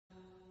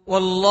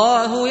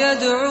والله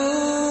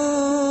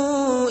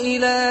يدعو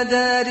إلى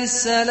دار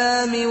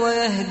السلام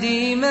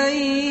ويهدي من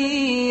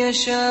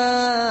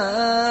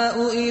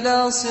يشاء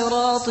إلى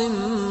صراط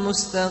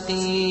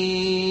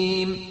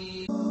مستقيم.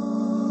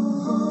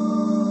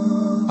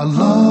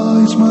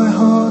 Allah is my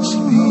heart's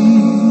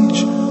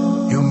speech,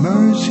 your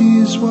mercy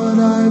is what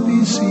I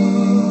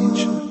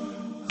beseech.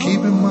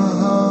 Keep in my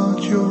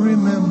heart your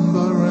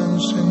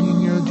remembrance, and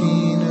in your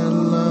deen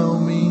allow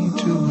me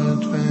to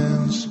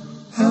advance.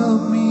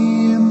 Help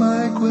me in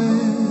my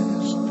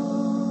quest,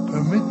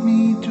 permit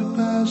me to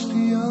pass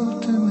the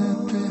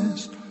ultimate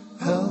test.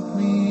 Help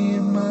me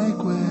in my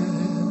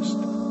quest,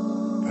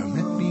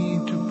 permit me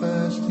to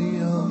pass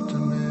the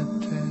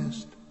ultimate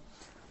test.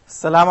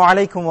 Assalamu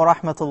alaikum wa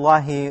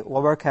rahmatullahi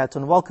wa barakatuh,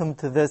 and welcome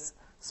to this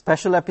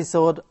special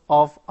episode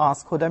of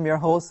Ask Huda. I'm your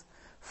host,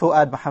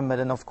 Fuad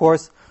Muhammad, and of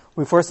course,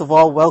 we first of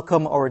all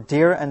welcome our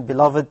dear and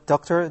beloved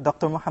Dr.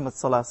 Muhammad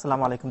Salah.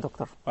 Assalamu alaikum,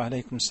 Doctor. Wa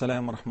alaikum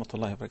assalam wa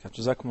rahmatullahi wa barakatuh.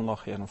 Jazakumullah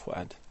khairan,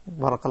 Fuad.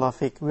 Barakallah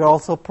feek. We are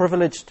also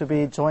privileged to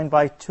be joined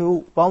by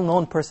two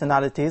well-known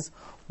personalities,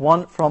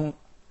 one from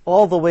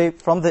all the way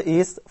from the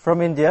east,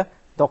 from India,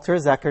 Dr.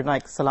 Zakir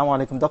Naik. Assalamu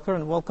alaikum, Doctor,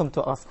 and welcome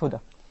to Ask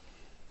Huda.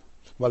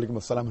 Wa alaikum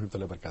assalam wa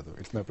rahmatullahi wa barakatuh.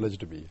 It's my pleasure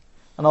to be here.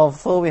 And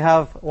also we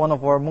have one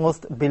of our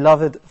most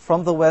beloved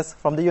from the West,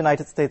 from the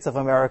United States of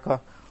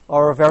America,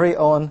 our very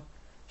own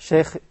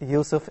Sheikh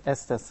Yusuf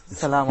Estes.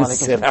 Assalamu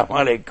alaikum. Assalamu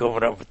alaikum wa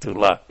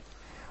rahmatullah.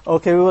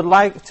 Okay, we would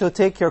like to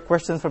take your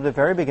questions from the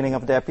very beginning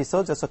of the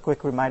episode. Just a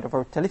quick reminder of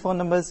our telephone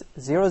numbers: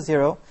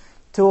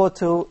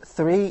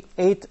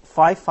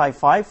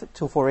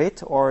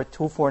 00-202-38555-248 or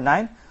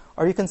 249.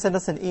 Or you can send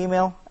us an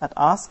email at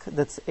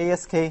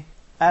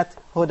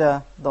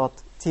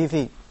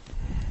ask@huda.tv.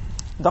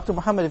 Dr.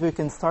 Muhammad, if we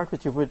can start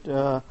with you, with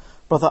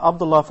Brother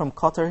Abdullah from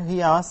Qatar.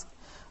 He asked,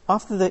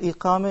 after the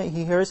iqamah,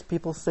 he hears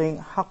people saying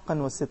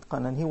haqqan wa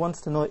sidqan, and he wants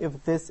to know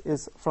if this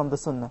is from the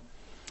sunnah.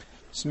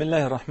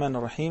 Bismillahir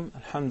Rahmanir Rahim.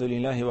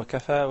 Alhamdulillahi wa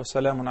kafa wa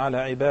salamun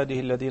ala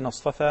ibadihi alladhina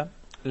astafa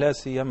la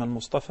siyama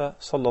al-mustafa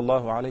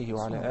sallallahu alayhi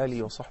wa ala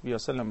alihi wa sahbihi wa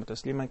sallam wa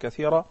tasliman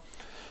kathira.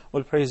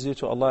 All praise due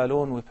to Allah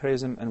alone. We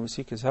praise Him and we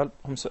seek His help.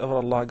 Whomsoever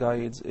Allah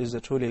guides is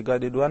the truly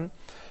guided one,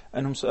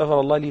 and whomsoever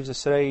Allah leaves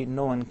astray,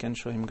 no one can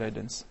show him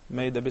guidance.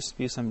 May the best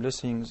peace and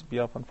blessings be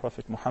upon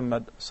Prophet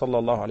Muhammad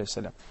sallallahu alayhi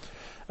wa sallam.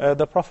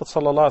 The Prophet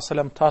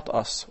ﷺ taught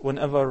us,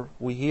 whenever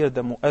we hear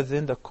the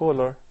mu'adhin, the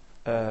caller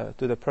to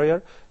the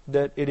prayer,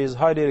 that it is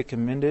highly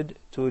recommended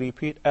to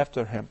repeat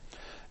after him.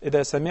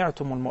 إِذَا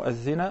سَمِعْتُمُ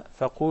الْمُؤَذِّنَ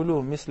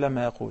فَقُولُوا مِثْلَ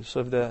مَا يَقُولُ. So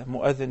if the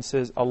mu'adhin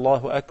says,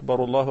 Allahu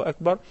Akbar, Allahu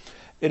Akbar,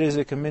 it is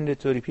recommended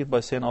to repeat by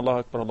saying Allahu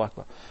Akbar, Allahu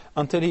Akbar.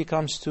 Until he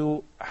comes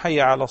to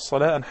Hayya ala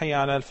as-salah and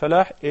Hayya ala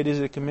al-falah, it is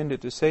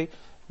recommended to say,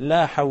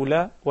 La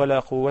hawla wa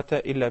la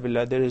quwwata illa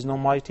billah. There is no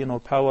mighty, no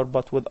power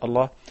but with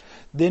Allah.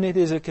 Then it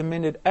is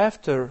recommended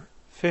after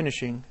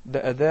finishing the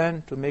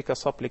adhan to make a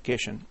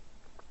supplication.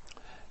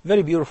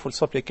 Very beautiful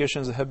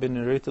supplications have been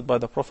narrated by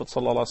the Prophet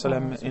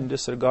ﷺ in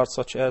this regard,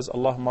 such as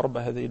Allahumma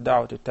rabba hadhihi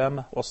ad-da'wati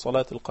at-tammah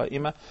was-salati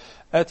al-qa'imah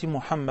ati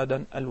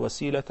Muhammadan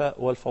al-wasilata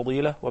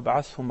wal-fadila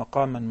wab'athhu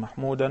maqaman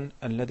mahmudan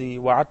alladhi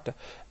wa'adta.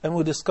 And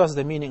we discussed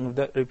the meaning of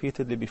that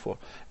repeatedly before.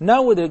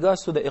 Now with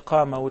regards to the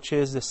iqamah, which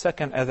is the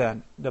second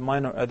adhan, the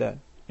minor adhan,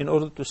 in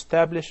order to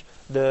establish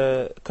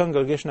the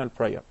congregational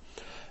prayer.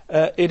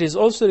 It is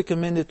also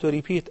recommended to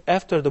repeat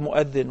after the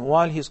mu'adhin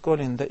while he's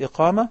calling the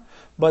iqamah,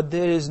 but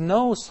there is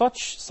no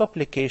such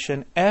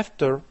supplication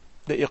after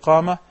the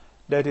iqamah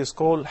that is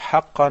called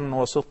haqqan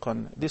wa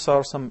sidqan. These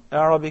are some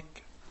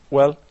Arabic,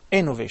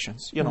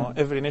 innovations. You know,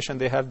 every nation,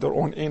 they have their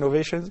own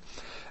innovations.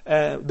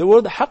 The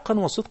word haqqan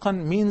wa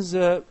sidqan means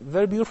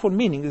very beautiful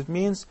meaning. It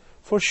means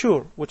for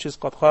sure, which is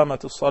qad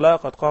qamat as-salah,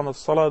 qad qamat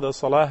as-salah, the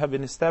salah have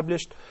been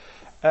established.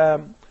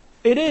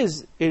 It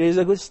is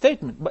a good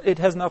statement, but it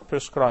has not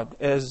prescribed.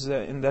 As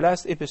in the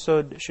last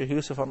episode, Sheikh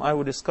Yusuf and I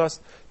will discuss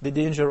the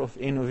danger of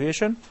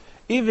innovation.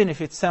 Even if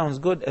it sounds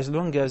good, as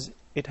long as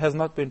it has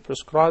not been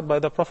prescribed by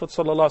the Prophet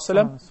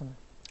ﷺ,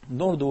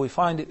 nor do we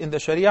find it in the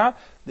Sharia,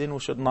 then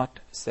we should not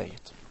say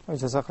it.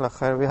 Jazakallah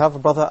khair. We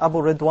have Brother Abu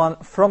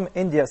Ridwan from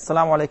India.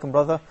 Assalamu alaikum,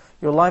 brother.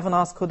 You're live on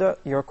Ask Huda.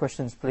 Your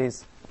questions,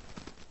 please.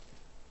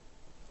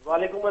 Wa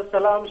alaikum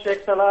assalam,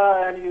 Sheikh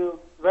Salah, and you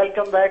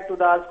welcome back to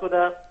the Ask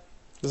Huda.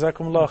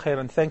 Jazakumullah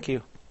khairan. Thank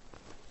you.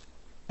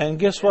 And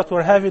guess what?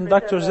 We're having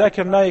Dr.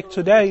 Zakir Naik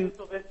today.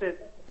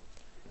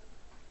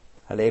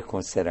 Alaikum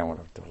assalam wa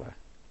rahmatullah.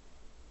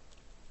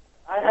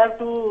 I have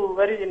two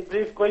very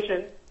brief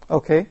questions.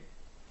 Okay.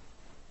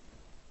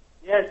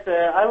 Yes,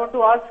 I want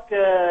to ask,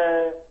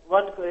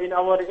 in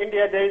our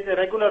India there is a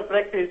regular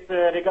practice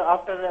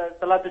after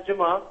Salat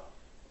al-Jummah.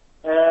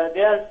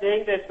 They are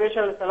saying the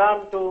special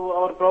salam to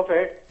our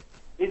Prophet.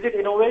 Is it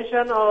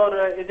innovation or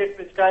is it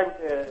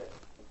prescribed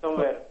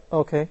somewhere?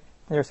 Okay.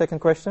 Your second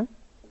question?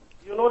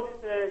 You know,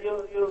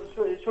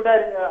 should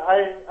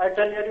I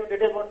tell you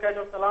detail what kind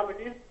of salam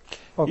it is?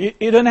 Okay.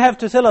 You don't have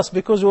to tell us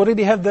because we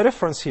already have the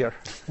reference here.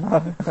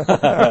 No,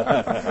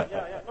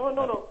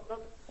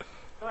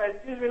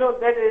 excuse me, no,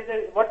 that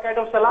is what kind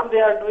of salam they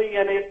are doing,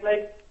 and it's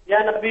like Ya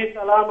Nabi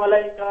Salam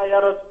Alayka, Ya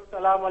Rasul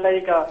Salam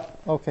Alayka.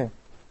 Okay.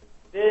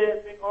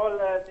 They make all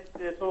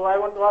this. So I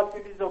want to ask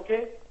if it is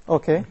okay.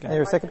 Okay. And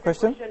your second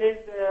question?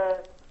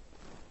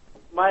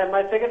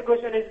 My second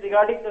question is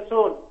regarding the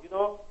soul. You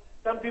know,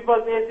 some people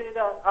say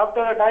that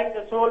after dying,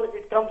 the soul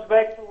it comes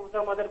back to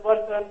some other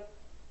person,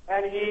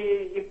 and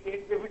if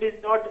it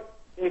is not,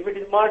 if it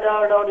is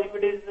murdered or if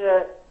it is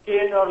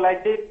killed or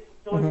like this,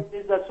 so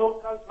the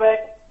soul comes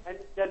back and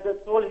that the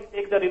soul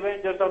takes the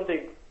revenge or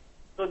something.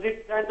 So this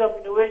kind of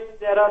innovation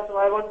there are. So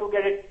I want to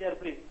get it here,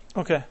 please.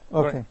 Okay.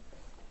 Okay.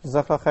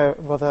 Jazakallah khair,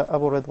 Brother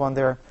Abu Ridwan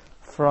there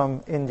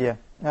from India.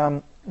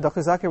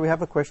 Dr. Zakir, we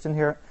have a question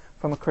here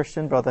from a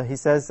Christian brother. He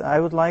says, I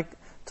would like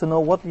to know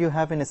what you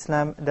have in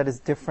Islam that is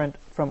different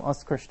from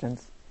us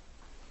Christians.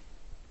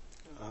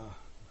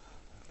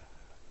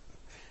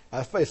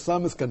 As far as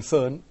Islam is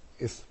concerned,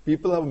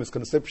 people have a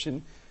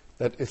misconception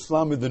that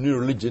Islam is the new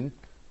religion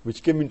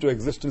which came into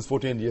existence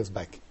 14 years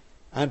back.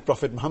 And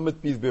Prophet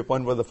Muhammad, peace be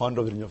upon him, was the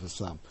founder of the religion of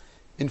Islam.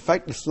 In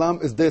fact, Islam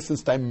is there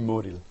since time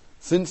immemorial,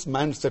 since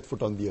man set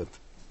foot on the earth.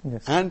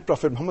 Yes. And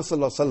Prophet Muhammad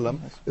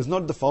is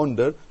not the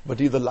founder, but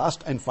he is the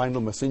last and final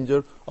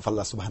messenger of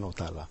Allah subhanahu wa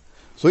ta'ala.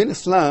 So in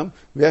Islam,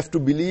 we have to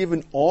believe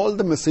in all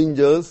the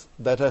messengers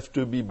that have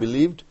to be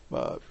believed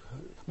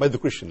by the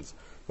Christians,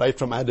 right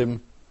from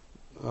Adam,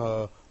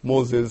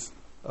 Moses,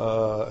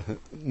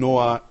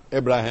 Noah,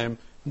 Abraham,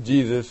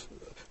 Jesus,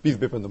 peace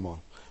be upon them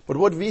all. But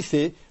what we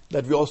say,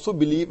 that we also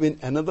believe in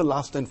another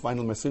last and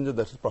final messenger,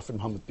 that is Prophet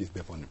Muhammad, peace be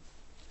upon him.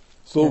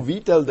 So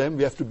we tell them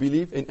we have to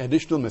believe in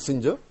additional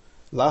messenger,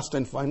 last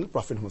and final,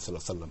 Prophet Muhammad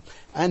sallallahu alaihi wasallam.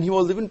 And he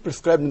was even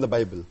prescribed in the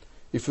Bible.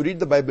 If you read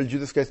the Bible,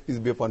 Jesus Christ, peace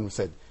be upon him,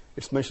 said,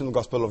 it's mentioned in the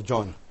Gospel of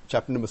John,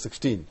 chapter number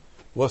 16,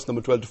 verse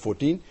number 12 to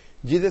 14.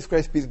 Jesus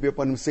Christ, peace be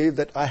upon him, says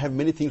that I have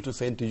many things to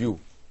say unto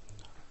you,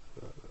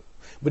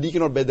 but ye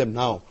cannot bear them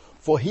now.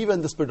 For he,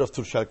 when the Spirit of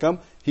truth shall come,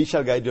 he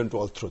shall guide you unto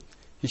all truth.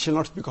 He shall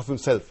not speak of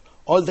himself.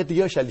 All that he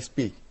hears shall he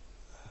speak.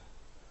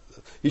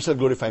 He shall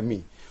glorify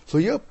me. So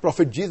here,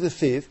 Prophet Jesus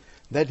says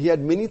that he had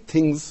many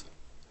things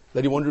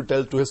that he wanted to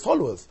tell to his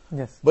followers.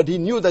 Yes. But he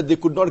knew that they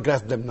could not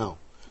grasp them now.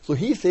 So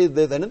he says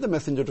there's another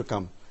messenger to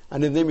come,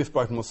 and his name is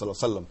Prophet Muhammad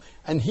sallallahu alaihi wasallam,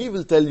 and he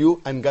will tell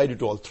you and guide you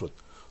to all truth.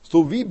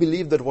 So we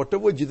believe that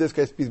whatever Jesus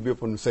Christ, peace be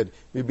upon him, said,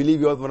 we believe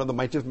he was one of the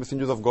mightiest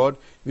messengers of God.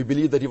 We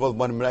believe that he was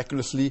born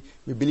miraculously.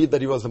 We believe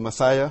that he was the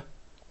Messiah.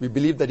 We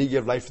believe that he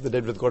gave life to the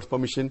dead with God's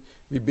permission.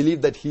 We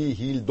believe that he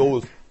healed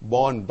those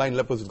born blind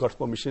lepers with God's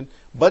permission.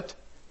 But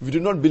we do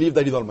not believe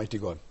that he is Almighty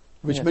God,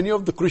 which many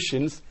of the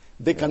Christians,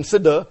 they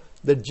consider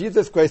that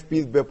Jesus Christ,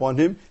 peace be upon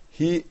him,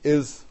 he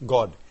is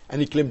God, and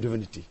he claimed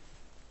divinity.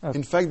 Okay.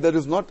 In fact, there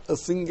is not a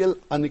single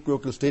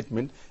unequivocal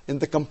statement in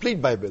the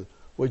complete Bible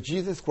where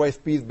Jesus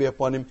Christ, peace be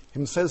upon him,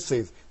 himself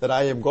says that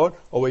I am God,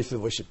 or where he says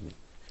worship me.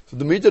 So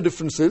the major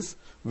difference is,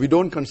 we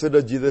don't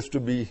consider Jesus to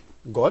be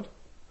God,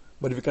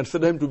 but we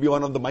consider him to be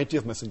one of the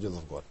mightiest messengers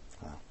of God.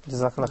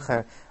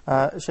 Jazakallah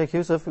khair. Sheikh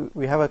Yusuf,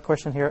 we have a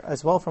question here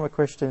as well from a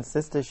Christian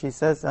sister. She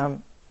says,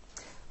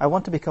 I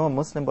want to become a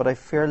Muslim, but I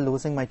fear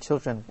losing my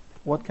children.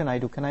 What can I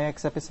do? Can I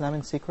accept Islam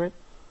in secret?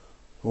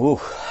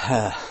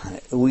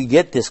 We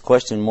get this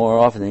question more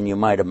often than you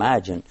might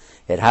imagine.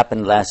 It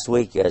happened last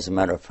week, as a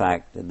matter of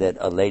fact, that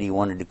a lady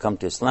wanted to come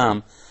to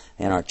Islam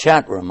in our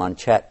chat room on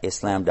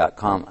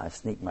chatislam.com. I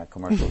sneak my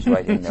commercials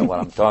right in there while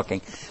I'm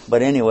talking.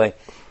 But anyway,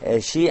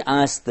 she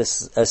asked a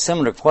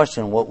similar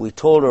question. What we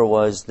told her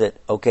was that,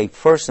 okay,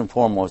 first and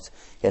foremost,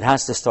 it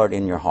has to start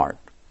in your heart.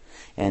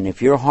 And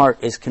if your heart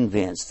is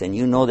convinced and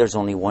you know there's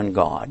only one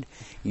God,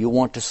 you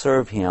want to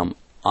serve him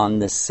on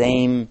the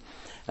same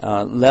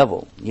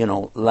level,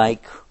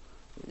 like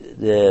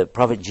the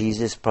Prophet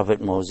Jesus, Prophet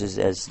Moses,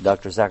 as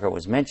Dr. Zakir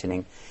was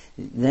mentioning,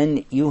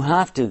 then you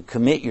have to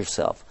commit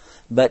yourself.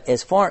 But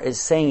as far as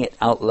saying it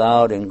out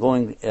loud and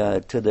going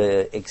to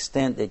the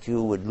extent that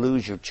you would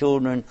lose your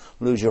children,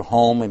 lose your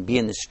home, and be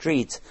in the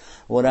streets,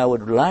 what I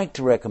would like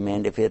to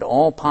recommend, if at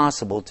all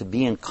possible, to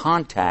be in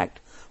contact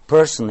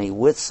personally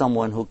with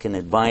someone who can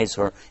advise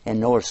her and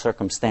know her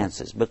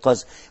circumstances.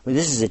 Because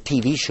this is a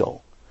TV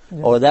show.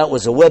 Yeah. Or that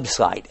was a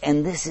website.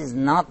 And this is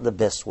not the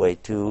best way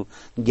to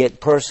get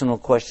personal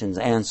questions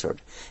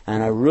answered.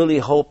 And I really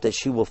hope that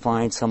she will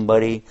find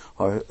somebody,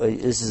 or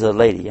this is a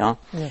lady, huh?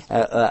 Yes.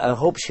 I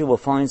hope she will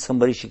find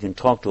somebody she can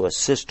talk to, a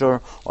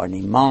sister or an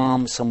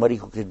imam, somebody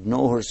who could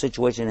know her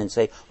situation and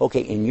say,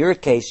 okay, in your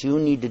case, you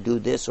need to do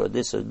this or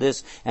this or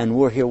this, and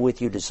we're here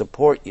with you to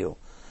support you.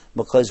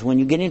 Because when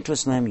you get into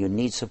Islam, you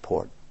need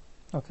support.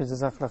 Okay,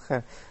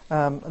 Jazakallah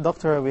khair.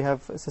 Doctor, we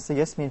have Sister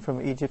Yasmin from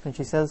Egypt, and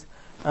she says,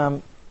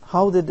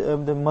 how did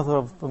the mother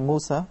of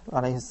Musa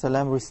alayhi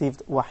salam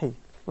received wahi,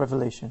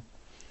 revelation?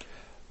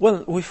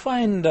 Well, we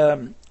find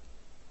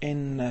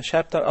in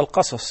chapter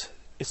Al-Qasas,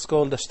 it's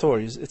called the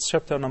stories, it's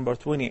chapter number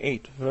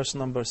 28, verse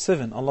number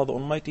 7. Allah the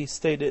Almighty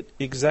stated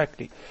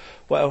exactly,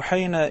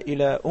 وَأَوْحَيْنَا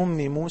إِلَى أُمِّ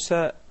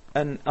مُوسَى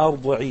أَنْ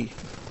أَرْضِعِيهِ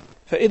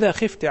فَإِذَا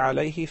خِفْتِ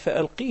عَلَيْهِ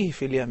فَأَلْقِيهِ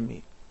فِي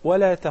الْيَمِّ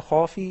وَلَا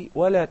تَخَافِي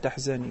وَلَا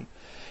تَحْزَنِي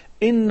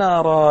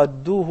إِنَّا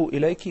رَادُّوهُ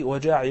إِلَيْكِ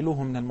وَجَاعِلُوهُ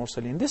مِنَ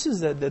الْمُرْسَلِينَ. This is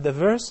the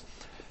verse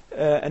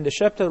and the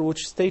chapter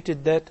which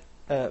stated that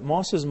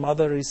Moses'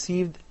 mother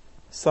received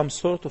some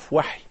sort of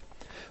wahi.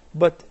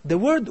 But the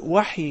word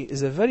wahi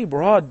is a very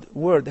broad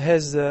word,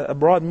 has a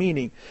broad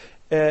meaning.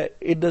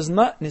 It does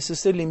not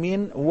necessarily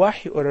mean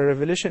wahi or a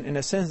revelation in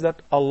a sense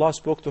that Allah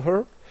spoke to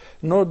her,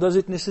 nor does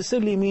it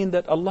necessarily mean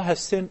that Allah has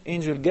sent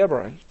Angel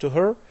Gabriel to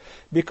her,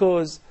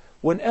 because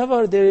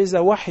whenever there is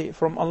a wahi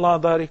from Allah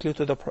directly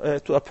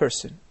to a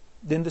person,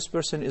 then this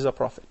person is a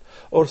prophet.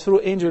 Or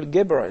through Angel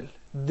Gabriel,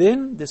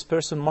 then this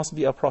person must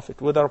be a prophet,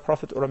 whether a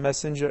prophet or a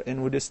messenger,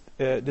 and we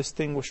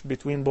distinguish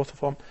between both of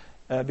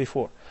them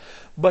before.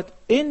 But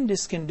in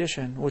this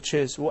condition, which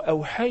is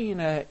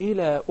وَأَوْحَيْنَا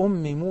إِلَىٰ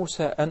أُمِّ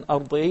مُوسَىٰ أَنْ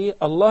أَرْضِعِيهِ,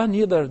 Allah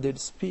neither did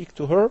speak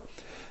to her,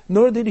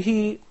 nor did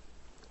He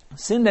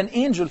send an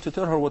angel to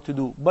tell her what to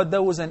do, but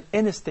there was an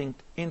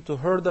instinct into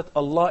her that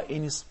Allah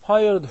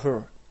inspired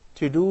her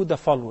to do the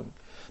following: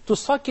 to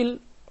suckle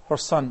her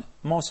son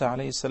Musa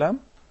alayhi salam,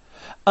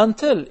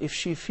 until if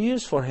she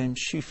fears for him,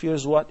 she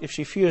fears what? If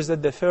she fears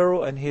that the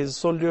Pharaoh and his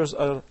soldiers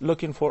are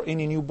looking for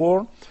any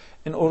newborn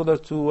in order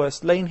to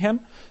slay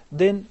him,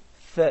 then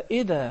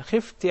فَإِذَا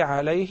خِفْتِ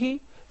عَلَيْهِ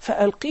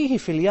فَأَلْقِيهِ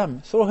فِي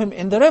الْيَمِّ, throw him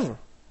in the river,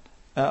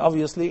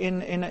 obviously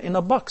in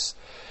a box.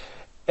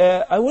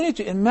 I want you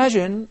to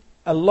imagine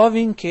a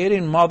loving,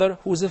 caring mother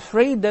who is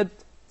afraid that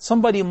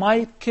somebody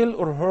might kill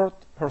or hurt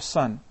her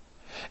son.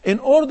 In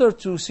order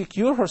to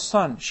secure her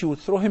son, she would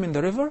throw him in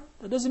the river?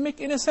 That doesn't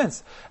make any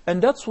sense.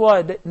 And that's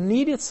why that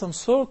needed some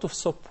sort of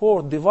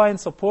support, divine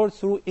support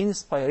through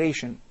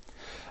inspiration.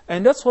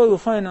 And that's why we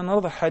find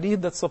another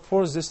hadith that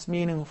supports this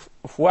meaning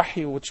of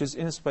wahi, which is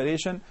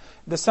inspiration.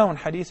 The sound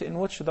hadith in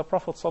which the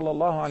Prophet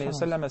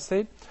ﷺ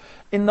said,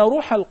 "Inna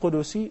ruha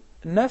al-Qudusi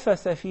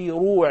nafatha fi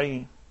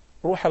ru'i."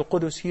 Ruh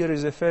al-Qudus here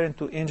is referring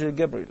to Angel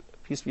Gabriel,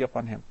 peace be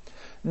upon him.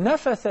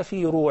 Nafatha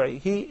fi ru'i,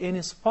 he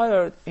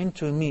inspired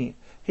into me.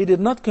 He did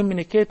not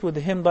communicate with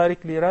him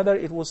directly, rather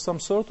it was some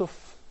sort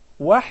of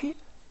wahi,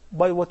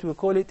 by what we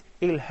call it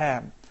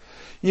ilham.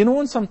 You know,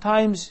 when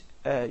sometimes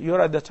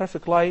you're at the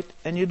traffic light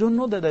and you don't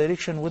know the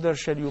direction, whether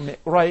shall you make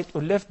right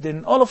or left,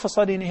 then all of a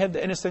sudden you have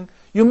the instinct,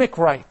 you make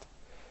right.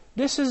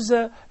 This is,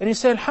 and you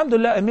say,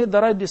 Alhamdulillah, I made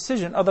the right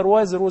decision,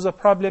 otherwise there was a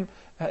problem,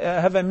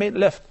 have I made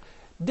left?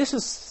 This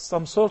is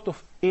some sort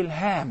of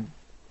ilham,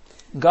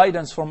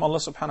 guidance from Allah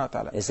subhanahu wa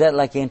ta'ala. Is that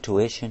like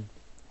intuition?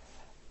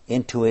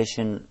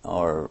 Intuition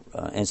or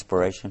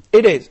inspiration?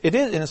 It is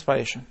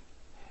inspiration.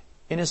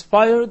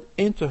 Inspired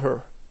into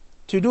her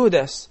to do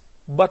this,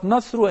 but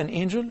not through an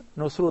angel,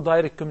 nor through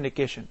direct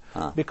communication.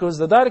 Because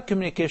the direct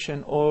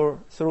communication, or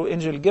through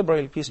Angel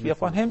Gabriel, peace be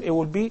upon him, it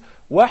will be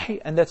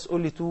wahi, and that's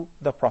only to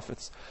the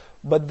prophets.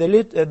 But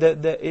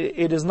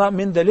it does not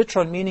mean the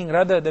literal meaning,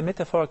 rather the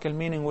metaphorical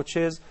meaning, which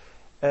is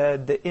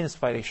the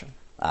inspiration.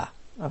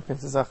 Okay,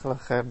 Jazakallah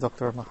khair,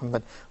 Dr.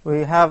 Muhammad.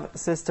 We have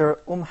Sister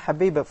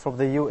Habiba from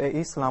the UAE.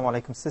 Assalamu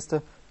alaikum,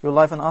 Sister. You're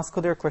live and ask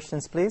your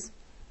questions, please.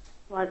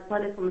 Wa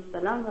alaikum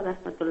assalam wa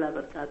rahmatullahi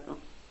wa barakatuh.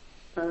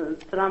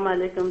 Assalamu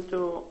alaikum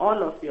to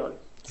all of you all.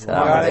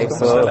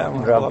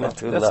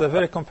 That's a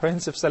very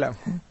comprehensive salam.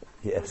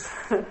 Yes.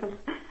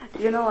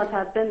 You know what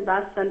happened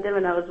last Sunday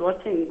when I was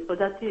watching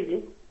Huda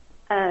TV?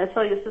 I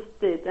saw Yusuf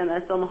Estes and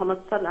I saw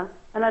Muhammad Salah,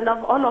 and I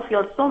love all of you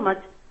all so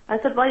much. I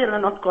said, why are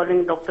you not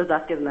calling Dr.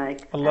 Zakir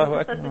Naik? Allahu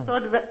Akbar.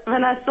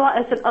 When I saw,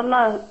 I said,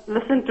 Allah,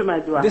 listen to my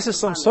dua. This is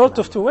some sort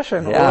of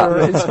tuition or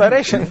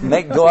inspiration.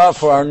 Make dua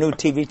for our new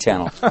TV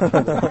channel.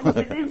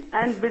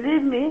 and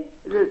believe me,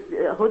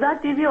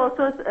 Huda TV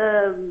also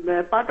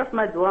is part of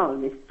my dua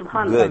only.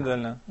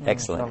 Good.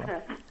 Excellent.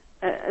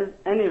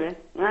 Anyway,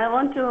 I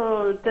want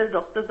to tell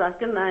Dr.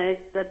 Zakir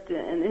Naik that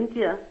in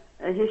India,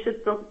 he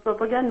should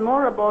propagate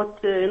more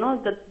about,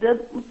 that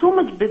there's too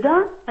much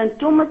bid'ah and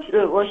too much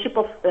worship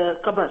of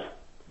Qabr.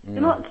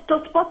 You know,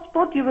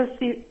 spot you will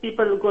see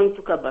people going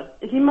to Qabr.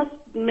 He must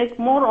make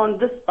more on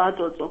this part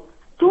also.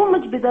 Too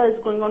much bid'ah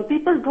is going on.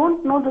 People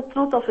don't know the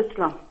truth of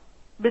Islam.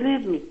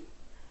 Believe me.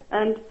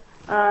 And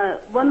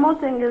one more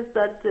thing is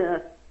that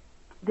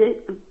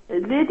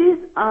ladies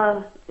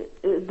are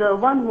the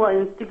one who are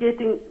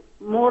instigating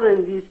more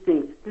in these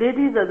things.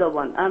 Ladies are the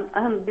one.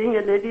 I'm being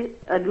a lady,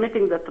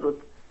 admitting the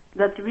truth,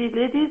 that we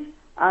ladies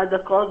are the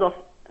cause of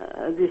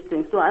these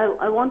things. So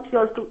I want you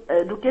all to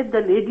educate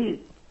the ladies,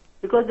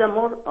 because they're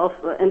more of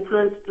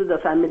influence to the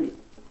family.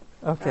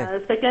 Okay.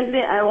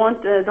 Secondly, I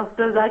want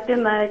Dr.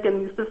 Zakir Naik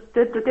and Yusuf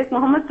Estes to take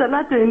Muhammad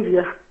Salah to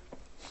India.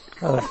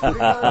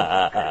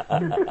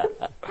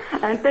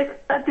 And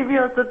take TV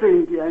also to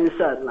India,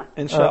 inshallah.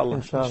 Inshallah.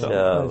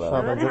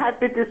 I'm very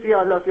happy to see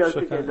all of you all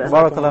together.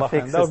 Barakallah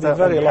fiqh, That would be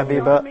very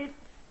Habiba.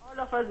 All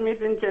of us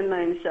meet in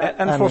Chennai, inshallah.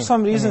 And for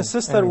some reason,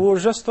 sister, we were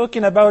just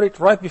talking about it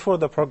right before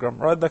the program.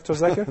 Right, Dr.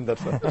 Zakir?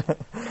 That's right.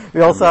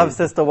 We also have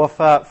Sister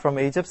Wafa from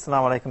Egypt.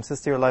 Assalamu alaikum,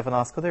 Sister. You're live and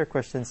ask other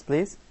questions,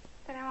 please.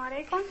 Assalamu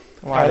alaikum.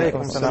 Wa Alaikum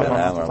alaikum salam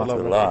salam wa wa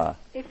rahmatullah.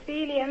 It's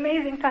really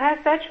amazing to have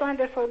such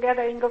wonderful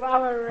gathering of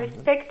our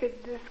respected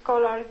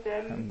scholars.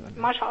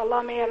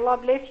 MashaAllah, may Allah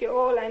bless you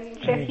all. And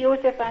Sheikh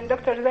Yusuf and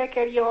Dr.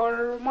 Zakir,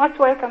 you're most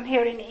welcome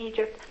here in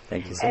Egypt.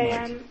 Thank you so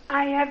much.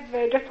 I have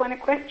just one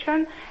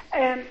question.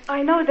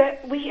 I know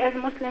that we as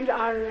Muslims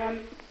are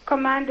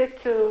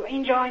commanded to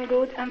enjoin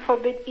good and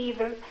forbid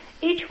evil,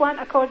 each one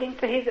according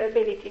to his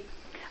ability.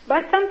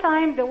 But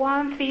sometimes the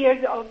one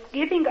fears of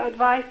giving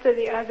advice to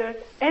the other,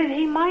 as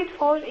he might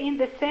fall in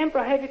the same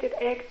prohibited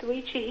act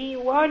which he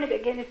warned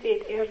against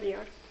it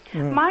earlier.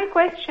 My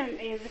question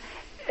is,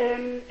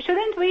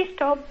 shouldn't we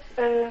stop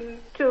saying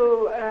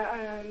to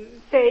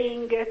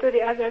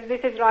the others,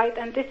 this is right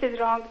and this is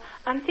wrong,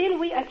 until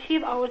we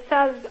achieve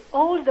ourselves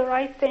all the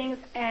right things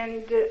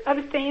and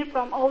abstain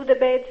from all the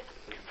bads,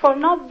 for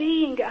not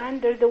being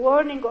under the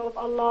warning of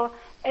Allah,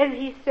 as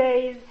He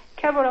says,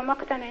 كبر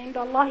مقتا عند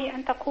الله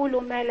أن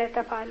تقولوا ما لا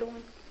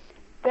تفعلون.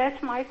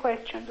 That's my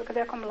question.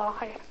 جزاكم الله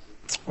خير.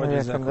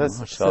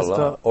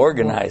 MashaAllah.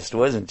 Organized,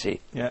 wasn't she?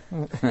 Yeah.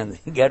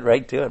 He got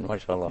right to it,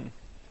 MashaAllah.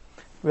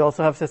 We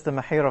also have Sister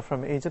Mahira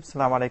from Egypt.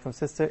 Assalamu alaikum,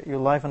 sister. You're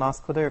live and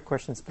Ask Huda. Your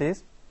questions,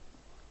 please.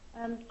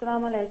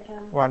 Assalamu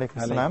alaikum. Wa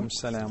alaikum salam. Alaikum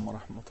salam wa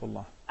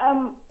rahmatullah.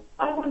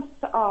 I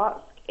wanted to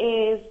ask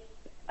is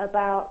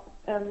about,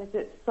 is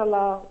it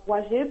Salah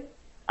wajib?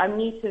 I'm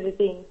new to the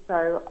deen,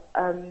 so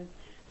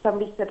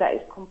somebody said that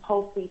it's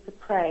compulsory to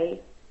pray,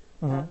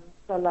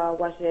 Salah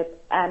wajib,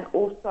 and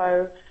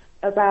also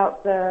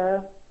about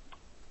the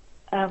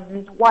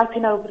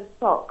wiping over the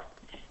socks.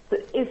 So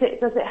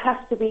does it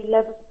have to be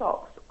leather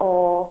socks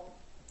or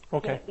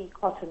can it be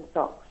cotton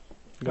socks?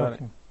 Got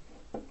it.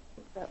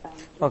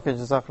 Okay,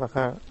 Jazakallah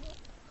khair.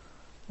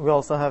 We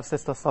also have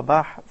Sister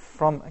Sabah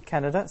from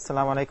Canada.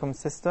 Assalamu alaikum,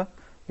 sister.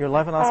 You're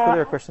live and Ask Huda.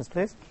 Your questions,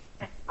 please.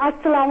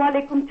 Assalamu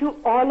alaikum to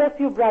all of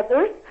you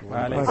brothers.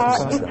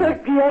 It's a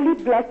really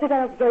blessed and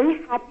a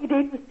very happy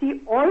day to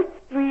see all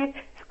three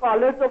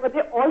scholars over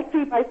there, all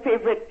three my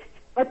favorites.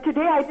 But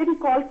today I didn't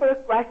call for a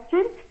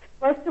question.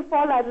 First of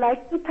all, I'd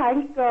like to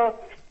thank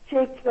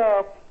Sheikh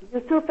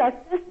Yusuf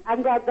Estes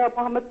and Brother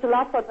Muhammad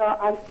Salah for the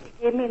answer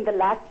he gave me in the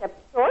last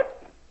episode.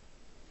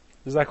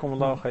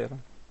 Jazakumullahu khairan.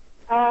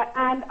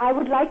 And I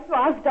would like to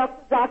ask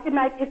Dr. Zakir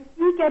Naik if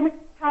he can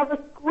have a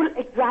school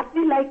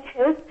exactly like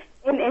his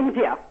in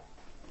India.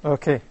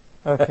 Okay.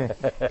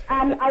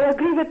 And I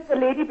agree with the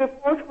lady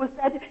before who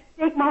said,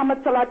 take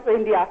Muhammad Salah to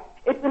India.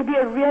 It will be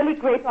a really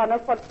great honor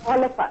for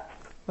all of us.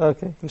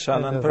 Okay.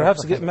 Inshallah. And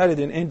perhaps get married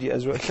in India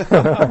as well. So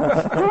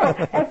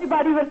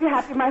everybody will be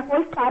happy. My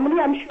whole family,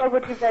 I'm sure,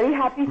 would be very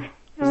happy to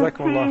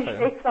see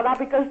Sheikh Salah,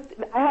 because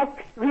I have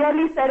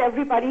really said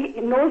everybody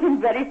knows him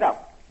very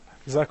well.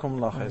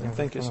 Jazakumullah khairan.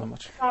 Thank you so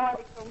much.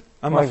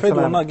 I'm afraid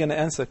we're not going to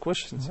answer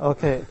questions.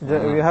 Okay.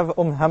 We have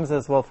Hamza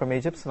as well from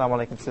Egypt. Assalamu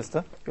alaikum,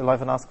 sister. You're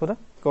live and Ask Huda.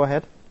 Go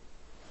ahead.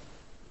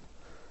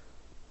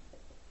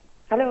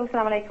 Hello,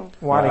 assalamu alaikum.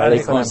 Wa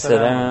alaikum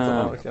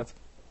salam.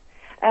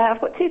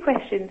 I've got two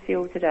questions for you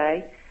all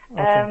today.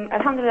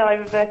 Alhamdulillah, I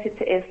reverted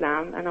to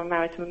Islam and I'm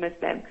married to a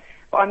Muslim.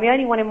 But I'm the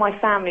only one in my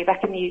family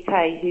back in the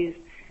UK who's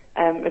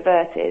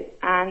reverted.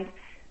 And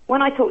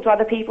when I talk to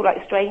other people,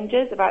 like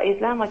strangers, about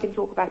Islam, I can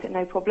talk about it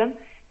no problem.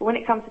 But when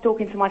it comes to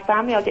talking to my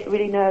family, I get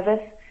really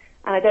nervous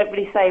and I don't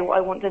really say what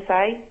I want to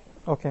say.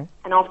 Okay.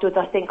 And afterwards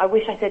I think, I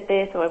wish I said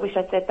this or I wish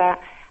I said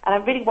that. And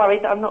I'm really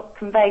worried that I'm not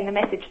conveying the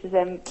message to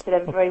them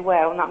very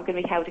well and that I'm going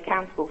to be held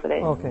accountable for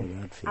this. Okay.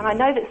 And I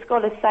know that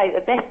scholars say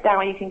the best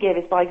dawah you can give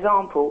is by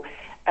example,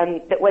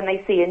 that when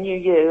they see a new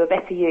you, a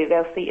better you,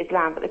 they'll see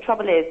Islam. But the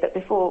trouble is that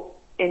before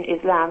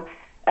Islam,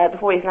 I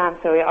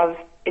was,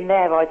 in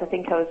their eyes, I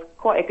think I was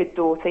quite a good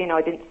daughter. You know,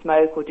 I didn't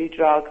smoke or do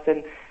drugs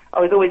and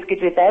I was always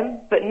good with them.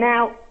 But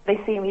now they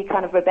see me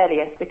kind of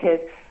rebellious because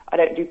I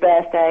don't do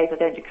birthdays, I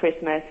don't do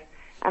Christmas.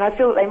 And I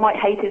feel that they might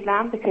hate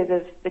Islam because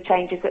of the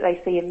changes that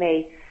they see in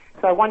me.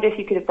 So I wonder if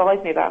you could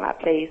advise me about that,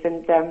 please,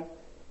 and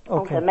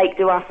also make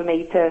dua for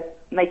me to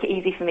make it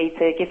easy for me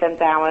to give them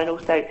dawah and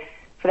also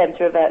for them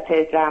to revert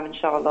to Islam,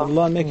 inshallah.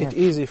 Allah make it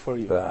easy for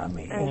you.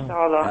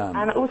 Inshallah.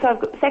 And also, I've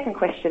got the second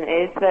question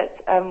is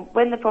that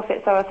when the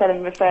Prophet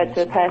ﷺ referred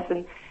to a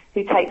person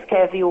who takes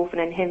care of the orphan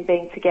and him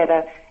being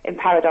together in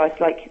paradise,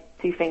 like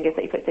two fingers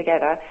that he put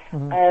together,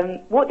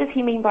 what does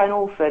he mean by an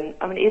orphan?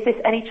 I mean, is this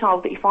any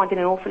child that you find in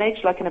an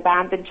orphanage, like an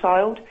abandoned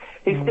child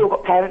who's still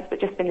got parents but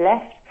just been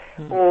left?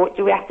 Or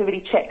do we have to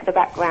really check the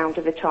background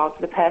of the child,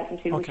 the person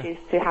who wishes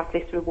to have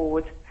this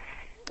reward?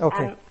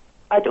 Okay.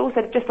 I'd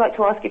also just like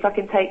to ask if I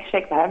can take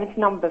Sheikh Mohammed's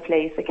number,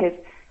 please, because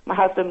my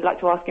husband would like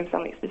to ask him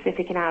something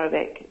specific in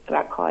Arabic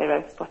about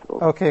Cairo, if possible.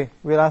 Okay,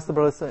 we'll ask the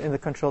brothers in the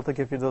control to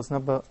give you those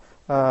number.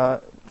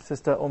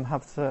 Sister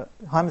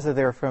Hamza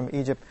there from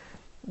Egypt.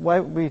 Why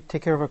we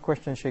take care of her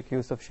question, Sheikh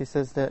Yusuf? She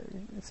says that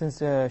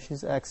since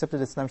she's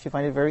accepted Islam, she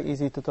finds it very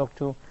easy to talk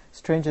to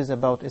strangers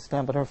about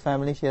Islam, but her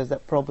family, she has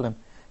that problem.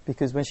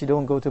 Because when she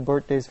don't go to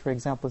birthdays, for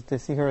example, they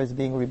see her as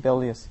being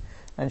rebellious.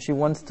 And she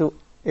wants to,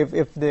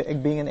 if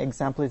being an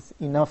example is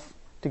enough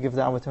to give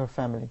da'wah to her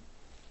family.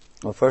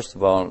 Well, first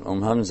of all,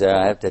 Hamza,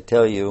 I have to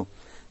tell you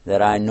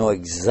that I know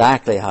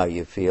exactly how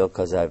you feel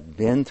because I've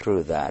been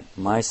through that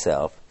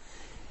myself.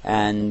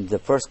 And the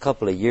first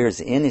couple of years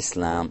in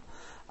Islam,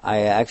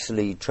 I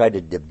actually tried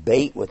to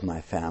debate with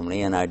my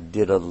family, and I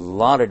did a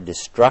lot of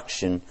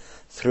destruction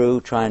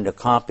through trying to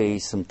copy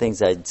some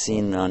things I'd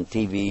seen on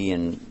TV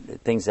and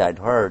things I'd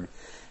heard.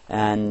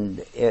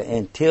 And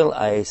until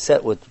I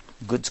sat with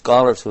good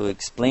scholars who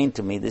explained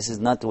to me, this is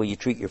not the way you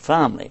treat your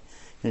family.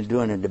 And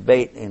doing a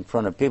debate in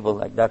front of people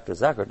like Dr.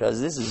 Zakir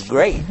does, this is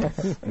great,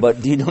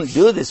 but you don't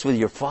do this with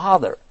your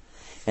father.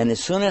 And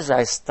as soon as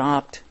I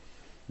stopped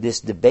this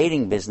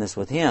debating business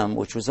with him,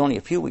 which was only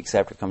a few weeks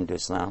after coming to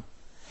Islam,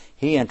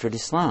 he entered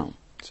Islam.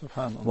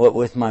 But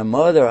with my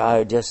mother,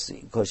 I just,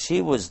 because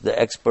she was the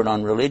expert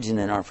on religion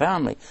in our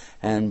family,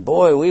 and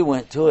boy, we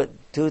went to it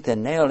tooth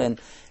and nail. And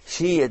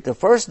she, at the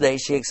first day,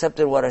 she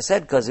accepted what I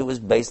said because it was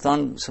based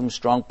on some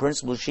strong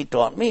principles she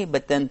taught me.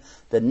 But then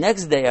the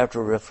next day,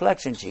 after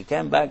reflection, she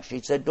came back.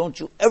 She said, "Don't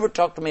you ever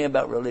talk to me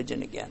about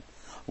religion again."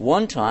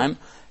 One time,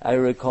 I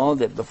recall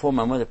that before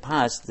my mother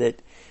passed,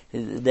 that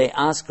they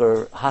asked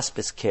her,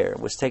 hospice care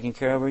was taking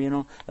care of her,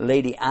 a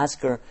lady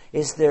asked her,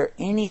 "Is there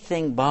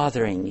anything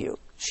bothering you?"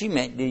 She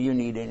meant, "Do you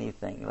need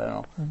anything?"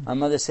 My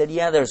mother said,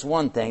 "Yeah, there's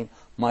one thing.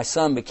 My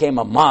son became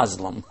a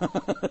Muslim."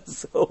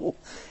 So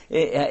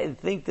I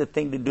think the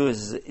thing to do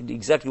is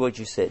exactly what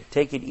you said.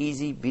 Take it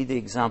easy, be the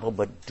example,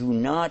 but do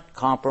not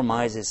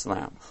compromise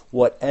Islam.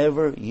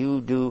 Whatever you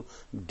do,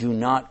 do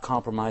not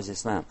compromise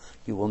Islam.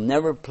 You will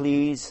never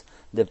please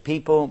the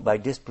people by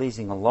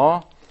displeasing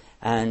Allah.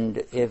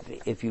 And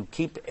if you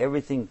keep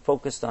everything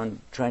focused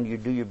on trying to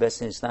do your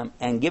best in Islam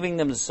and giving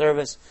them the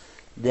service,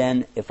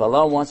 then if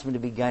Allah wants them to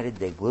be guided,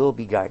 they will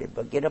be guided.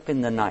 But get up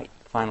in the night.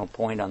 Final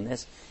point on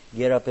this.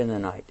 Get up in the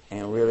night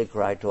and really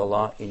cry to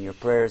Allah in your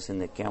prayers in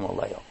the Qiyamul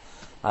Layl.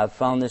 I've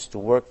found this to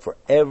work for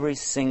every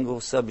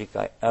single subject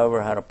I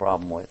ever had a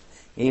problem with,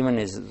 even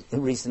as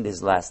recent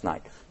as last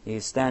night. You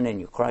stand and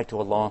you cry to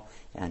Allah,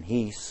 and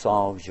He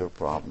solves your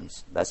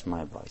problems. That's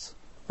my advice.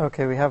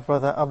 Okay, we have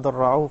Brother Abdul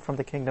Ra'u from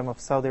the Kingdom of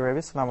Saudi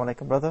Arabia. Assalamu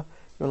alaikum, brother.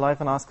 You're live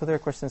and ask other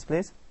questions,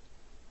 please.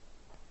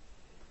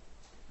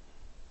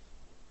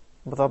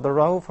 Brother Abdul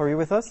Ra'u, are you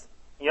with us?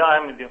 Yeah,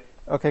 I'm with you.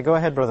 Okay, go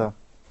ahead, brother.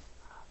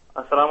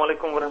 Assalamu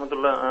alaikum wa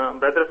rahmatullah.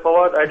 Brother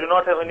Fawad, I do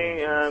not have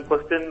any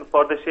question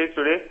for the Sheikh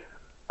today.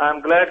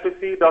 I'm glad to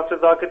see Dr.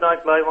 Zakir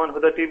Naik live on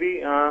Huda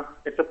TV.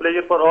 It's a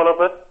pleasure for all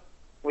of us.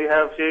 We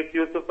have Sheikh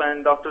Yusuf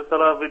and Dr.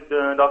 Salah with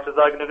Dr.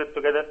 Zakir Naik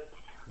together.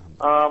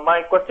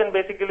 My question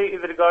basically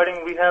is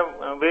regarding, we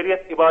have various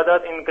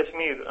ibadat in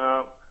Kashmir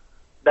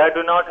that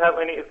do not have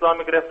any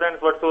Islamic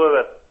reference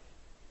whatsoever.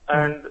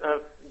 And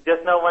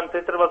just now one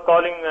sister was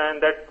calling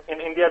that in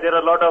India there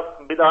are a lot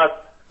of bid'ahs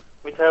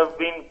which have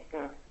been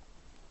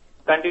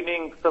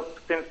continuing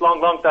since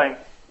long time.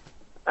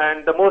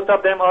 And the most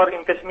of them are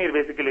in Kashmir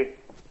basically.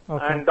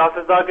 Okay. And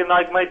Dr. Zakir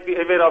Naik might be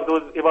aware of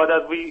those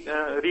ibadat. We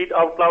read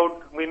out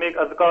loud, we make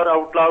azkar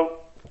out loud,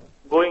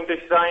 going to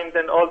shrines,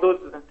 and all those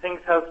things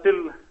have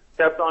still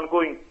kept on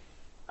going.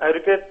 I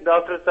request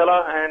Dr.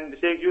 Salah and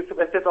Sheikh Yusuf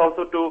Estes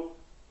also to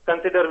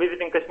consider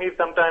visiting Kashmir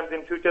sometimes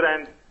in future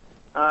and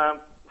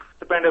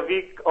spend a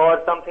week or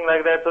something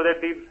like that so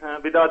that these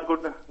bid'ahs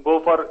could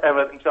go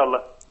forever,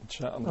 inshallah.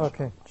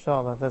 Okay,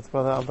 inshallah. That's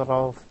Brother Abdul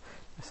Rauf.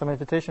 Some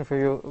invitation for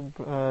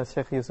you,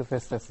 Sheikh Yusuf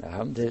Estes.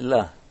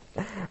 Alhamdulillah.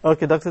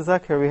 Okay, Dr.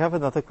 Zakir, we have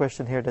another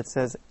question here that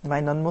says,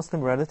 my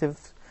non-Muslim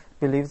relative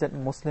believes that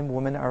Muslim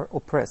women are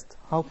oppressed.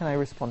 How can I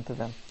respond to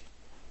them?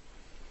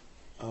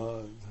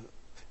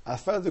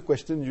 As far as the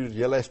question, you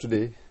realize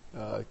today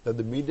that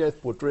the media is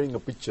portraying a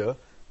picture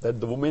that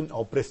the women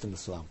are oppressed in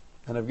Islam.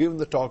 And I've given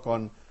the talk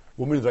on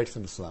women's rights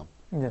in Islam.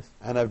 Yes.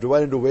 And I've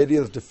divided into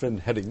various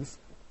different headings: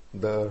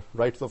 the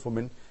rights of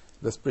women,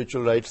 the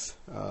spiritual rights,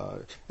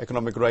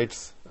 economic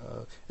rights,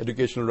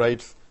 educational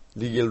rights,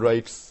 legal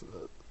rights,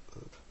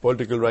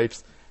 political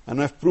rights.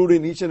 And I've proved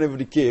in each and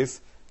every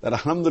case that,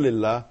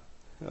 alhamdulillah,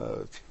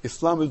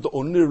 Islam is the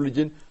only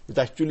religion which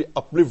actually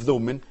uplifts the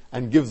woman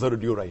and gives her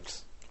due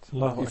rights.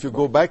 If you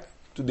go back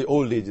to the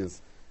old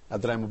ages,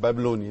 at the time of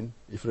Babylonian,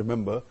 if you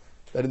remember,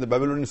 that in the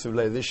Babylonian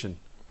civilization,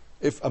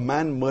 if a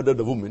man murdered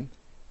a woman,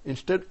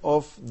 instead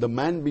of the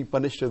man being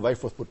punished, his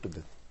wife was put to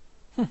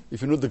death.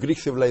 If you know the Greek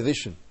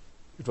civilization,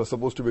 it was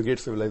supposed to be a great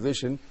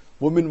civilization,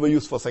 women were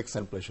used for sex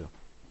and pleasure.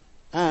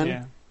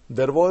 And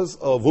there was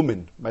a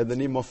woman by the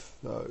name of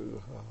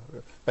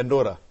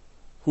Pandora,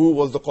 who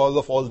was the cause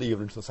of all the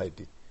evil in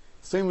society.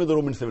 Same with the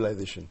Roman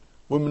civilization.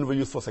 Women were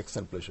used for sex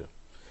and pleasure.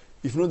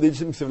 If you know the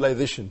Egyptian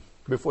civilization,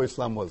 before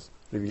Islam was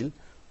revealed,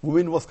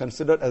 women was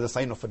considered as a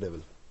sign of a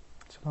devil.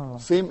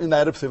 Same in the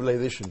Arab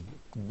civilization.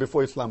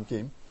 Before Islam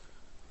came,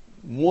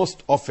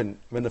 most often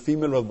when a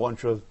female was born,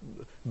 she was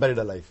buried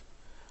alive.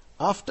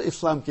 After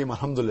Islam came,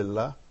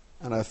 alhamdulillah,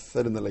 and I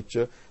said in the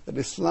lecture, that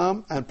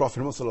Islam and Prophet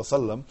Muhammad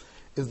ﷺ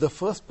is the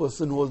first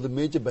person who was the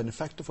major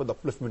benefactor for the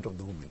upliftment of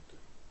the woman.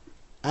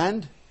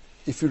 And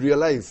if you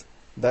realize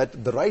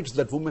that the rights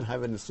that women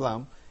have in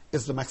Islam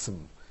is the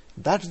maximum,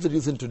 that's the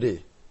reason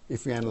today,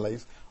 if we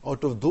analyze,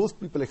 out of those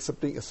people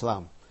accepting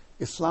Islam,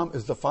 Islam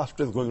is the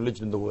fastest growing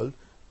religion in the world.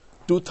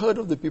 2/3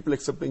 of the people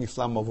accepting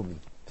Islam are women.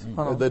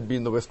 Whether it be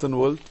in the Western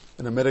world,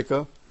 in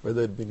America,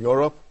 whether it be in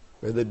Europe,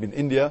 whether it be in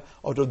India,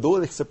 out of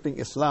those accepting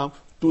Islam,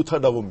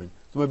 2/3 are women.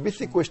 So my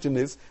basic question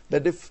is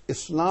that if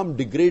Islam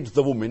degrades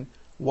the woman,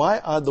 why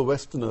are the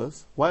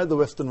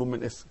Western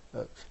women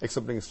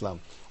accepting Islam?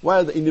 Why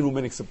are the Indian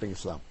women accepting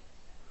Islam?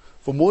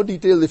 For more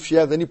detail, if she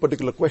has any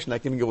particular question, I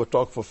can give a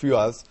talk for a few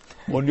hours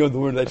only on the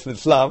women rights in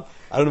Islam.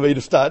 I don't know where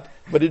to start.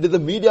 But it is the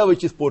media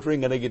which is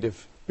portraying a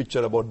negative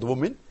picture about the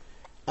women.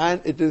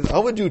 And it is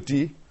our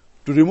duty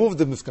to remove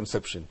the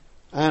misconception.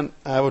 And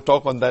I have a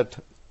talk on that,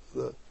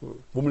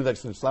 women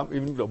rights in Islam,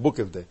 even a book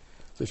is there.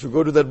 So if you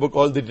go to that book,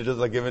 all the details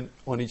are given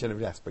on each and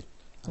every aspect.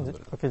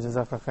 Okay,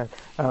 Jazakallah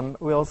khair.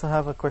 We also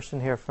have a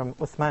question here from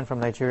Uthman from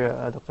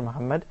Nigeria, Dr.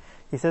 Muhammad.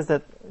 He says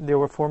that there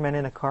were 4 men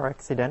in a car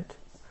accident.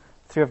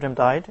 3 of them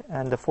died,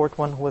 and the 4th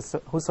one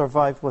who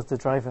survived was the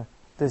driver.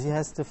 Does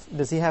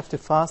he have to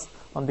fast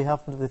on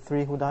behalf of the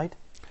 3 who died?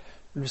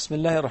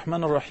 Bismillah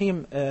ar-Rahman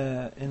ar-Rahim.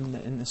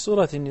 In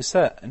Surah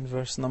An-Nisa, in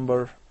verse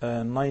number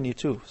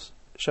 92,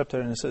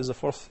 chapter An-Nisa is the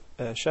 4th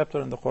chapter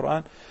in the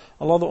Quran.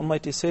 Allah the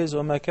Almighty says,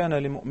 وَمَا كَانَ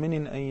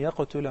لِمُؤْمِنٍ أَن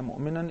يَقْتُلَ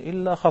مُؤْمِنًا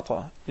إِلَّا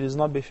خَطَأً. It is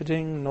not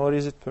befitting, nor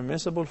is it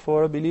permissible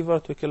for a believer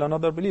to kill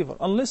another believer,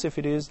 unless if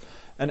it is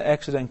an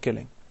accident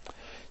killing.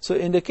 So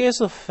in the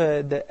case of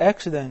the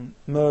accident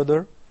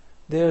murder,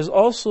 there is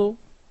also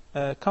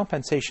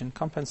compensation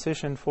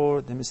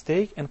for the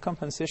mistake, and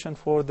compensation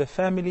for the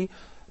family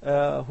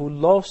who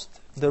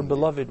lost their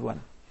beloved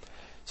one.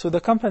 So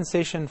the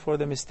compensation for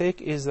the mistake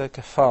is a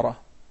kafara,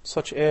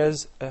 such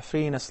as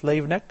freeing a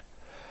slave neck,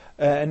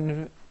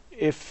 and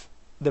if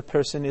the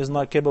person is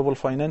not capable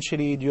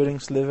financially during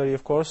slavery,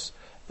 of course,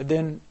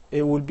 then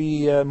it will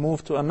be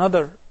moved to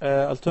another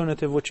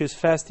alternative, which is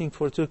fasting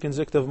for 2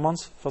 consecutive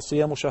months.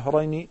 فَصِيَامُ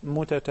شَهْرَيْنِ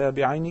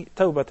مُتَتَابِعَيْنِ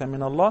تَوْبَةً مِنَ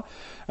اللَّهِ.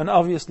 And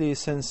obviously,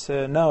 since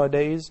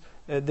nowadays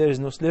there is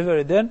no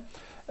slavery, then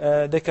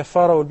the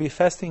kafara will be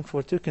fasting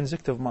for 2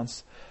 consecutive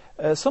months.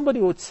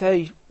 Somebody would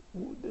say,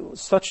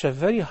 such a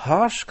very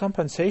harsh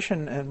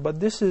compensation,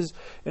 but this is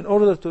in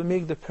order to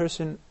make the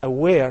person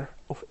aware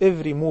of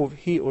every move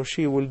he or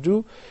she will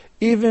do,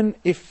 even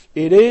if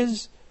it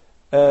is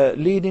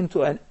leading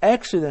to an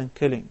accident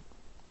killing.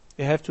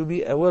 You have to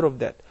be aware of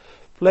that.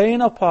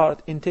 Playing a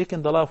part in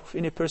taking the life of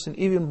any person,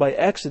 even by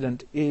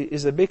accident,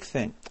 is a big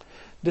thing.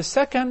 The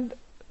second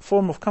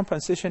form of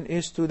compensation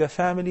is to the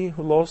family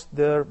who lost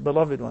their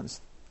beloved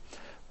ones,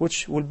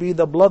 which will be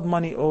the blood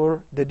money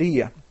or the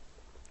diya,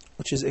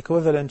 which is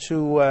equivalent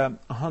to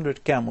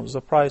 100 camels.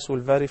 The price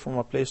will vary from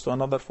a place to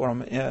another,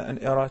 from an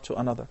era to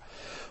another.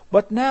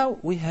 But now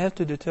we have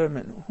to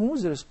determine who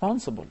is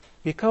responsible,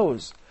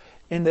 because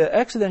in the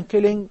accident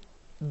killing,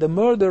 the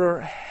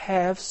murderer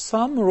have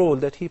some role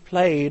that he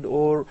played,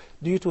 or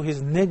due to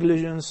his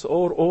negligence,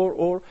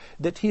 or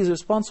that he is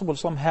responsible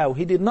somehow.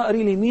 He did not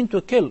really mean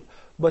to kill,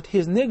 but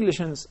his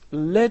negligence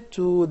led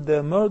to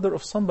the murder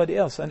of somebody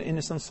else, an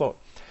innocent soul.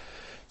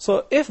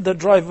 So if the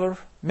driver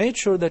made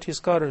sure that his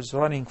car is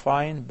running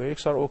fine,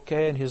 brakes are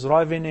okay, and he's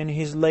driving in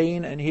his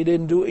lane, and he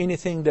didn't do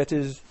anything that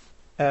is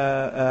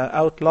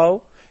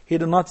outlaw, he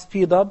did not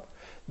speed up,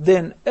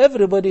 then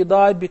everybody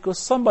died because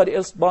somebody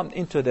else bumped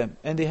into them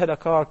and they had a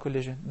car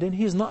collision. Then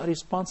he's not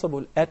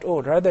responsible at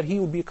all. Rather, he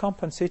will be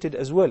compensated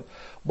as well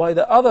by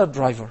the other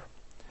driver.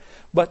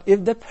 But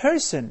if the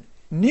person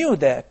knew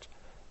that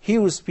he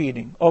was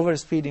speeding, over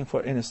speeding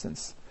for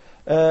instance,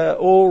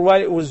 or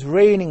while it was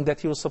raining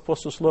that he was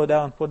supposed to slow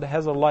down, put the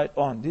hazard light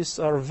on. These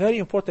are very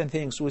important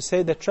things. We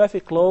say that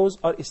traffic laws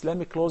are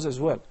Islamic laws as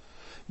well,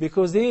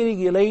 because they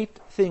regulate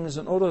things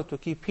in order to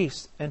keep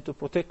peace and to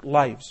protect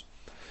lives.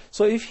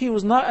 So if he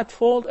was not at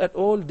fault at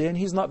all, then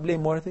he's not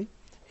blameworthy.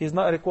 He's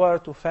not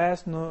required to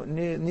fast,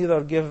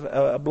 neither give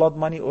blood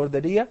money or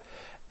the diya.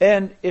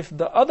 And if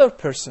the other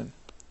person,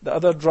 the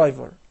other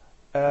driver,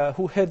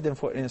 who hit them,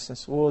 for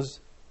instance,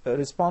 was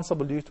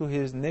responsible due to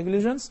his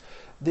negligence,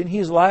 then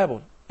he's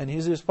liable and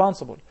he's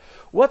responsible.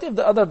 What if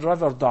the other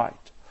driver died?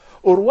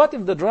 Or what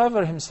if the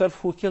driver himself,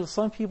 who killed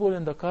some people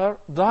in the car,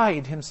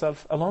 died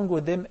himself along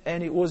with them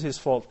and it was his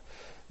fault?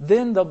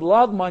 Then the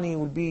blood money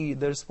will be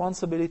the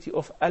responsibility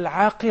of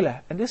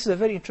al-aqilah. And this is a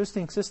very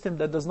interesting system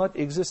that does not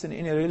exist in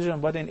any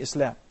religion but in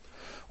Islam.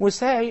 We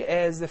say,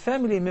 as the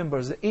family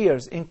members, the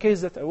heirs, in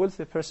case that a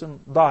wealthy person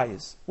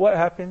dies, what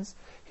happens?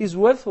 His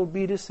wealth will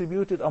be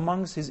distributed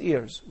amongst his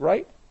heirs,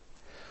 right?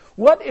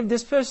 What if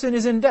this person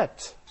is in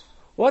debt?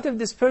 What if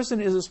this person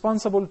is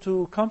responsible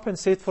to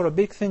compensate for a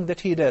big thing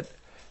that he did?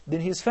 Then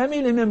his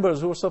family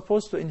members who are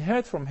supposed to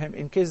inherit from him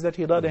in case that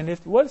he died and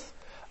left wealth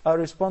are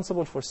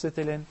responsible for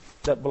settling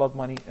that blood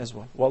money as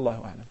well.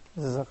 Wallahu a'lam.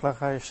 Jazakallah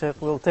khair,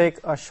 Shaykh. We'll take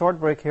a short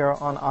break here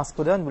on Ask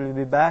Huda, and we'll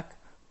be back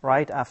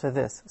right after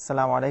this.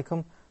 Assalamu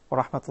alaikum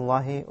wa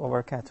rahmatullahi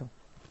wa barakatuh.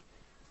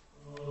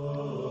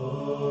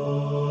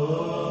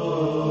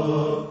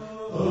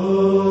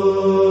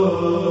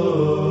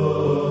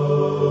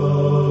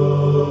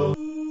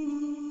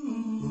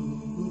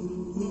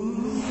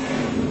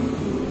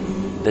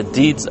 The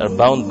deeds are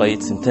bound by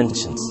its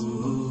intentions.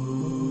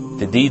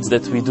 The deeds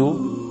that we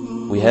do,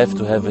 we have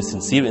to have a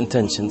sincere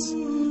intentions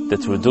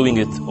that we're doing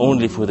it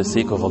only for the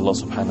sake of Allah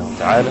subhanahu wa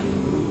ta'ala.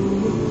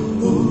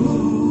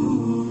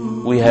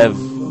 We have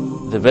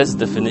the best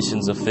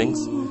definitions of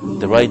things,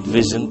 the right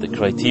vision, the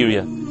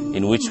criteria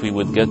in which we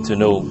would get to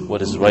know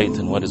what is right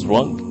and what is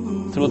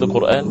wrong through the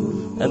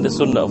Quran and the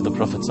Sunnah of the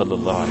Prophet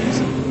sallallahu alaihi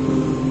wasallam.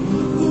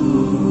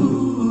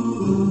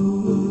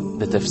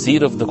 The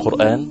tafsir of the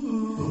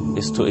Quran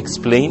is to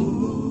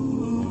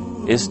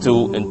explain, is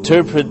to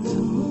interpret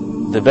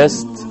the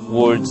best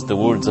words, the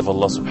words of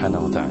Allah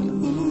subhanahu wa ta'ala.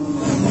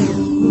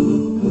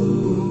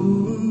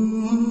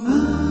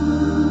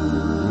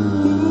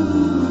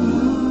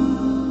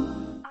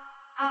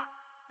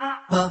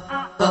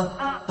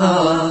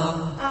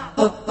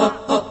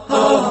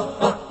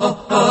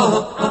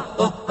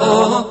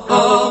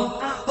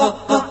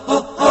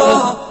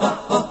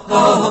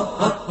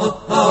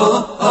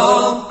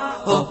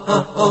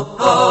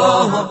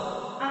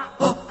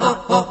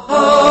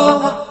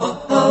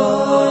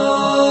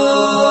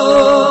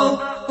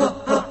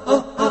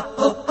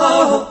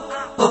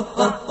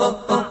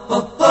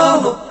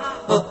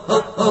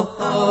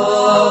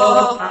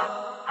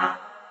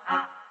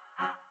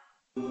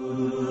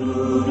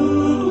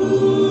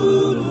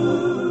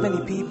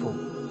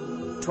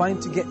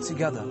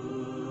 Together,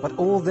 but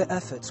all their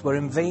efforts were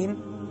in vain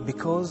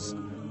because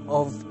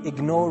of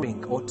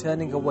ignoring or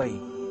turning away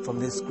from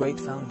this great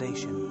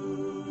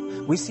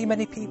foundation. We see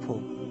many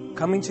people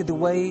coming to the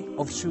way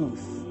of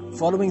truth,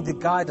 following the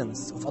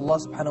guidance of Allah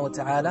subhanahu wa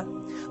ta'ala,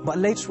 but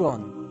later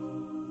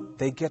on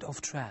they get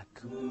off track.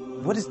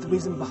 What is the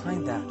reason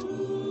behind that?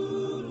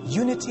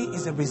 Unity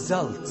is a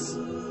result,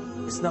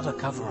 it's not a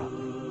cover-up.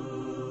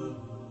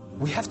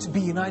 We have to be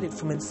united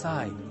from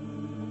inside.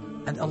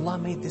 And Allah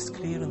made this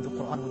clear in the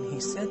Quran when He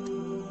said,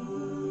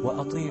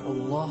 وَأَطِيعُوا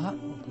اللَّهَ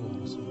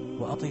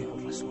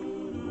وَأَطِيعُوا الرَّسُولَ.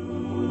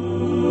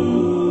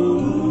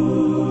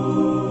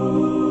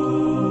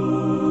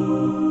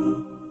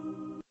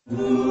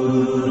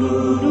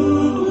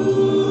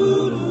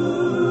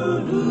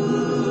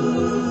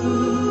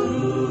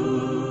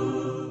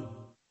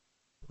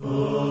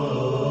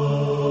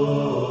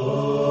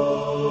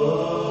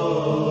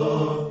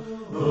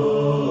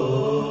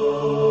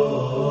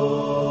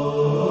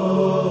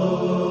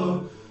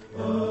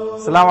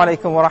 Assalamu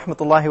alaikum wa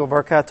rahmatullahi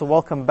wa barakatuh.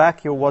 Welcome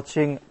back. You're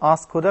watching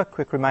Ask Huda.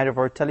 Quick reminder of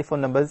our telephone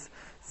numbers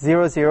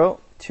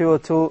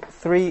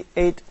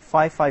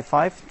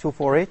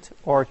 00-202-38555-248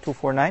 or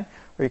 249.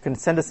 Or you can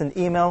send us an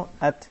email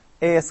at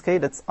ask,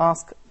 that's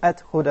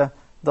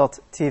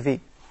ask@huda.tv.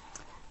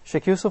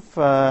 Sheikh Yusuf,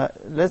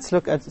 let's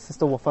look at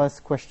Sister Wafa's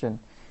question.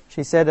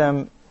 She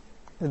said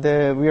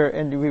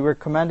we were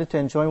commanded to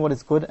enjoy what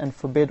is good and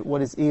forbid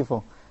what is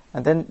evil.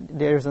 And then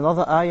there's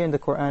another ayah in the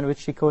Quran which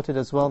she quoted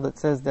as well that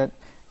says that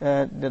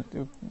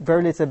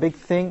verily it's a big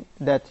thing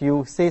that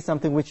you say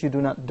something which you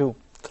do not do.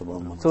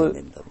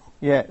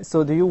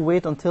 So do you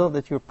wait until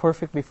that you're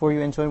perfect before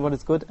you enjoy what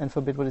is good and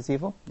forbid what is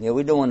evil? Yeah,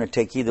 we don't want to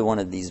take either one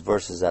of these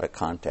verses out of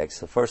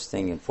context. The first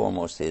thing and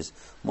foremost is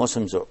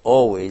Muslims are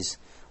always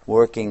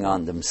working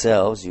on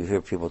themselves. You hear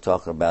people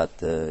talking about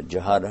the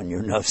jihad on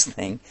your nafs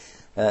thing.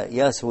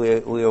 Yes,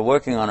 we are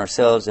working on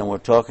ourselves, and we're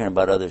talking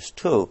about others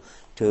too,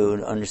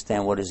 to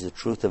understand what is the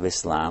truth of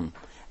Islam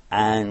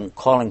and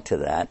calling to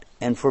that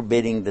and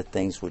forbidding the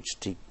things which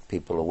take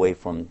people away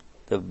from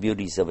the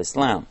beauties of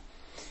Islam.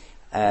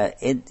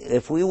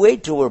 If we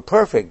wait till we're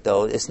perfect,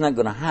 though, it's not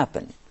going to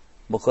happen,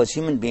 because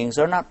human beings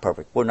are not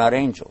perfect. We're not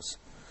angels.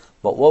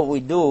 But what we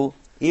do,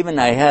 even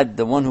I had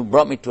the one who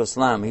brought me to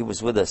Islam, he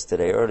was with us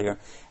today earlier,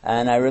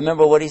 and I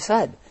remember what he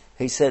said.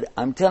 He said,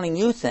 I'm telling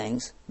you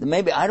things that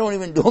maybe I don't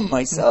even do them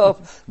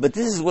myself, but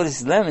this is what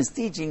Islam is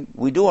teaching.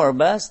 We do our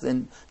best,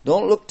 and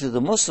don't look to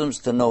the Muslims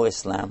to know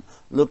Islam.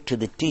 Look to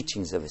the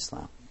teachings of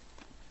Islam.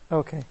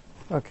 Okay,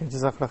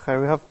 Jazakallah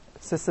khair. We have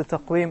Sister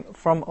Taqweem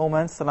from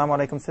Oman. Assalamu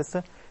alaikum,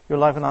 sister. You're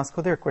live and ask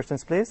your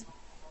questions, please.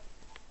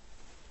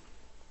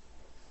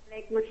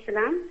 Alaikum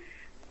assalam.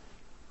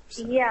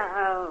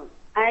 Yeah,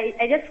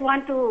 I just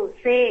want to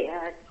say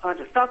or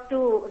to talk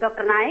to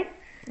Dr. Naik.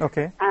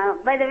 Okay.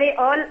 By the way,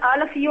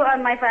 all of you are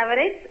my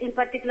favorites, in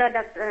particular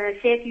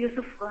Sheikh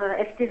Yusuf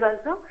Estes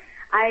also.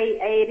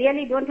 I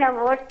really don't have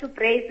words to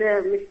praise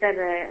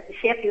Mr.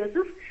 Sheikh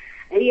Yusuf.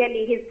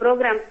 Really, his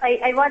programs.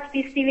 I watch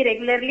Peace TV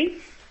regularly.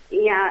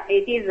 Yeah,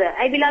 it is.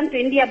 I belong to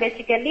India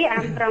basically.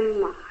 I'm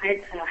from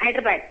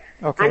Hyderabad,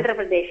 Andhra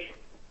Pradesh.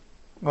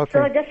 Okay.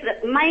 So just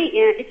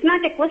it's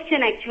not a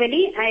question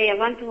actually. I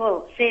want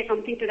to say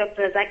something to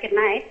Dr. Zakir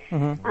Naik.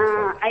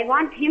 I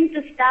want him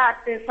to start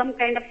some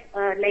kind of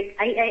like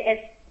IIS.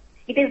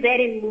 It is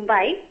there in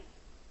Mumbai.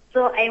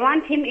 So I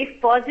want him, if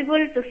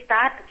possible, to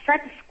start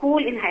such school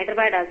in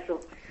Hyderabad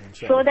also.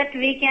 So that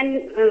we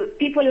can,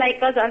 people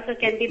like us also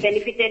can be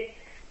benefited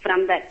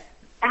from that.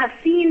 I have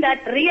seen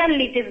that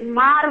really it is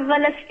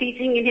marvelous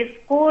teaching in his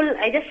school.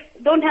 I just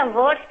don't have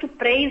words to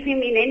praise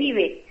him in any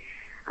way.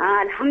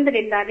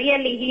 Alhamdulillah,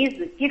 really he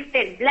is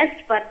gifted,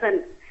 blessed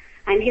person.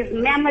 And his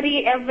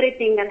memory,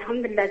 everything,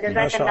 alhamdulillah,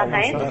 jazakallah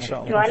khair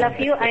to all of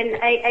you. And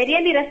I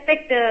really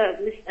respect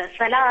Mr.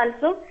 Salah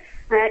also.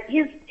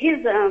 His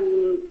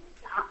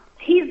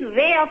his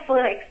way of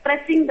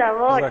expressing the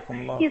word,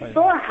 he's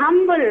so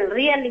humble,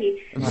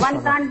 really.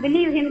 One can't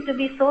believe him to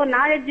be so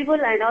knowledgeable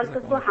and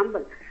also so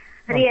humble.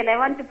 Really, I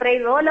want to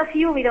praise all of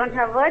you. We don't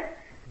have words.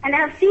 And I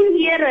have seen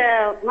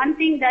here one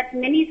thing that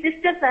many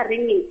sisters are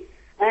ringing.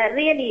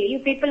 Really, you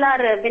people are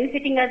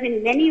benefiting us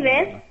in many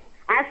ways.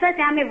 As such,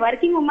 I am a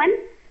working woman,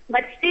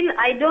 but still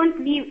I don't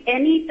leave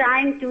any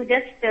time to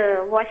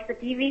just watch the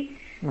TV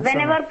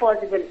whenever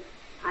possible.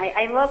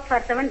 I work for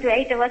 7 to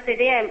 8 hours a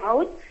day. I am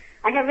out.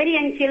 I have very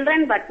young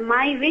children, but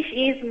my wish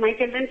is my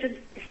children should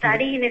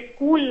study in a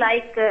school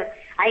like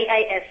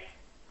IIS.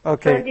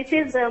 Okay. So this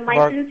is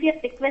my sincere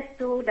request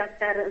to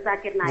Dr.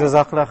 Zakir Naik.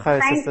 Jazakallah khair,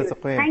 Thank Sister you.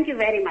 Taqweem. Thank you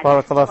very much.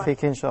 Barakallah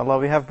feek, inshallah.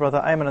 We have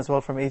Brother Ayman as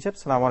well from Egypt.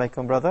 Assalamu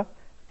alaikum, brother.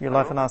 You're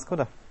live and ask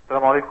Huda.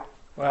 Assalamu alaikum.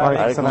 Wa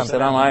alaikum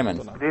assalam,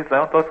 Ayman. Please, I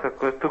want to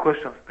ask two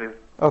questions, please.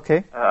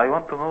 Okay. I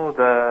want to know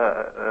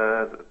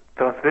the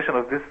translation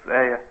of this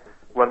ayah.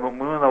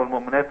 والمؤمنون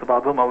والمؤمنات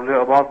بعضهم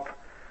أولياء بعض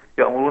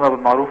يأمرون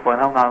بالمعروف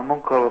وينهون عن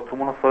المنكر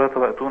ويقيمون الصلاة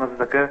ويؤتون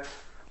الزكاة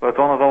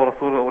ويطيعون الله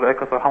ورسوله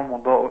أولئك سيرحمهم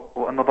الله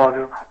وأن الله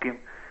عزيز حكيم.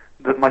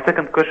 My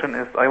second question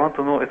is, I want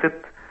to know if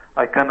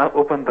I can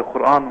open the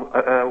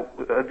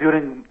Quran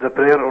during the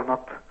prayer or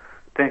not.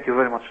 Thank you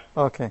very much.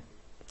 Okay.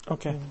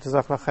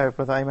 Jazakallah khair,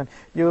 Brother Ayman.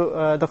 You,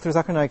 Dr.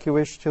 Zakir Naik, you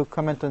wish to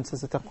comment on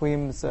Sister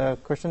Taqweem's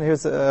question?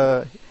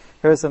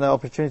 Here's an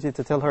opportunity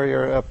to tell her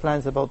your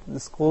plans about the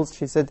schools.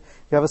 She said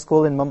you have a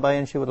school in Mumbai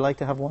and she would like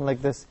to have one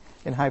like this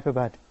in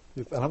Hyderabad.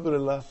 Yes,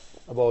 Alhamdulillah,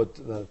 about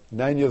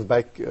 9 years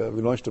back,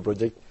 we launched a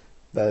project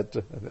that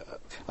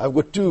I've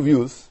got two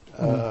views.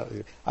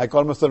 I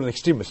call myself an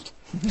extremist.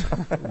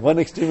 One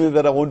extreme is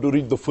that I want to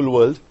reach the full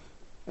world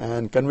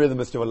and convey the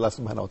message of Allah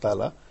subhanahu wa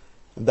ta'ala.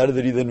 And that is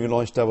the reason we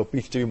launched our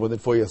Peace TV more than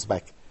 4 years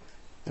back.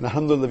 And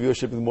alhamdulillah, the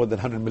viewership is more than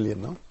 100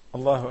 million now.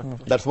 Allahu Akbar.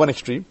 That's one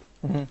extreme.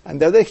 And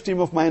the other extreme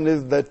of mine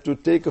is that to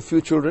take a few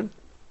children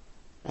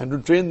and to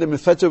train them in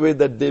such a way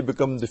that they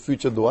become the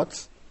future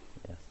du'ats.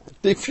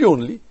 Take few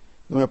only.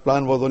 My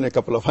plan was only a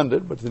couple of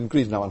hundred, but it's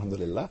increased now,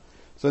 alhamdulillah.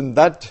 So in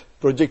that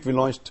project, we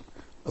launched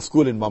a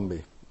school in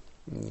Bombay.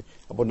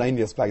 About 9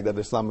 years back, that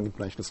Islamic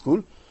International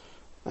School.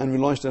 And we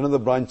launched another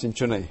branch in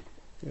Chennai.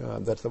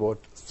 That's about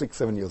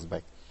 6-7 years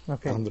back.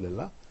 Okay.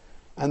 Alhamdulillah.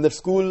 And that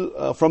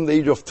school, from the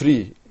age of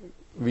 3,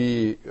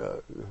 we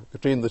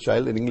trained the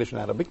child in English and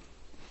Arabic.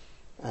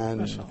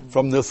 And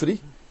from nursery,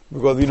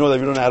 because we know that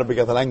we don't know Arabic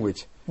as a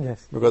language.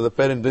 Yes. Because the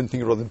parent didn't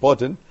think it was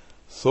important.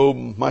 So,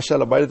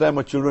 mashallah, by the time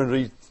our children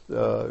reach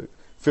 5th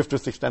to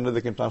 6th standard,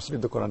 they can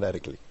translate the Quran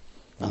directly.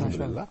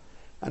 Alhamdulillah.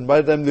 And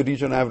by the time they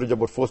reach on average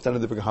about 4th standard,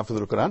 they become Hafiz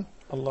al-Quran.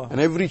 And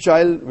every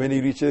child, when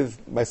he reaches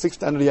by 6th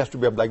standard, he has to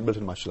be a black belt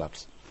in martial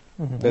arts.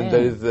 Then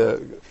there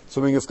is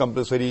swimming is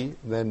compulsory,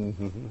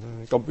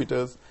 then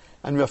computers.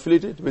 And we are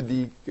affiliated with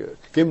the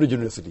Cambridge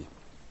University.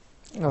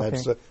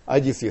 That's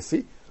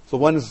IGCSE. So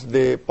once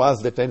they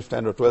pass the 10th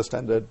standard, 12th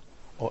standard,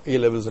 or A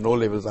levels and O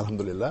levels,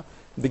 alhamdulillah,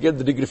 they get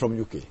the degree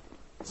from UK.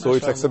 So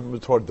it's acceptable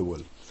throughout the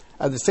world.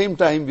 At the same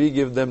time, we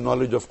give them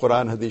knowledge of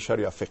Quran, Hadith,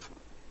 Sharia, Fiqh.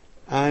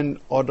 And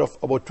out of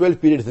about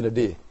 12 periods in a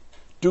day,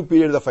 2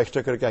 periods of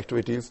extracurricular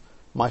activities,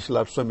 martial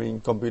arts,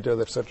 swimming, computers,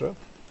 etc.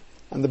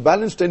 And the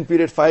balance 10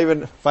 periods,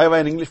 5 are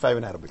in English, 5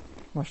 in Arabic.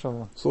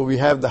 MashaAllah. So we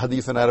have the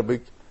Hadith in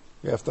Arabic,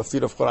 we have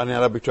tafsir of Quran in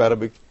Arabic to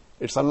Arabic.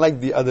 It's unlike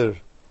the other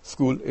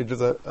school, it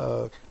is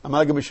a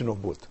amalgamation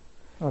of both.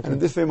 Okay. And in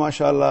this way,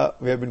 mashallah,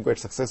 we have been quite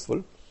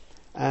successful.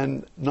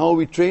 And now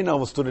we train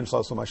our students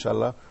also,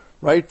 mashallah,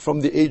 right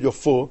from the age of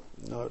 4,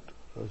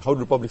 how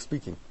to public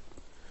speaking.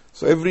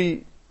 So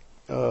every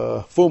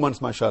 4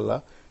 months,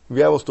 mashallah, we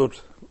have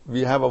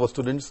our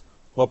students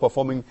who are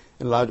performing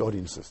in large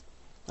audiences.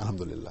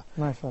 Alhamdulillah.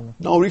 MashaAllah.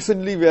 Now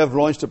recently we have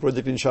launched a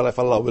project, inshallah, if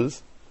Allah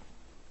wills,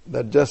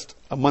 that just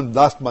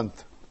last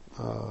month,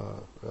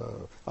 I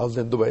was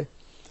in Dubai,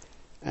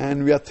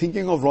 and we are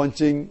thinking of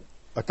launching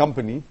a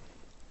company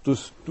to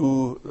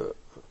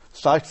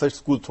start such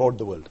school throughout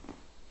the world.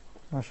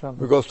 MashaAllah.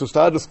 Because to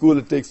start a school,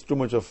 it takes too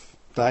much of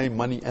time,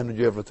 money,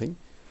 energy, everything.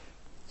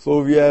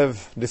 So we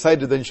have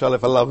decided that, inshallah,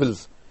 if Allah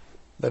wills,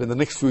 that in the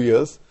next few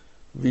years,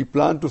 we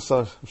plan to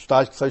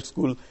start such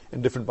school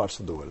in different parts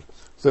of the world.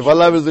 So if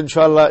Allah wills,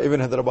 inshallah, even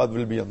Hyderabad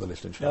will be on the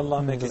list, inshallah.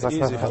 Allah make it easy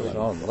for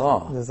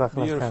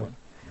you. Beautiful.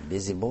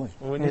 Busy boy.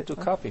 We need to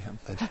copy him.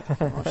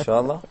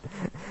 MashaAllah.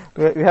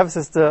 We have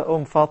Sister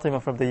Fatima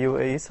from the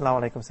UAE.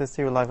 Assalamu alaikum,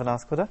 sister. You're live on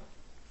Ask Huda.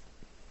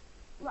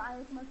 Wa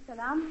alaikum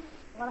assalam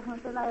wa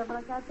rahmatullahi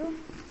wa barakatuh.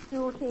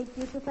 To Sheikh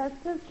Yusuf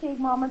Estes, Sheikh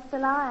Mohammed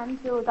Salah,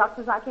 and to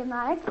Dr. Zakir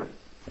Naik.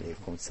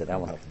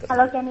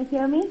 Hello, can you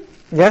hear me?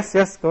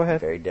 Yes, go ahead.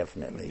 Very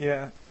definitely.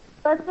 Yeah.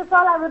 First of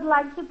all, I would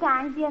like to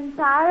thank the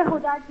entire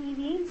Huda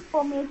TV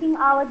for making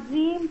our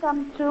dream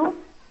come true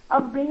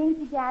of bringing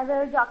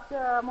together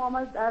Dr.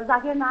 Mohammed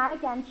Zakir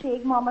Naik and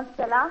Sheikh Mohammed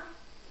Salah.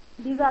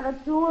 These are the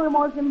two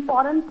most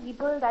important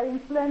people that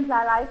influence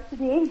our lives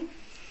today.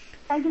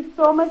 Thank you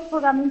so much for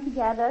coming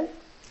together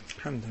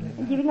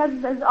and giving us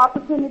this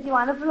opportunity,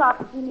 wonderful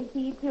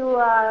opportunity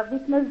to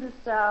witness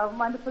this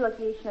wonderful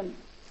occasion.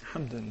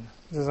 Alhamdulillah.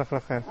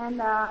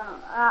 And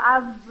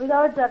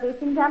without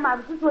wasting time, I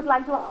just would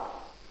like to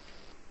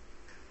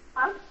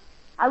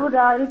I would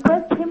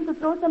request him to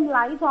throw some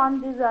light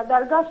on this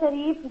Dargah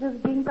Sharif which is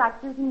being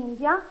practiced in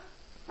India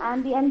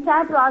and the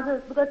entire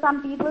process, because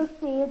some people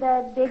say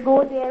that they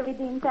go there with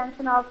the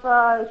intention of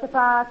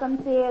Shafa, some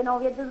say, no,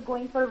 we're just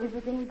going for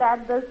visiting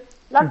that. There's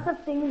lots of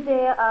things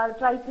they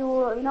try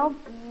to,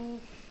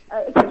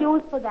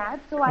 excuse for that.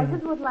 So I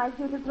just would like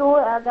you to throw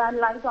the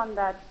light on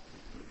that.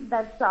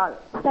 That's all.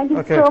 Thank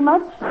you so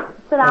much.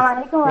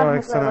 Assalamu alaikum wa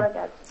rahmatullahi wa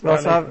barakatuh. We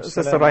also have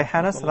Sister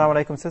Raihana. Assalamu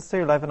alaikum, sister.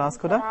 You're live in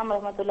Ask Huda.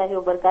 Assalamu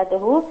rahmatullahi wa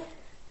barakatuhu.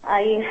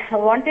 I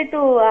wanted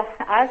to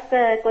ask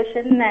a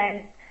question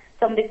and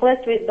some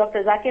request with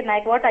Dr. Zakir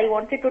Naik. What I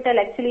wanted to tell,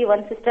 actually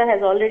one sister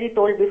has already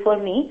told before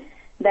me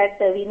that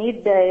we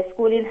need a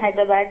school in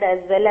Hyderabad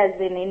as well as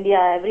in India,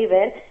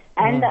 everywhere.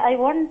 And I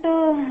want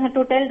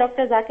to tell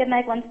Dr. Zakir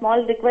Naik one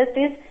small request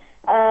is,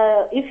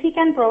 if he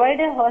can provide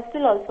a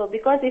hostel also,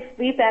 because if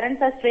we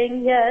parents are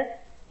staying here,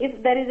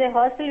 if there is a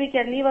hostel, we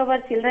can leave our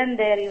children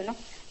there,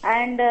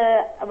 And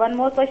one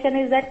more question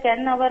is that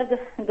can our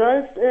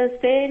girls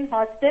stay in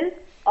hostel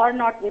or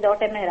not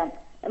without a mahram?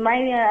 My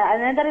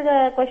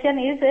another question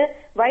is,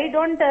 why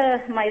don't,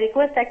 my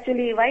request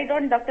actually, why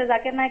don't Dr.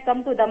 Zakir Naik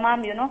come to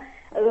Dammam,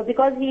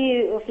 because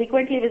he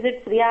frequently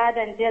visits Riyadh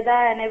and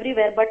Jeddah and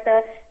everywhere, but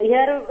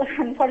here,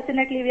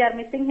 unfortunately, we are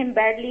missing him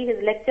badly.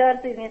 His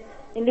lectures in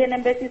Indian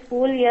Embassy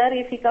School here,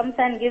 if he comes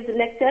and gives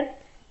lectures,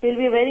 it will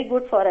be very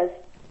good for us.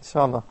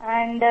 Inshallah.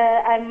 And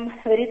I'm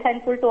very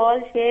thankful to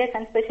all Sheikh,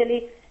 and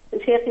especially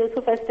Sheikh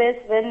Yusuf Estes,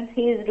 when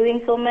he is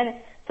doing so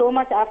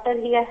much after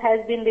he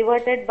has been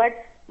reverted, but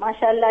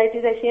mashallah, it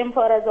is a shame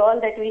for us all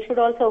that we should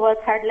also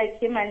work hard like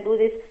him and do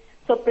this.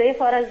 So pray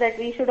for us that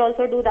we should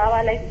also do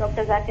dawah like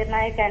Dr. Zakir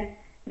Naik and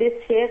this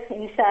Sheikh,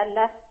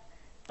 inshallah,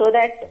 so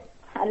that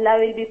Allah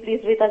will be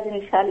pleased with us,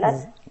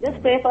 inshallah.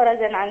 Just pray for us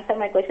and answer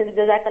my questions.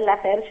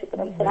 Jazakallah khair.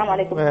 Shukran. Assalamu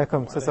alaikum.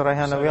 Welcome, Sister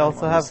Raihana. We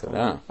also have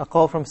a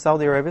call from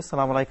Saudi Arabia.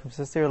 Assalamu alaikum,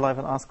 sister. You're live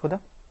on Ask Huda.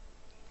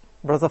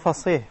 Brother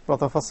Fasih.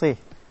 Assalamu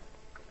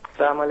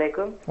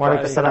alaikum. Wa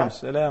alaikum salam.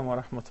 Assalamu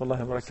wa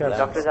rahmatullahi wa barakatuh.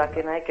 Dr.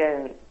 Zakir Naik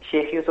and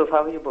Sheikh Yusuf,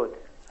 how are you both?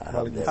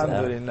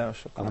 Alhamdulillah.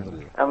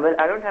 Well,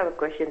 I don't have a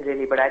question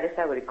really, but I just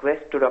have a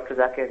request to Dr.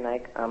 Zakir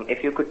Naik.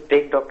 If you could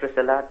take Dr.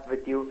 Salah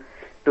with you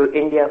to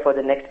India for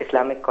the next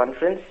Islamic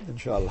conference.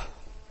 Inshallah.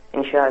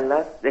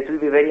 Inshallah. It will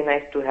be very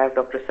nice to have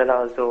Dr.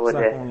 Salah also over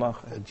there.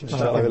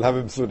 Inshallah, we'll have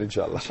him soon,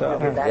 inshallah.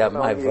 Yeah,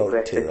 my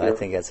vote too. I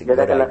think that's a good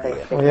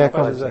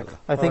idea.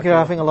 I think you're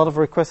having a lot of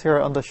requests here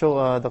on the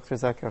show, Dr.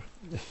 Zakir.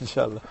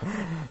 Inshallah.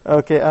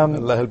 Okay.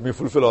 Allah help me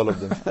fulfill all of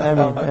them.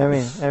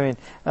 Ameen.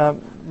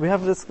 We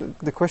have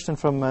the question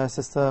from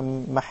Sister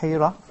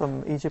Mahira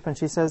from Egypt, and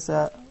she says,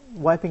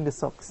 wiping the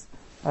socks.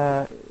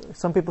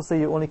 Some people say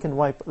you only can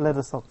wipe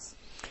leather socks.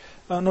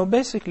 No,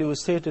 basically we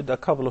stated a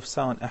couple of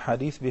sound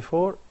ahadith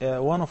before.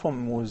 One of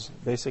them was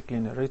basically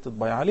narrated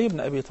by Ali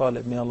ibn Abi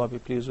Talib, may Allah be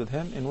pleased with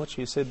him, in which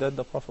he said that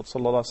the Prophet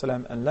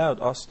ﷺ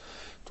allowed us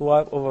to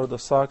wipe over the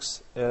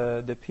socks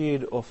the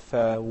period of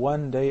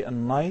 1 day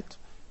and night,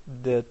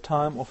 the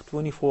time of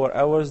 24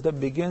 hours that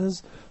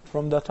begins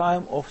from the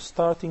time of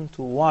starting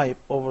to wipe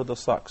over the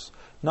socks,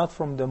 not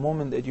from the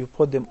moment that you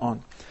put them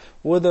on.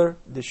 Whether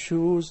the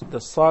shoes, the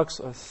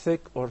socks are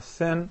thick or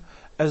thin,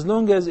 as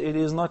long as it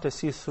is not a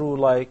see-through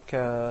like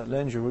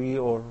lingerie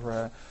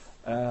or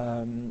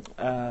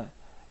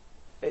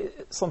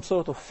some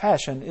sort of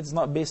fashion, it's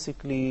not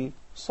basically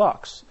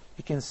socks.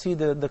 You can see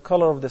the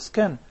color of the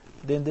skin,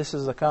 then this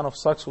is the kind of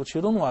socks which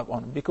you don't wipe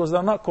on, because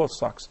they're not called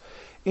socks.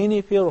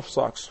 Any pair of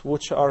socks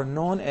which are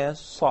known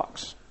as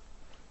socks,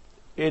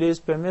 it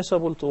is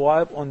permissible to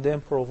wipe on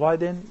them,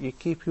 providing you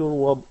keep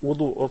your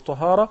wudu or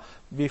tahara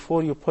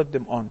before you put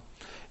them on.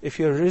 If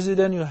you're a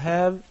resident, you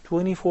have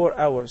 24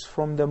 hours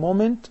from the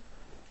moment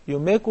you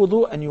make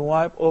wudu and you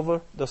wipe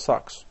over the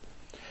socks.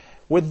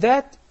 With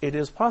that, it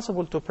is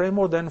possible to pray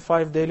more than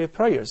 5 daily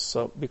prayers.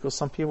 So, because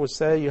some people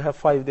say you have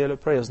 5 daily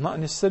prayers, not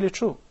necessarily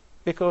true.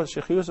 Because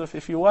Sheikh Yusuf,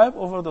 if you wipe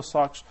over the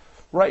socks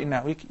right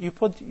now, you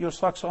put your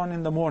socks on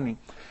in the morning,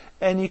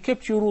 and you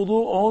kept your wudu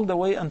all the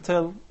way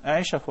until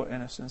Aisha, for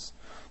instance,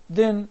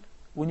 then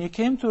when you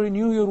came to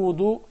renew your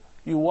wudu,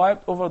 you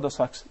wiped over the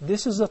socks.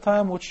 This is the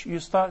time which you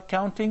start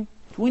counting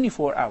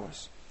 24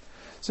 hours.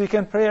 So you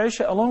can pray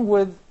Isha along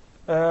with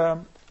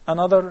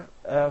another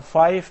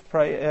 5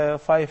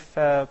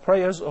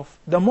 prayers of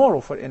the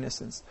morrow, for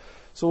instance.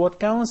 So what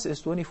counts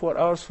is 24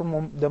 hours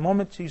from the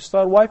moment you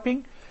start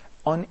wiping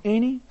on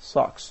any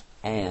socks.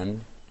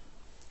 And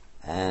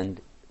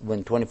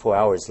when 24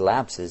 hours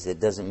lapses, it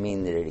doesn't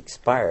mean that it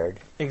expired.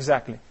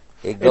 Exactly.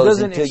 It goes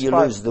until you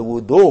lose the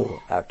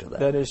wudu after that.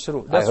 That is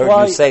true. I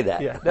heard you say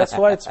that. Yeah, that's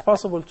why it's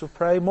possible to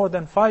pray more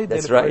than 5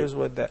 daily prayers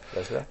with that.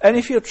 That's right. And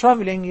if you're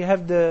traveling, you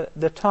have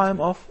the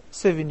time of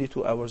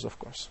 72 hours, of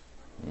course.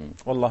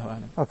 Wallahu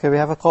a'lam. Okay, we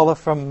have a caller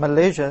from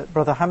Malaysia.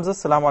 Brother Hamza,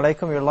 assalamu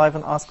alaikum. You're live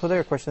on Ask Huda.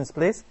 Your questions,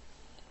 please.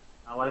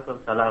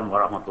 Alaikum salam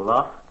wa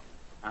rahmatullah.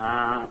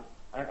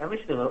 I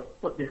wish to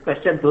put this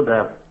question to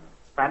the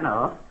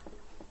panel,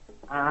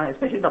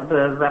 especially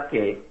Dr.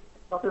 Zakir.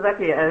 Dr.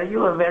 Zakir,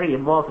 you are very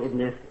involved in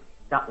this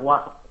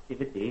da'wah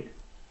activities.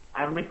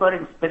 I'm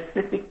referring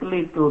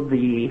specifically to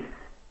the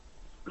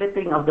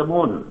splitting of the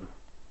moon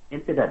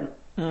incident.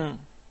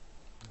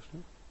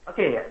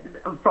 Okay,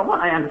 from what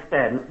I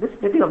understand, this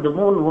splitting of the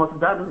moon was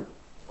done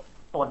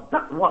for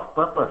what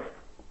purpose?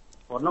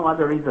 For no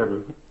other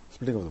reason.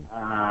 Splitting of the moon.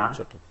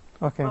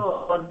 Okay.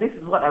 So this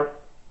is what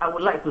I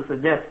would like to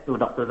suggest to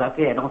Dr.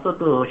 Zakir and also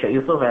to Sheikh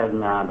Yusuf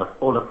and the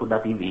whole of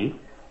Huda TV.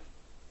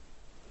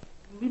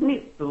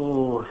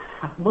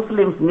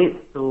 Muslims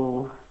need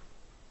to,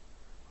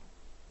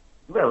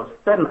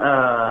 send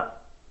a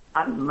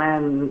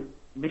unmanned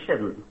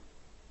mission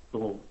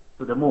to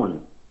the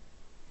moon.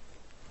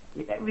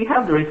 We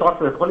have the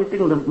resources. Only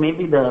thing,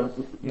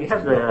 we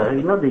have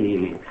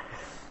the.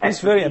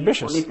 He's very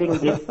ambitious. He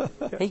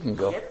can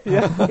go.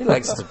 Yeah. He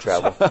likes to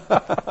travel.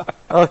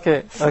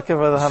 Okay,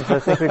 Brother Hamza. I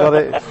think we got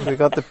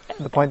the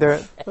point there.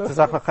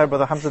 Jazakallah khair,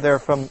 Brother Hamza there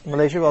from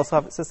Malaysia. We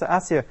also have Sister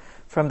Asya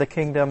from the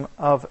Kingdom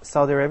of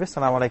Saudi Arabia.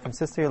 Assalamu alaikum,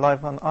 sister. You're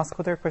live on Ask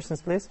Huda.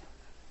 Questions, please.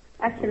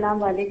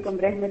 Assalamu alaikum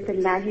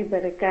rahmatullahi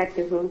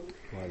barakatuhu.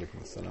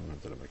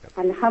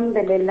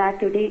 Alhamdulillah,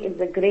 today is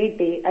a great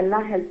day.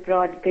 Allah has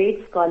brought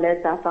great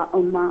scholars of our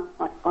ummah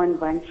on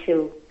one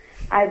show.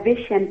 I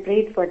wish and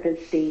prayed for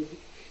this day.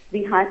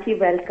 We hearty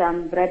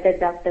welcome Brother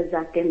Dr.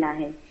 Zakir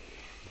Naik.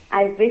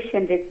 I wish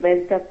and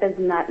request Dr.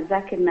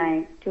 Zakir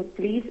Naik to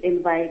please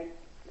invite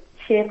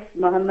Sheikh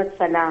Muhammad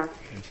Salah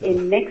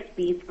in next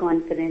peace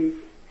conference.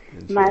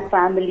 My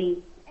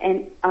family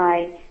and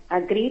I are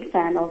great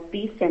fan of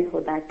Peace and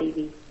Huda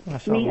TV.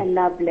 May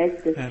Allah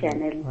bless this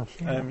channel.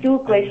 Two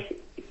questions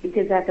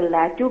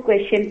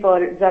for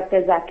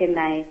Dr. Zakir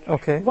Naik.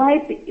 Okay.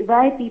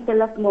 Why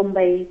people of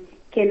Mumbai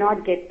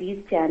cannot get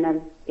Peace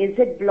channel? Is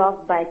it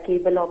blocked by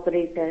cable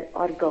operator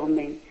or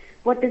government?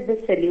 What is the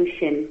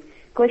solution?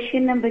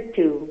 Question number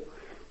 2.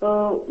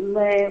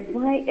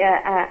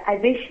 I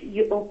wish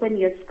you open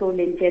your school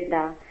in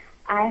Jeddah.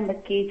 I am a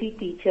KG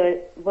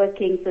teacher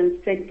working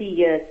since 20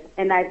 years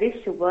and I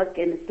wish to work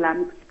in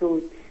Islamic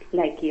schools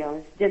like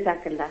yours.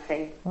 Jazakallah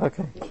khair.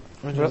 Okay.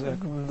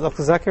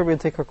 Dr. Zakir, we'll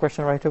take her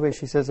question right away.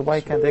 She says,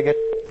 why can't they get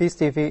Peace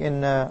TV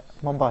in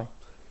Mumbai?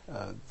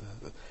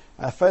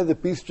 As far as the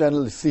Peace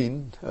channel is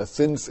seen,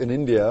 since in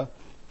India,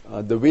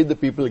 the way the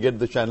people get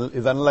the channel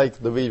is unlike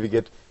the way we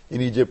get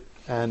in Egypt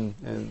and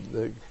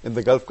in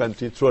the Gulf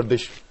countries through a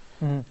dish.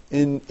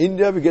 In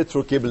India, we get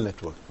through a cable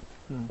network.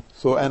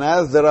 So, and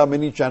as there are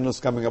many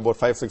channels coming, about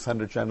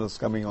 500-600 channels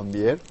coming on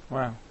the air,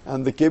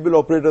 and the cable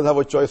operators have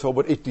a choice of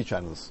about 80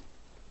 channels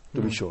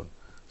to be shown.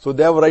 So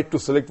they have a right to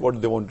select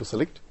what they want to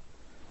select,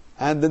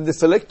 and then they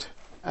select,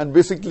 and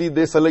basically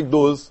they select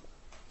those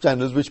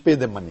channels which pay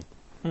them money,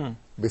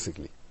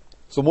 basically.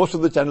 So most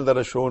of the channels that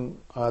are shown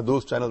are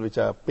those channels which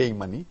are paying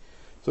money.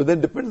 So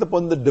then depends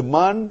upon the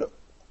demand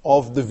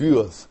of the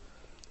viewers,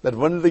 that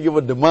when they give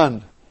a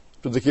demand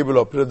to the cable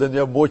operator, then you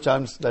have more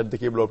chance that the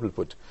cable operator will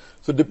put.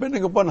 So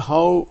depending upon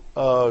how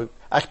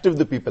active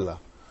the people are.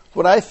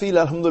 What I feel,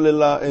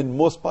 alhamdulillah, in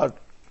most part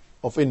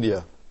of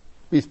India,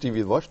 Peace TV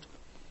is watched,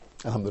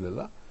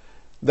 alhamdulillah.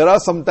 There are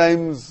some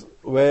times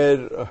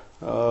where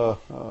there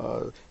are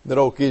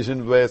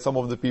occasions where some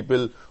of the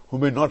people who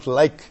may not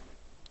like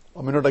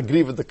or may not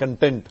agree with the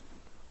content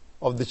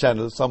of the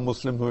channel, some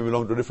Muslims who may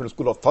belong to a different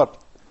school of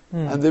thought,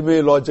 and they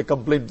may lodge a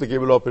complaint to the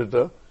cable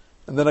operator,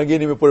 and then again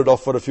he may put it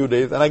off for a few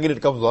days, and again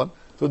it comes on.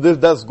 So this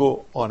does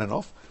go on and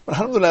off. But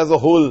alhamdulillah, as a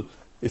whole,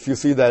 if you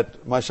see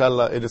that,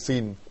 mashallah, it is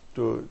seen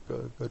to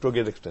a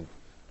great extent.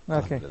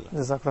 Okay,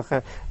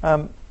 Jazakallah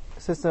khair.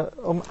 Sister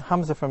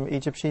Hamza from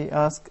Egypt, she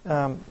asked,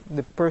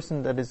 the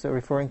person that is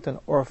referring to an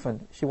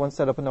orphan, she once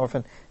set up an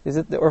orphan. Is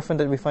it the orphan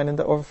that we find in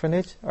the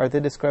orphanage? Are they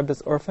described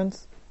as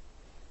orphans?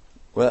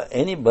 Well,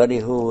 anybody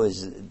who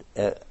is,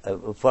 as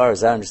far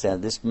as I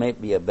understand, this may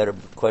be a better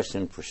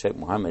question for Sheikh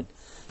Mohammed,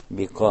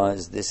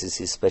 because this is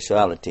his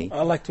specialty.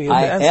 I'd like to hear the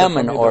answer. I am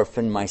an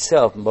orphan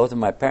myself, and both of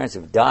my parents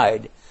have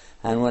died.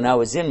 And when I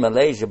was in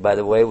Malaysia, by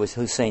the way, with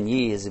Hussein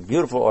Yi, is a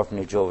beautiful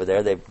orphanage over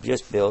there they've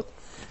just built.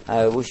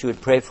 I wish you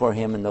would pray for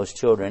him and those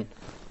children.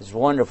 It's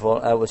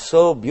wonderful. It was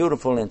so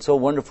beautiful and so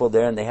wonderful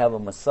there, and they have a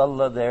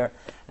masalla there.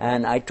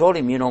 And I told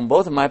him,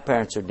 both of my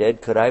parents are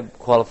dead. Could I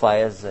qualify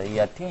as a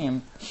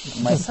yatim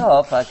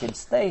myself? I could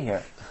stay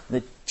here.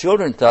 The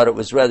children thought it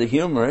was rather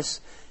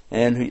humorous,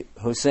 and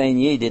Hussein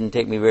Yi didn't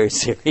take me very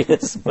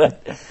serious.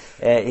 But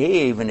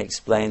he even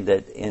explained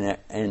that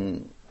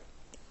in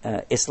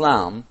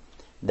Islam,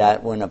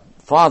 that when a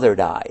father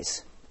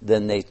dies,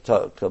 then they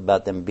talk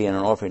about them being an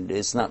orphan.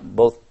 It's not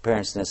both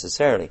parents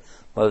necessarily.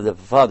 But if the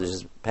father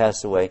has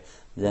passed away,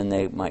 then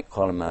they might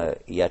call him a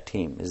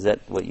yatim. Is that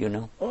what you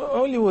know?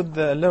 Only with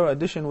the lower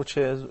addition, which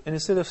is,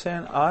 instead of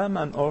saying I am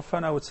an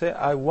orphan, I would say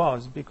I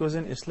was. Because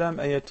in Islam,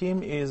 a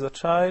yatim is a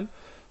child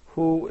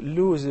who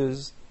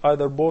loses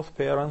either both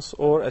parents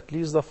or at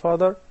least the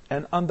father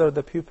and under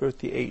the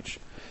puberty age.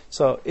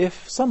 So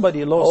if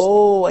somebody lost...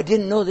 Oh, I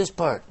didn't know this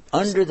part.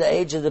 Under the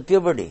age of the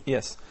puberty.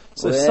 Yes.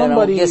 So well,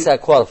 somebody... I guess I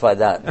qualify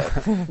that.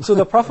 So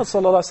the Prophet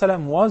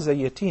ﷺ was a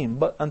yatim,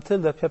 but until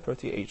the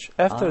puberty age.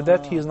 After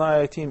that, he is not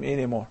a yatim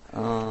anymore.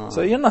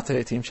 So you're not a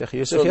yatim, Sheikh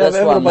Yusuf. So that's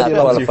why I'm not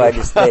qualified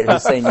to stay at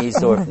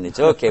Husseini's orphanage.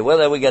 Okay,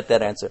 well, we got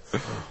that answer.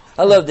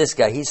 I love this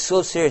guy. He's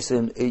so serious.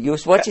 And you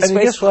watch his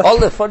face. All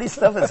the funny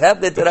stuff is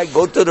happening that I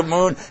go to the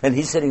moon, and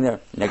he's sitting there.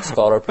 Next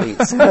caller,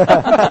 please.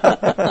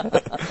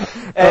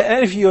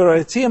 And if you're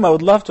a team, I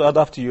would love to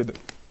adopt you.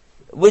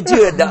 Would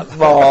you adopt?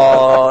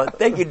 Oh,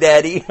 thank you,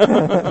 Daddy.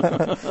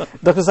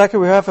 Dr. Zakir,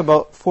 we have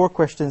about 4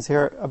 questions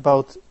here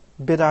about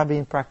bid'ah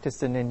being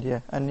practiced in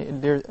India,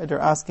 and they're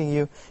asking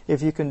you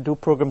if you can do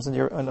programs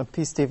on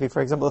Peace TV.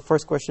 For example, the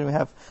first question we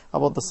have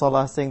about the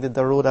Salah, saying that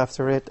the road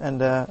after it, and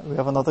we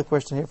have another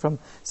question here from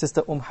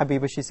Sister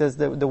Habiba. She says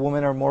that the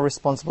women are more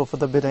responsible for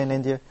the bid'ah in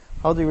India.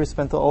 How do you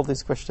respond to all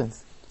these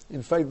questions?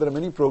 In fact, there are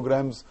many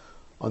programs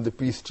on the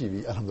Peace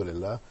TV,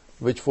 alhamdulillah,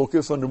 which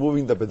focus on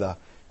removing the bid'ah.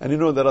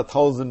 And there are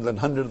thousands and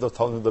hundreds of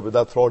thousands of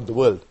bid'ah throughout the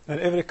world. And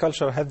every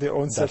culture has their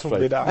own set of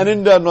right. bid'ah. And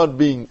India not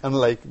being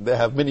unlike, they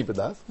have many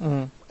bid'ahs.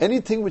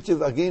 Anything which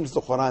is against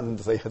the Quran and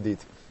the Sahih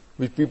Hadith,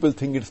 which people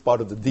think it's part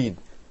of the deen,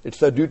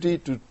 it's our duty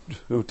to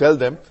tell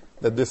them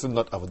that this is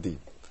not our deen.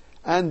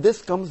 And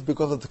this comes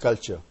because of the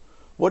culture.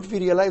 What we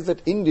realize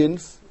that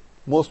Indians,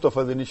 most of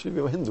us initially,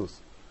 we were Hindus.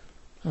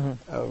 We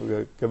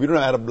don't have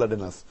Arab blood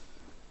in us.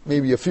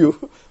 Maybe a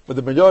few, but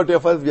the majority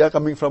of us, we are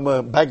coming from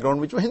a background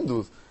which were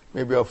Hindus.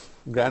 Maybe of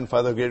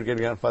grandfather,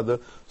 great-great-grandfather.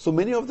 So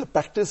many of the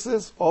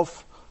practices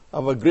of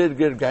our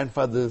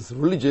great-great-grandfather's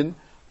religion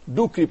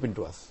do creep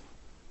into us.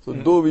 So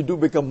though we do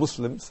become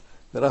Muslims,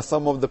 there are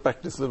some of the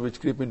practices which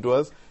creep into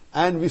us,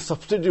 and we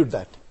substitute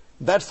that.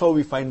 That's how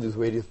we find these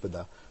various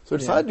bid'ah. So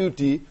it's our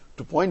duty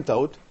to point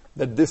out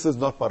that this is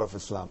not part of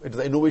Islam. It is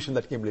an innovation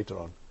that came later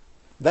on.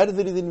 That is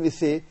the reason we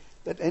say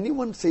that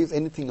anyone says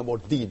anything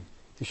about deen,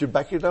 he should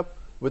back it up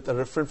with a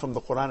reference from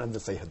the Quran and the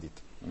Sahih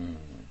Hadith.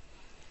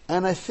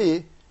 And I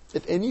say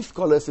that any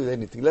scholar says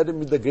anything, let him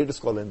be the greatest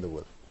scholar in the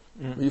world.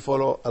 We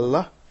follow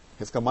Allah,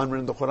 His commandment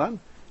in the Quran,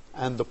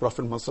 and the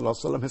Prophet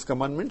Muhammad, his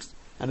commandments,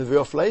 and his way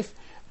of life,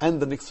 and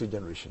the next 3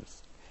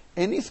 generations.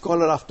 Any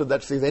scholar after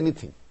that says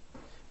anything,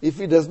 if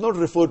he does not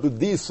refer to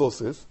these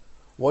sources,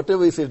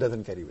 whatever he says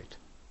doesn't carry weight.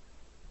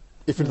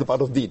 If it's a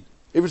part of deen.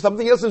 If it's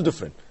something else, is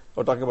different.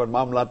 We're talking about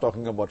Mamla,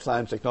 talking about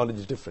science, technology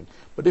is different.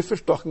 But if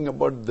it's talking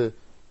about the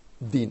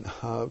deen,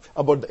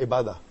 about the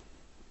ibadah,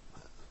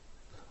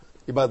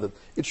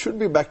 it should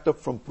be backed up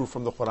from proof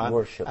from the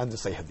Quran and the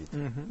Sahih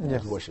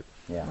Hadith. Worship.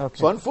 Okay.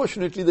 So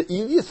unfortunately, the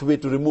easiest way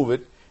to remove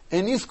it,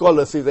 any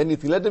scholar says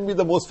anything, let him be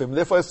the most famous.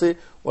 Therefore I say,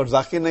 what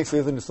Zakir Naik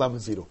says in Islam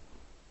is 0.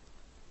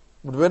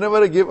 But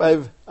whenever I give,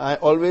 I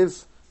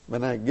always,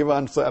 when I give an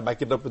answer, I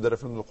back it up with the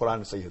reference of the Quran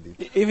and Sahih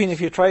Hadith. Even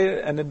if you try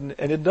it and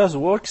it does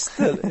work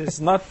still, it's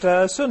not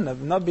sunnah.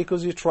 Not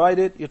because you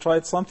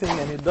tried something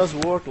and it does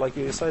work, like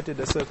you recited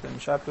a certain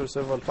chapter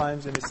several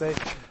times and you say,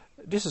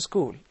 this is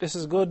cool. This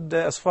is good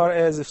as far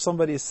as if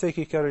somebody is sick,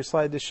 you can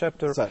recite this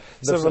chapter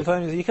several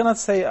times. You cannot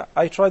say,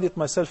 I tried it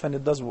myself and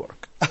it does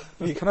work.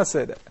 You cannot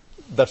say that.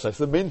 That's right.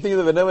 So the main thing is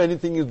that whenever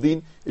anything is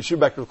deen, it should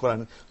be back to the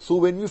Quran. So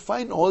when we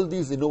find all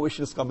these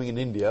innovations coming in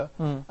India,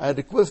 I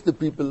request the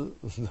people,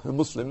 the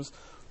Muslims,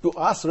 to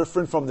ask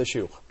reference from the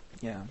shaykh.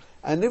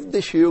 And if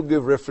the shaykh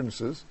give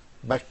references,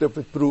 backed up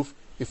with proof,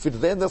 if it's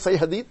there in the Sahih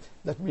Hadith,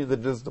 that means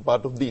that it is the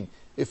part of deen.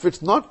 If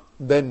it's not,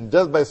 then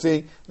just by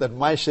saying that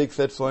my sheikh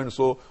said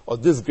so-and-so, or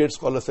this great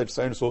scholar said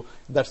so-and-so,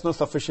 that's not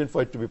sufficient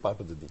for it to be part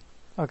of the deen.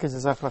 Okay,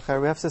 Jazakallah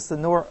khair. We have Sister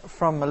Noor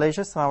from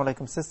Malaysia. Assalamu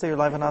alaikum. Sister, you're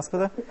live on Ask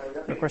Huda.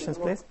 Your questions,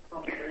 please.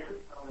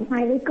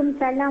 Walaikum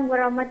salam wa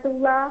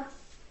rahmatullah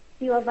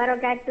wa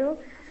barakatuh.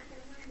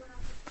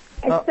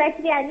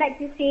 Especially, I'd like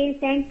to say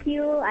thank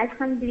you,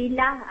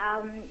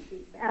 alhamdulillah,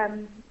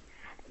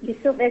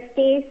 Yusuf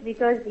Estes,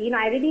 because,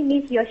 I really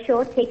miss your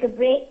show, Take a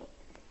Break.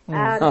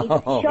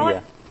 It's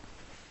short,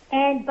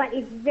 but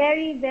it's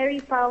very, very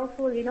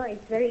powerful,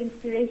 it's very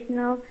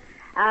inspirational.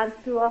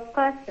 To, of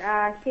course,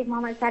 Sheikh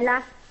Muhammad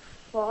Salah,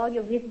 for all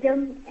your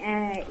wisdom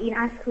in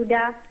Ask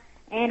Huda.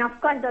 And,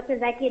 of course, Dr.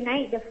 Zakir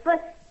Naik, the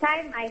first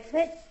time I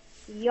heard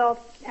your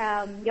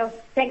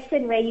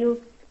section where you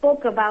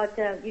spoke about,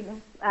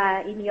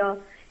 in your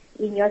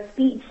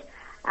speech,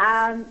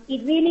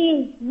 it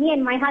really, me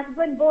and my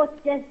husband both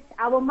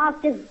our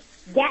mouth just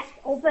gasped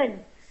open.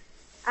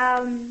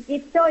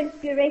 It's so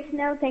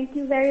inspirational. Thank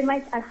you very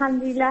much.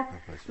 Alhamdulillah.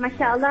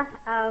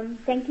 MashaAllah.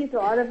 Thank you to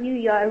all of you.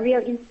 You're a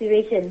real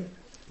inspiration.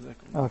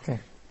 Okay,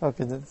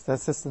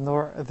 that's Sister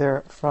Noor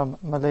there from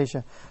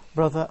Malaysia.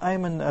 Brother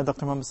Ayman,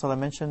 Dr. Muhammad Salah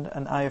mentioned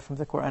an ayah from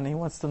the Quran. He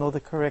wants to know the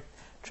correct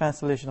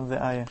translation of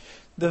the ayah.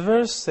 The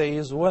verse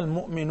says,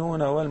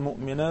 وَالْمُؤْمِنُونَ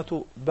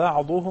وَالْمُؤْمِنَاتُ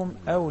بَعْضُهُمْ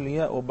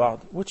أَوْلِيَاءُ بَعْض,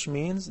 which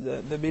means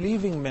the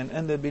believing men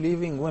and the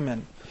believing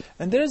women.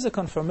 And there is a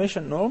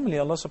confirmation. Normally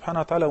Allah subhanahu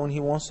wa ta'ala, when He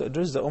wants to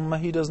address the ummah,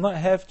 He does not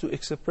have to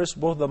express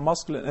both the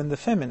masculine and the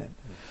feminine.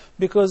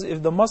 Because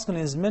if the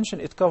masculine is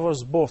mentioned, it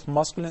covers both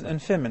masculine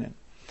and feminine.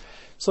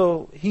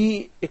 So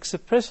he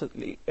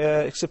explicitly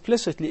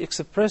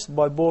expressed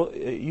by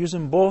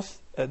using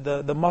both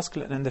the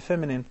masculine and the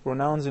feminine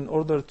pronouns in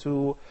order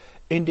to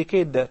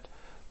indicate that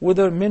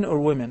whether men or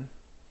women,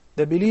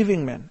 the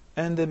believing men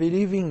and the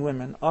believing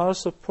women are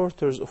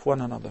supporters of one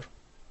another,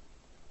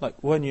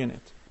 like one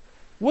unit.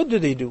 What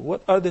do?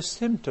 What are the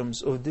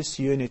symptoms of this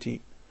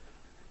unity?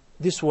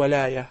 This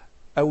walaya.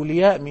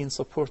 Awliya means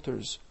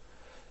supporters.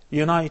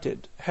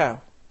 United.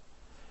 How?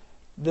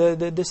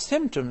 The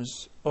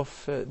symptoms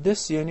of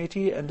this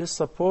unity and this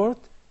support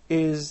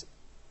is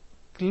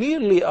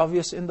clearly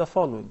obvious in the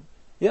following.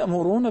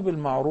 يَأْمُرُونَ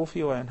بِالْمَعْرُوفِ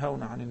وَيَنْهَوْنَ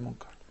عَنِ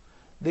الْمُنْكَرِ.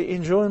 They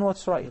enjoin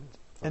what's right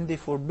and they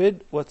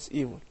forbid what's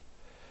evil.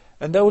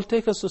 And that will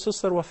take us to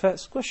Sister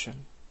Wafa's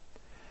question.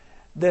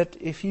 That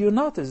if you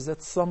notice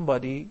that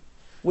somebody,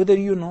 whether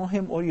you know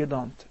him or you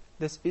don't,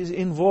 that is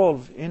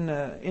involved in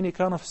any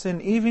kind of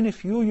sin, even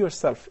if you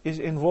yourself is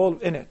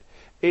involved in it,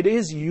 it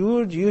is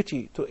your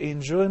duty to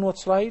enjoin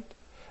what's right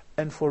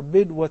and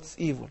forbid what's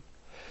evil.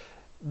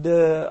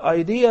 The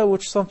idea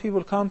which some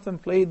people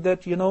contemplate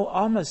that,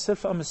 I'm a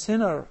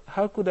sinner,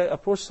 how could I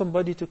approach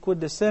somebody to quit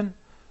the sin?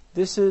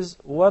 This is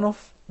one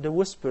of the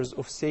whispers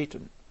of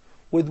Satan,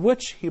 with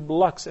which he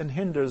blocks and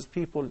hinders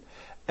people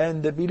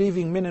and the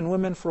believing men and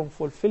women from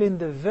fulfilling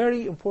the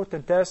very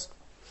important task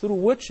through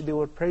which they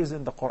were praised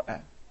in the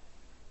Quran,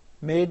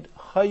 made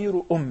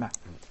khayru ummah.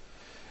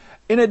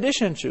 In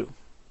addition to,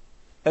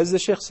 as the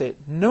Sheikh said,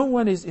 no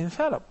one is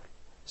infallible.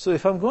 So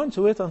if I'm going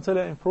to wait until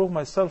I improve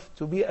myself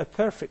to be a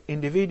perfect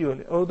individual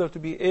in order to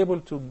be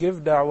able to give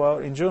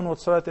da'wah, enjoin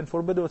what's right and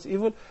forbid what's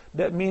evil,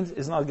 that means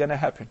it's not going to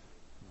happen.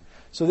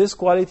 So this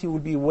quality will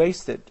be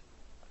wasted.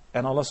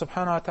 And Allah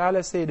subhanahu wa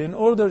ta'ala said, in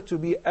order to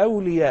be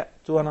awliya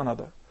to one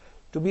another,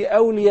 to be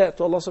awliya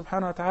to Allah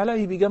subhanahu wa ta'ala,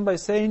 He began by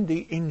saying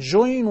they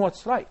enjoin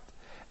what's right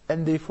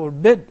and they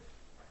forbid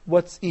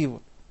what's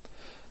evil.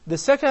 The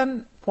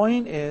second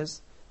point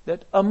is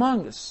that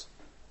among us,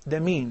 the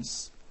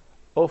means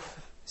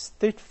of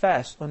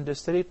steadfast on the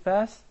straight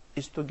path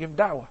is to give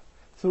da'wah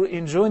through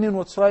enjoining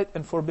what's right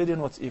and forbidding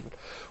what's evil.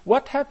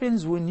 What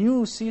happens when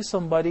you see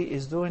somebody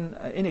is doing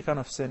any kind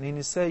of sin and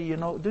you say,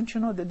 don't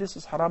you know that this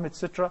is haram,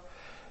 etc.?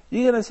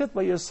 You're going to sit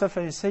by yourself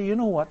and you say, you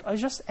know what, I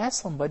just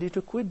asked somebody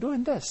to quit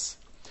doing this.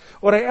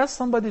 Or I asked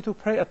somebody to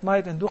pray at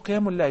night and do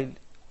qiyamul layl.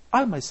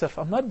 I myself,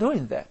 I'm not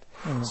doing that.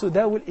 So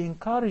that will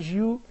encourage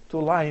you to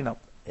line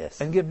up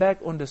and get back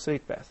on the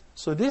straight path.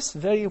 So this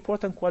very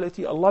important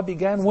quality Allah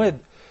began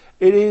with.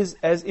 It is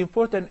as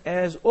important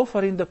as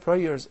offering the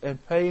prayers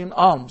and paying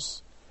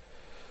alms.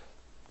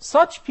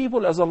 Such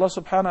people, as Allah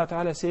subhanahu wa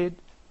ta'ala said,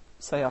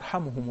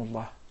 سَيَرْحَمُهُمُ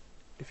اللَّهِ.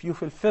 If you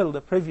fulfill the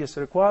previous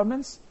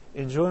requirements,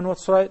 enjoin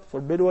what's right,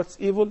 forbid what's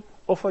evil,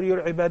 offer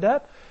your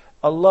ibadat,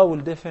 Allah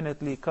will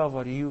definitely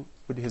cover you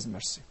with His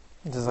mercy.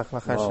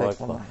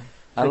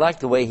 I like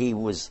the way he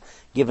was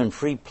giving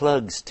free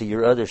plugs to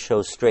your other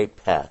show,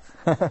 Straight Path.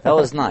 That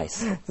was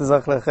nice. I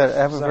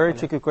have a very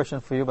tricky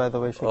question for you, by the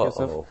way, Sheikh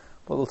Yusuf.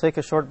 But we'll take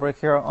a short break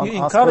here on You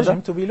encourage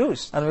him to be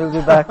loose. And we'll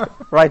be back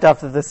right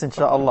after this,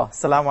 inshaAllah.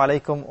 Assalamu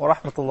alaikum wa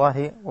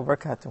rahmatullahi wa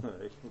barakatuh.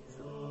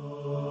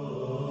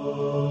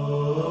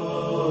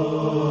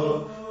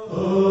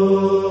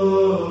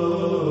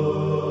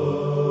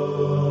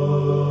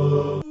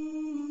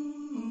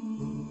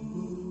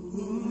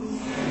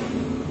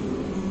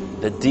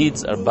 The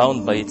deeds are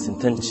bound by its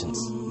intentions.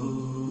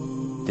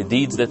 The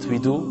deeds that we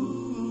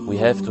do, we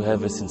have to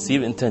have a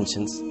sincere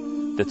intentions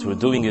that we're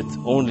doing it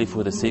only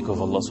for the sake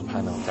of Allah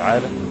subhanahu wa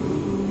ta'ala.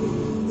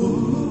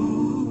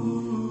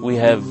 We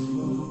have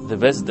the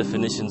best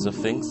definitions of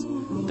things,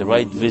 the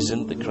right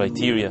vision, the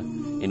criteria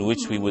in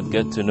which we would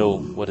get to know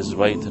what is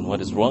right and what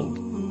is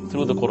wrong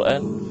through the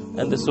Quran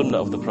and the Sunnah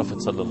of the Prophet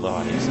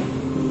sallallahu alaihi wasallam.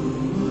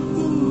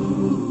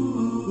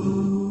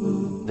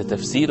 The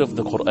tafsir of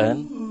the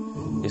Quran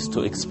is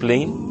to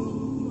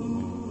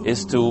explain,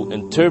 is to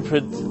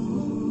interpret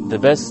the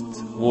best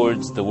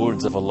words, the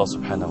words of Allah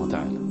subhanahu wa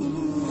ta'ala.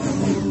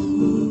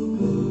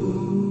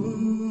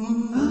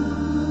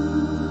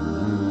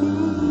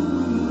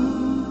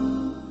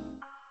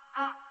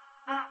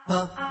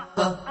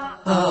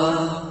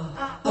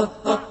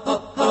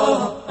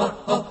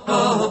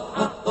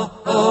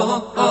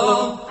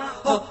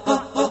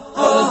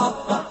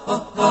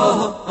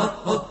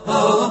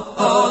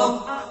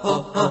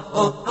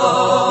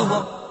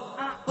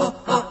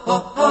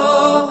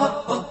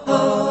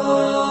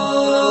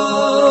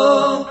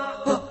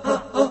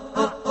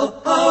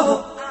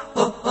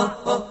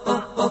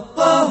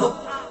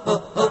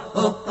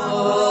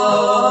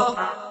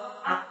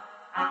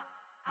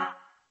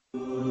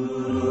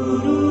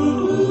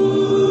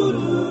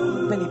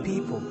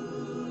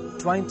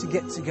 trying to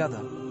get together,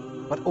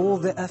 but all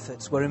their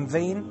efforts were in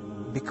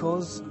vain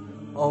because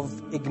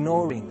of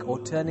ignoring or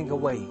turning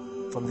away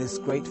from this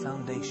great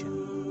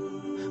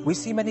foundation. We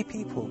see many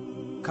people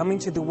coming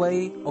to the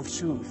way of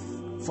truth,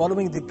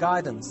 following the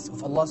guidance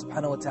of Allah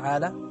subhanahu wa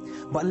ta'ala,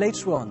 but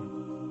later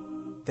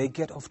on, they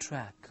get off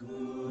track.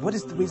 What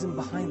is the reason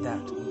behind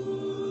that?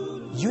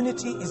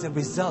 Unity is a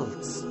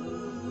result.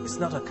 It's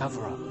not a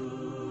cover-up.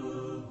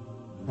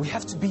 We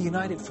have to be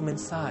united from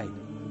inside.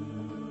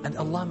 And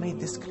Allah made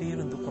this clear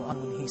in the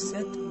Quran when He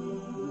said,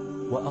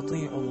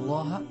 وَأَطِيعُوا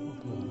اللَّهَ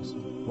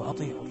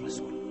وَأَطِيعُوا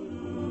الرَّسُولَ.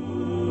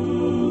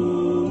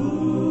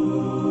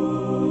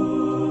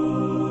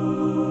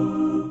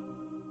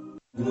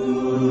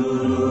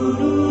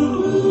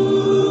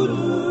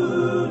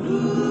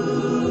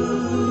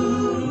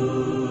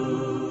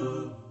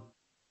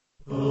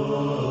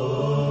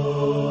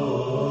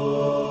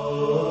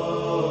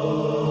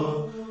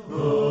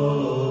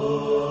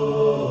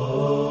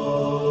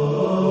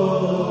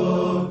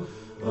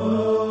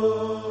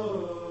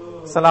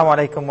 Assalamu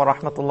alaikum wa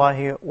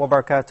rahmatullahi wa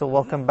barakatuh.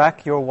 Welcome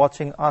back. You're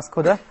watching Ask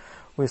Huda.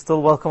 We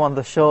still welcome on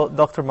the show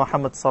Dr.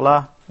 Muhammad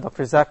Salah,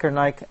 Dr. Zakir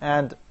Naik,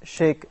 and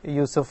Sheikh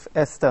Yusuf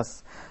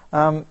Estes.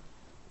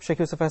 Sheikh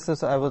Yusuf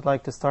Estes, I would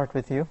like to start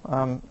with you.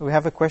 We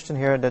have a question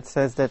here that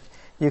says that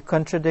you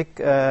contradict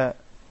Dr.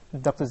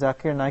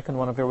 Zakir Naik on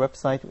one of your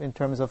websites in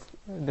terms of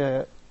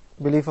the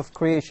belief of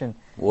creation.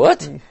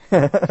 What?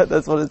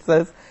 That's what it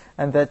says.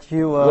 And that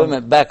you... Wait a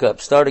minute, back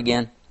up. Start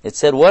again. It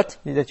said what?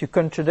 That you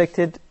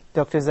contradicted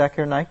Dr.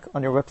 Zakir Naik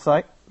on your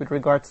website with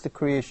regards to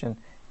creation.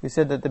 You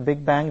said that the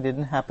Big Bang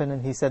didn't happen,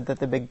 and he said that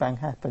the Big Bang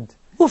happened.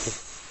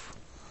 Oof.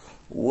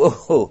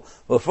 Whoa.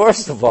 Well,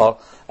 first of all,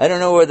 I don't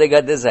know where they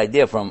got this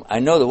idea from. I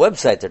know the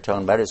website they're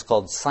talking about is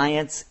called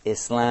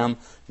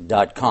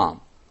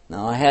ScienceIslam.com.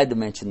 Now, I had to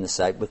mention the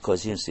site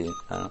because, you see,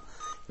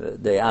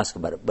 they ask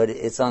about it. But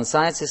it's on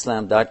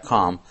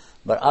ScienceIslam.com,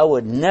 but I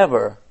would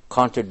never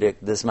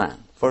contradict this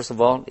man. First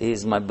of all,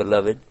 he's my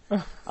beloved.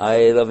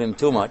 I love him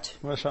too much.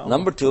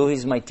 Number two,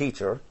 he's my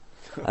teacher.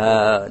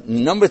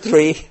 Number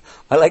three,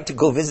 I like to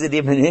go visit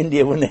him in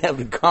India when they have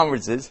the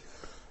conferences.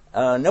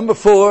 Number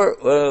four,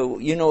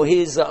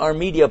 he's our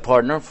media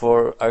partner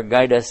for our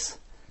Guide Us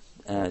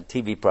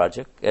TV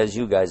project, as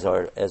you guys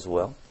are as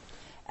well.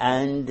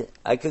 And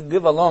I could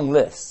give a long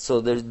list. So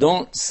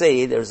don't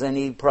say there's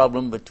any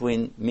problem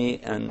between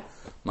me and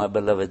my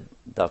beloved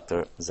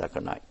Dr.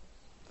 Zakir Naik.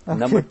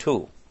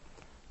 Okay.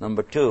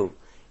 Number two,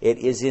 it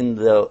is in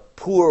the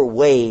poor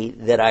way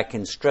that I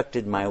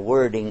constructed my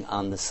wording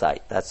on the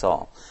site. That's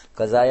all.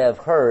 Because I have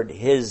heard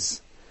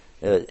his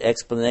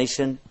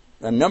explanation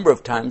a number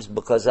of times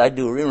because I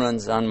do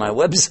reruns on my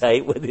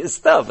website with his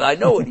stuff. I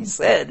know what he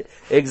said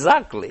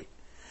exactly.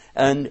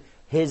 And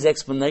his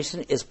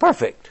explanation is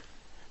perfect.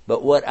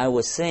 But what I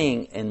was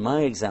saying in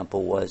my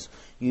example was,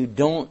 you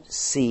don't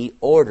see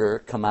order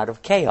come out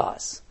of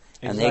chaos.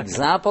 And the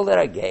example that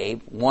I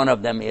gave, one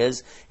of them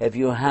is, if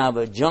you have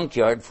a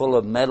junkyard full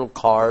of metal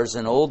cars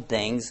and old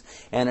things,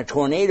 and a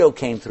tornado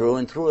came through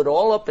and threw it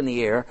all up in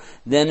the air,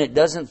 then it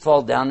doesn't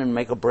fall down and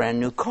make a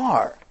brand new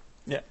car.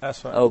 Yeah,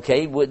 that's right.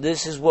 Okay,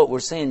 this is what we're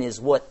saying is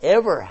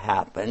whatever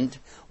happened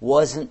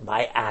wasn't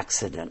by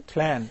accident.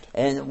 Planned.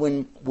 And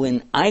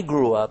when I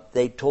grew up,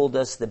 they told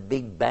us the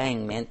Big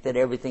Bang meant that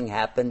everything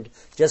happened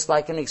just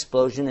like an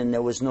explosion and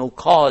there was no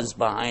cause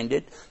behind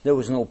it, there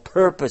was no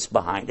purpose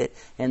behind it.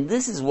 And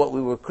this is what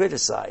we were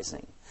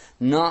criticizing,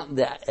 not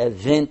the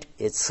event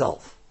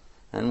itself.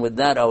 And with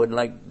that, I would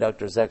like,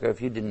 Dr. Zakir,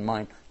 if you didn't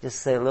mind, just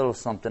say a little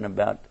something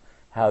about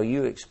how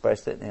you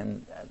expressed it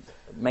and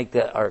make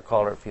our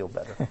caller feel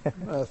better.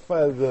 As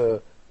far as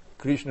the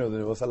creation of the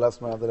universe, Allah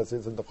subhanahu wa ta'ala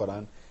says in the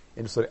Quran,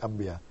 in Surah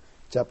Anbiya,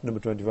 chapter number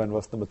 21,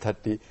 verse number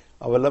 30,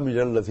 أَوَلَمْ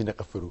يَرَ الَّذِينَ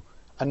كَفَرُوا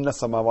أَنَّ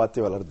السَّمَاوَاتِ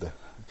وَالْأَرْضَ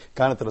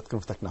كَانَتْ رَتْقًا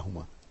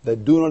فَتَقْنَاهُمَا.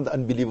 That do not the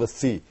unbelievers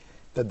see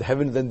that the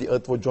heavens and the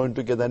earth were joined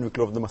together and we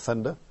clove them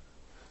asunder?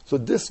 So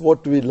this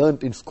what we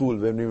learned in school,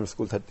 when we were in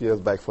school 30 years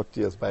back,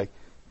 40 years back.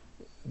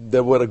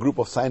 There were a group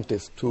of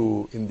scientists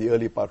who, in the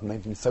early part of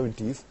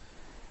 1970s,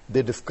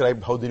 they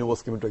described how the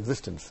universe came into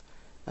existence.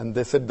 And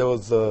they said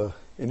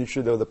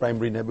initially there was the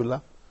primary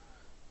nebula,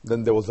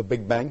 then there was the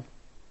Big Bang,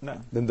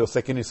 then there was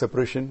secondary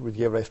separation, which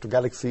gave rise to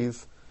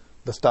galaxies,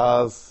 the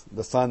stars,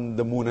 the sun,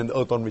 the moon, and the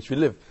earth on which we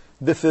live.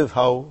 This is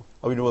how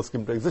our universe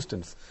came to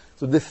existence.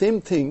 So the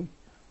same thing,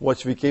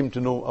 which we came to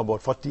know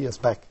about 40 years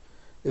back,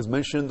 is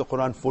mentioned in the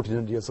Quran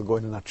 1400 years ago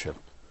in a nutshell.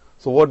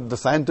 So what the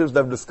scientists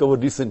have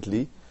discovered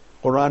recently,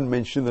 Quran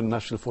mentioned in a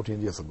nutshell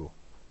 14 years ago.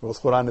 Because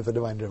Quran is a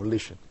divine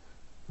revelation.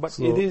 But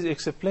it is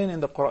explained in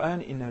the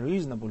Quran in a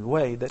reasonable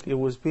way that it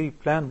was very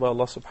planned by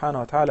Allah subhanahu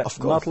wa ta'ala.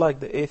 Not like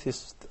the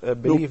atheists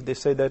believe. They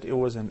say that it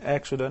was an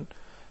accident.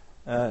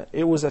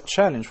 It was a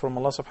challenge from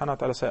Allah subhanahu wa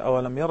ta'ala. Say,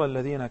 أَوَلَمْ يَرَ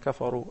الَّذِينَ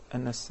كَفَرُوا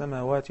أَنَّ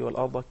السَّمَاوَاتِ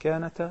وَالْأَرْضَ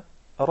كَانَتَا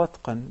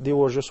رَتْقًا. They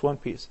were just one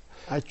piece.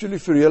 Actually,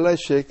 if you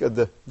realize, Sheikh,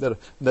 there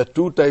are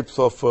two types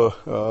of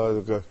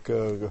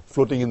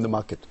floating in the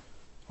market.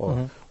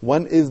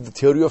 One is the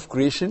theory of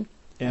creation,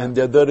 and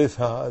the other is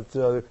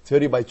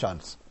theory by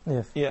chance.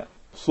 Yes. Yeah.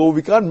 So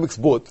we can't mix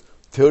both.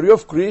 Theory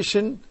of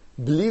creation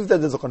believes that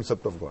there's a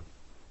concept of God.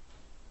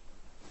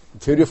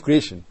 Theory of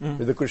creation,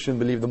 where the Christian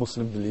believe, the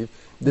Muslim believe,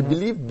 they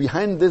believe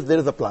behind this there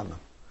is a planner.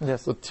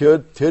 Yes. So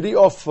theory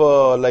of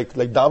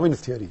like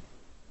Darwin's theory,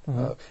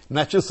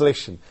 natural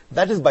selection,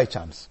 that is by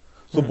chance.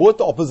 So both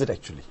are opposite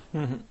actually.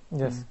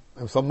 Yes.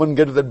 If someone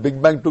gets that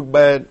Big Bang took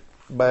by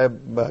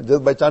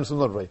just by chance is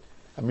not right.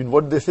 I mean,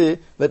 what they say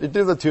that it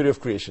is a theory of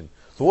creation.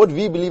 So what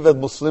we believe as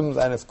Muslims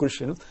and as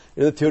Christians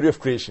is the theory of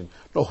creation.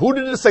 Now, who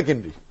did it is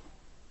secondary?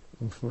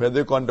 Whether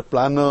you call it the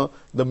planner,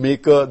 the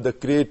maker, the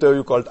creator,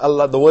 you call it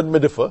Allah, the word may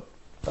differ.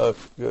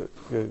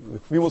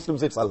 We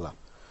Muslims say it's Allah.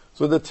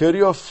 So the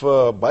theory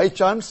of by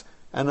chance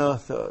and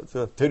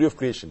the theory of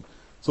creation.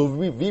 So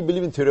we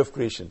believe in theory of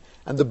creation.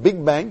 And the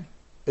Big Bang,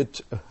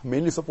 it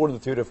mainly supports the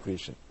theory of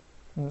creation.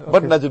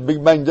 Okay. But the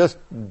Big Bang just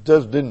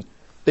didn't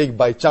take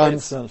by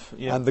chance, itself,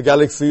 yeah. and the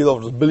galaxies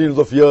of billions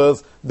of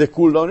years, they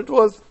cooled down.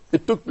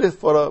 It took place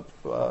for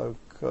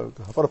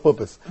a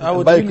purpose. I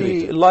would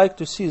really like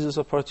to seize this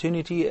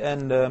opportunity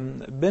and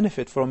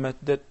benefit from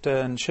it,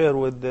 and share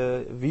with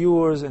the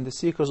viewers and the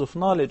seekers of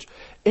knowledge,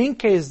 in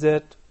case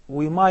that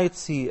we might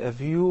see a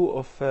view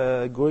of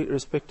a great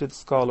respected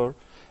scholar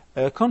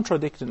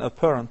contradicting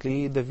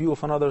apparently the view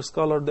of another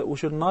scholar, that we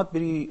should not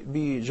be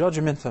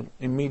judgmental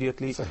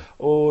immediately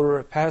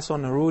or pass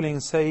on a ruling,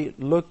 say,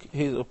 look,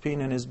 his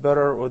opinion is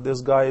better, or this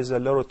guy is a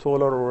little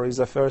taller, or he's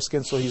a fair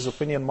skin, so his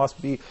opinion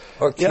must be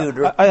or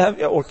cuter.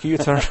 Or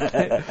cuter.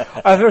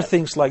 I've heard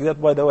things like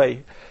that, by the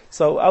way.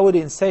 So I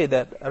wouldn't say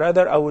that.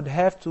 Rather, I would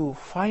have to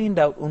find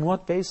out on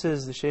what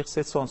basis the Sheikh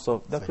said so and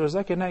so. Dr.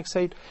 Zakir Naik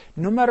said,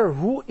 no matter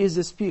who is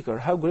the speaker,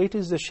 how great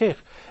is the Sheikh,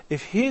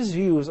 if his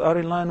views are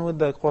in line with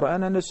the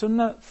Quran and the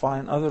Sunnah,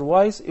 fine.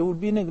 Otherwise, it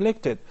would be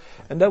neglected.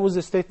 And that was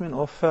the statement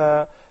of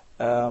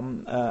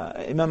Imam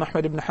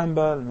Ahmad ibn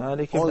Hanbal,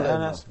 Malik ibn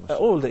Anas,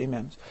 all the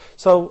Imams.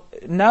 So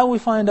now we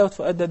find out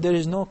that there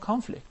is no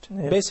conflict.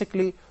 Yeah.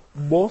 Basically,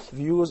 both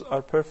views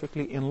are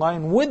perfectly in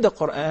line with the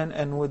Quran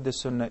and with the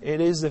Sunnah. It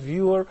is the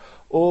viewer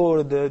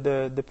or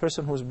the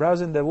person who's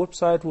browsing the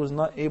website who is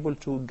not able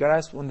to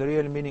grasp on the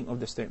real meaning of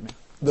the statement.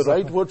 The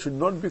right word should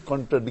not be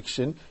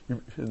contradiction.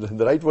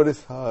 The right word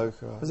is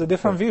it's a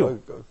different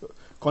view.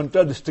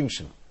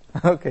 Contradistinction.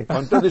 Okay.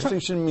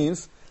 Contradistinction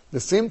means the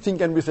same thing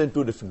can be said in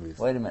two different ways.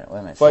 Wait a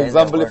minute. For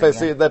example, if I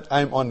say that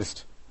I am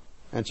honest,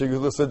 and Shaykh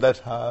Yusuf said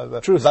that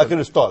Zakir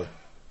is tall.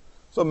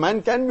 So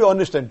man can be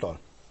honest and tall.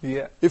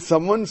 Yeah. If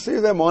someone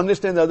says I'm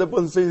honest and the other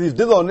person says he's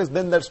dishonest,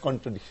 then that's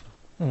contradiction.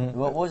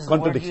 What was the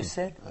word you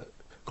said?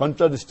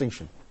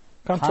 Contradistinction.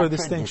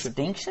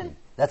 Contradistinction?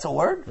 That's a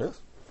word? Yes.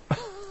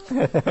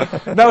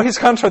 Now he's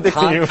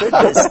contradicting you.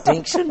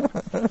 Contradistinction?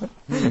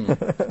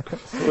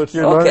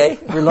 Okay.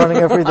 We're learning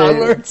every day. I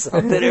learn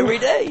something every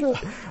day.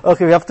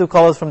 Okay, we have two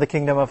callers from the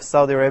Kingdom of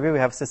Saudi Arabia. We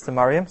have Sister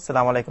Mariam.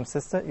 Assalamu alaikum,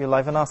 sister. You're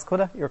live on Ask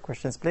Huda. Your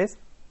questions, please.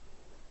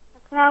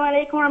 Assalamu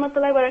alaikum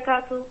warahmatullahi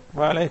wabarakatuh.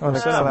 Wa alaikum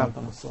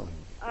assalam.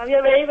 We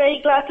are very,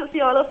 very glad to see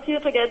all of you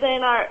together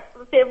in our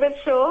favorite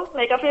show,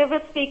 like our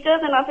favorite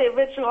speakers and our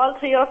favorite show, all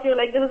three of you.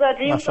 Like, this is our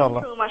dream come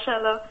true,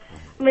 mashallah.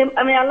 May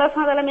Allah subhanahu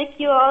wa ta'ala make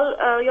you all,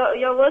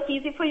 your work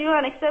easy for you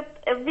and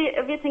accept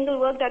every single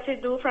work that you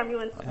do from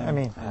you.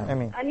 Ameen.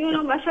 Ameen. And you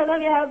know, mashallah,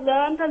 we have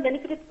learned and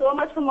benefited so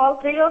much from all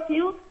three of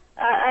you.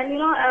 And you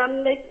know,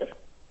 like,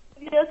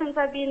 years since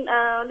I've been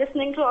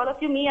listening to all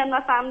of you, me and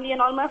my family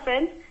and all my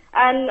friends.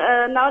 And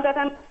now that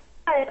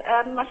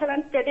mashallah,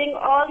 I'm spreading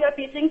all your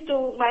teachings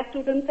to my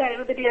students and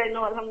everybody I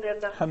know,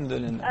 alhamdulillah.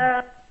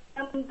 Alhamdulillah.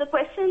 The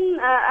question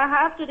I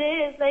have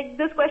today is, like,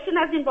 this question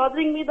has been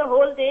bothering me the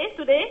whole day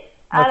today.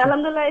 And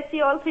alhamdulillah, I see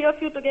all three of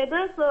you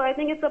together, so I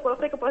think it's a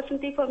perfect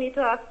opportunity for me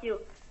to ask you.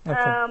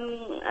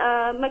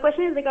 My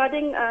question is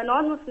regarding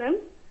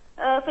non-Muslims.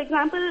 For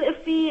example,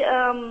 if we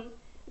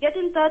get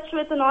in touch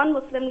with a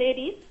non-Muslim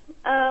lady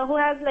who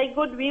has, like,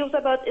 good views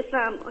about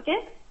Islam,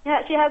 okay?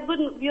 Yeah, she has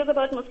good views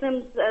about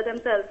Muslims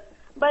themselves.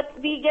 But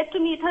we get to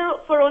meet her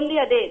for only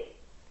a day,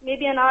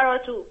 maybe an hour or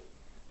two.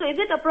 So is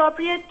it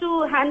appropriate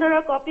to hand her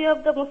a copy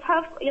of the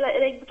Mus'haf,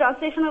 like the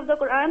translation of the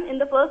Quran, in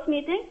the first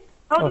meeting?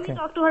 How do we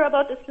talk to her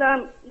about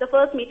Islam the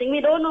first meeting?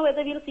 We don't know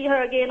whether we'll see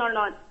her again or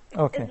not.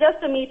 Okay. It's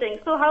just a meeting.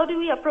 So how do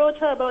we approach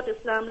her about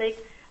Islam? Like,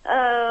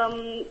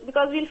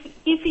 because we'll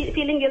keep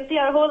feeling guilty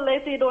our whole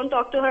life, we don't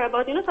talk to her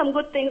about, you know, some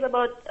good things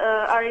about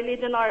our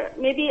religion, or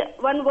maybe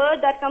one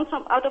word that comes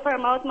out of her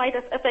mouth might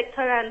affect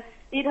her and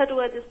lead her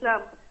towards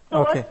Islam.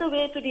 So what's the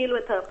way to deal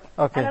with her?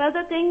 And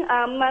another thing,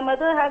 my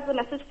mother has a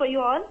message for you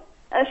all.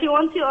 She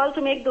wants you all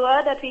to make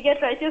dua that we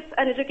get righteous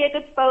and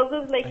educated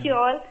spouses like you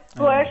all,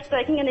 who are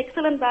striking an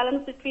excellent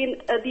balance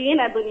between deen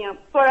and dunya.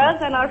 For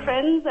us and our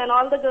friends and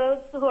all the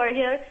girls who are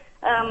here,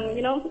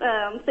 you know,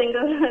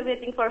 single,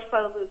 waiting for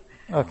spouses.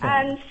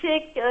 And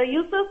Sheikh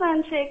Yusuf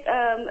and Sheikh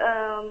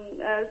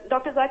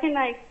Dr. Zakir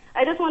Naik,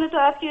 I just wanted to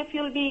ask you if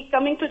you'll be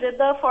coming to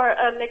Jeddah for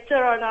a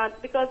lecture or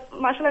not, because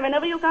mashallah,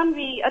 whenever you come,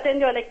 we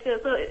attend your lecture.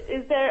 So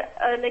is there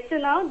a lecture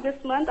now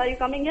this month? Are you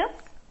coming here?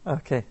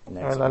 Okay,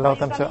 I'll allow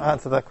them to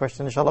answer that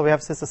question. Inshallah, we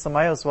have Sister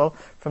Samaya as well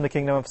from the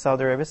Kingdom of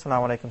Saudi Arabia.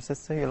 Assalamu alaikum,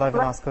 sister. You're live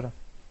on Ask Huda.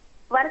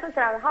 Wa alaikum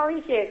salam. How are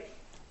you, Sheikh?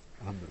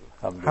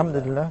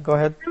 Alhamdulillah. Go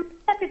ahead. I'm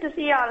happy to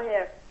see you all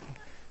here.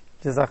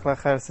 Jazakallah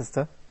khair,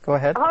 sister. Go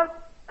ahead. How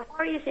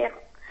are you, Sheikh?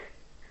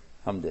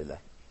 Alhamdulillah.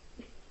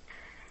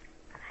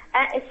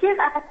 Sheikh,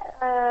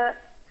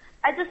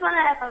 I just want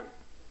to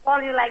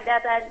call you like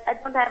that. I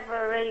don't have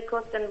a really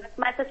question.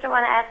 My sister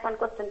want to ask one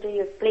question to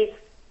you, please.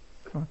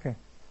 Okay.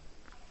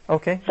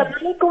 Okay. Assalamu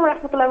alaikum wa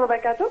rahmatullahi wa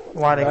barakatuh.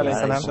 Wa alaikum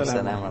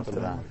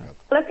salam.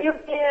 Bless you,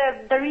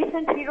 the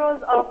recent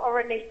heroes of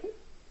our nation.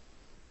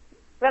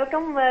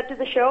 Welcome to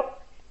the show.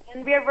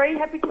 And we are very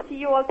happy to see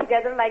you all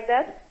together like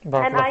that.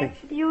 And I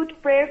need you to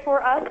pray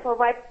for us, for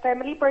my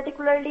family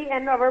particularly,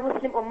 and our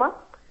Muslim Ummah.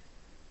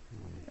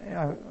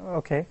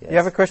 Okay. Yes. You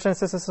have a question,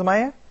 Sister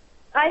Sumaya?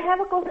 I have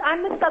a question.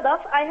 I'm Ms.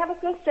 Sadaf. I have a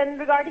question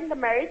regarding the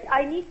marriage.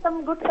 I need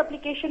some good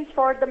supplications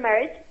for the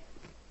marriage.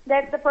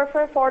 That the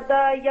prefer for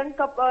the young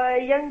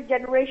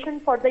generation,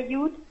 for the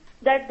youth,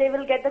 that they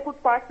will get a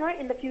good partner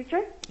in the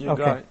future. You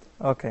got it.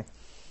 Okay.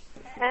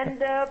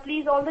 And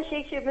please, all the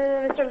Sheikh,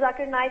 Mr.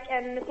 Zakir Naik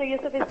and Mr.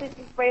 Yusuf Estes,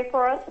 pray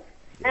for us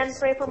and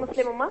pray for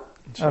Muslim Ummah.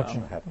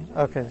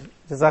 Okay.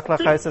 Jazakallah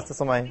khair, Sister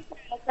Sumaya.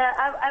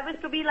 I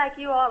wish to be like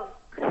you all.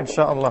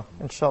 Inshallah,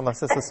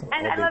 Sister Sumaya.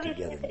 And I love you,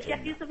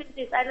 Sheikh Yusuf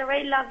Estes. I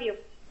really love you.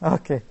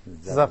 Okay.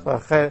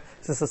 Jazakallah khair,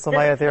 Sister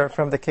Sumaya there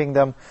from the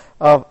Kingdom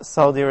of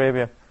Saudi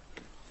Arabia.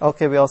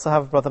 Okay, we also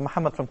have Brother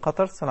Muhammad from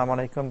Qatar. Assalamu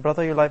alaikum.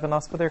 Brother, you live and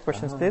ask for their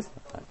questions, please.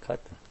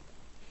 Assalamu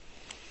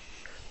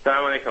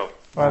alaikum.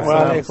 Wa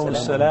alaikum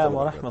assalam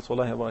wa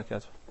rahmatullahi wa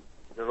barakatuh.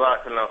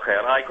 Jazakallah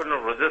khair. I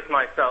couldn't resist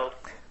myself.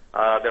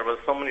 There were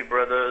so many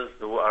brothers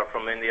who are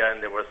from India,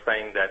 and they were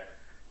saying that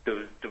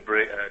to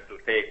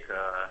take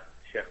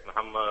Sheikh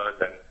Muhammad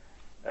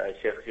and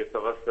Sheikh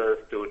Yusuf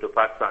Estes to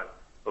Pakistan.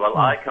 Well,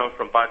 I come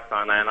from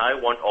Pakistan, and I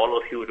want all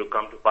of you to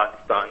come to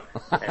Pakistan.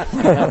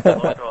 And a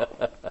lot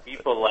of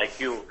people like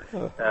you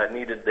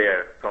needed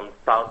there, from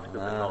south to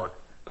the north.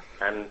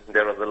 And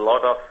there was a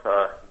lot of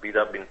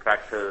bid'ah being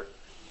practiced,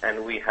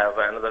 and we have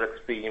another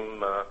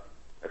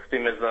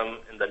extremism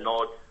in the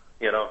north,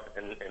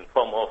 in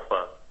form of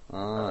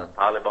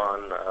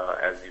Taliban,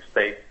 as you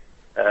state.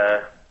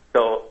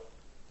 So,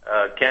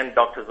 can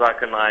Dr.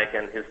 Zakir Naik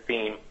and his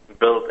team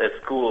build a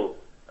school,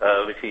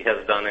 which he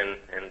has done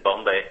in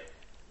Bombay,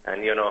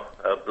 and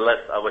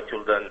bless our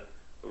children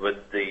with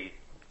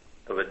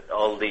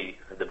all the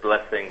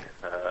blessing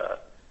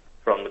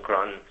from the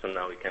Quran, so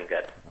now we can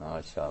get.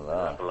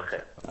 MashaAllah.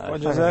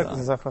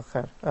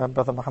 Jazakallah khair.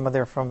 Brother Muhammad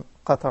there from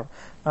Qatar.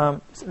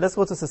 Let's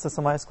go to Sister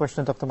Samaya's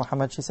question, Dr.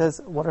 Muhammad. She says,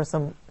 what are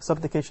some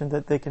supplications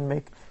that they can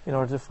make in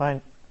order to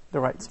find the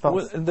right spouse?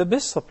 Well, the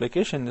best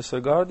supplication in this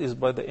regard is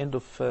by the end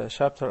of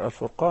chapter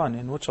Al-Furqan,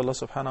 in which Allah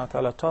subhanahu wa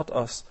ta'ala taught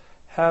us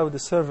how the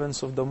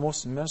servants of the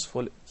most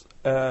merciful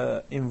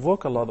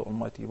invoke Allah the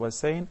Almighty by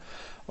saying,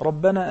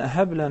 رَبَّنَا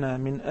أَهَبْ لَنَا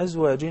مِنْ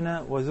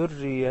أَزْوَاجِنَا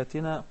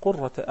وَذُرِّيَّاتِنَا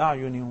قُرَّةَ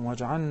أَعْيُنٍ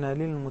وَاجْعَلْنَا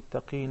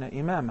لِلْمُتَّقِينَ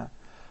إِمَامًا.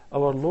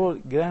 Our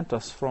Lord, grant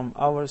us from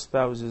our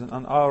spouses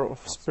and our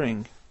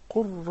offspring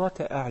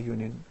قُرَّةَ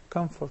أَعْيُنٍ,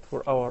 comfort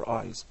for our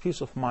eyes,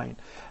 peace of mind,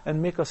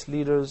 and make us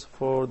leaders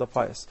for the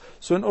pious.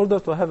 So in order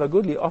to have a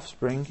goodly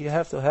offspring, you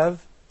have to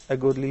have a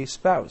goodly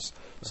spouse.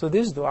 So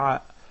this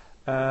dua,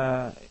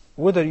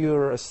 whether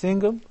you're a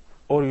single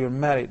or you're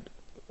married,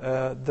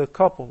 the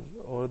couple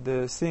or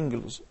the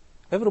singles,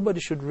 everybody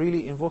should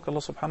really invoke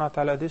Allah subhanahu wa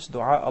ta'ala this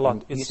dua a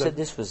lot. You said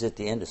this was at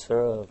the end of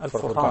Surah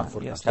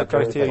Al-Furqan. Yes, the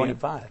chapter criteria.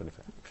 25.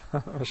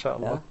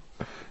 MashaAllah.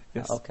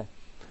 Yes. Okay.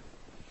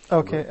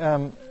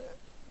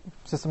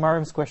 Sister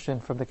Mariam's question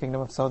from the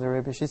Kingdom of Saudi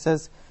Arabia. She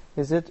says,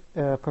 is it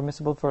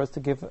permissible for us to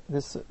give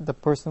the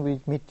person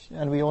we meet,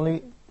 and we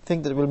only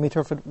think that we'll meet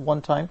her for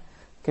one time,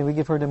 can we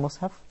give her the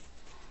mushaf?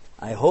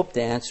 I hope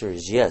the answer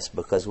is yes,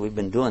 because we've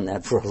been doing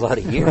that for a lot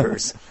of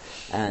years.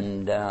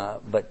 And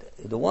but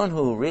the one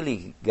who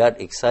really got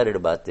excited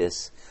about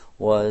this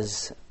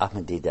was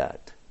Ahmed Didat.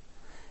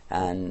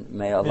 And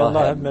may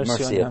Allah have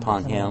mercy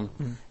upon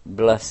him,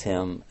 bless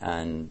him,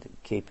 and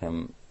keep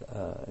him,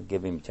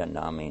 give him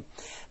Jannah. Ameen.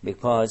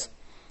 Because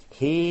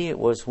he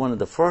was one of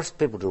the first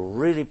people to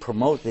really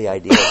promote the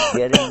idea of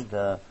getting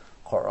the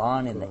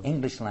Quran in the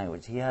English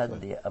language. He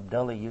had the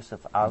Abdullah Yusuf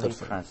Ali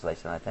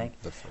translation, I think.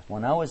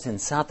 When I was in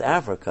South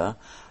Africa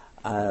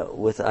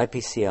with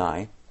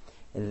IPCI,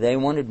 they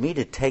wanted me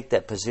to take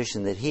that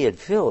position that he had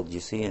filled,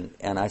 you see,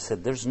 and I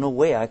said, there's no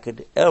way I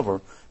could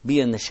ever be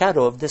in the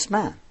shadow of this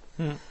man.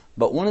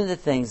 But one of the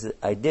things that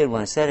I did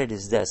when I sat at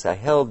his desk, I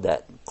held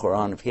that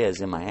Quran of his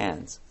in my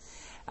hands,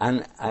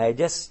 and I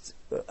just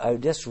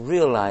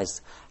realized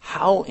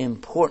how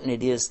important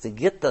it is to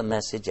get the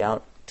message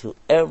out to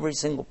every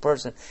single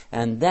person,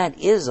 and that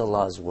is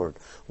Allah's word.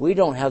 We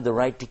don't have the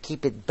right to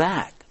keep it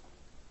back.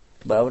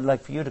 But I would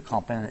like for you to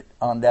comment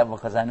on that,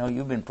 because I know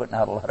you've been putting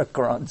out a lot of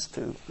Qurans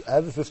too.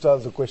 As the sister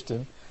asked the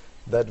question,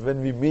 that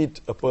when we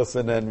meet a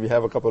person and we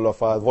have a couple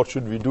of hours, what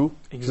should we do?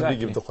 Exactly. Should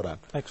we give the Quran?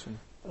 Excellent.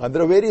 And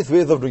there are various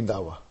ways of doing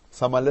dawah.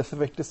 Some are less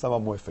effective, some are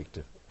more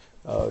effective.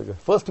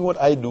 First thing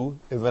what I do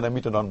is when I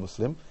meet a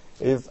non-Muslim,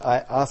 is I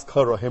ask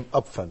her or him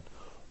upfront,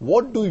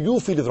 what do you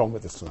feel is wrong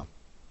with Islam?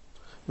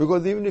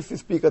 Because even if you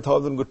speak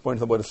 1,000 good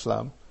points about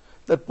Islam,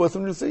 that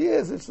person will say,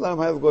 yes, Islam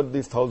has got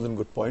these 1,000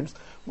 good points,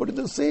 but it's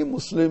the same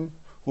Muslim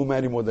who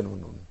marry more than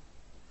one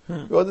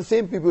woman. You are the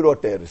same people who are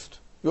terrorists.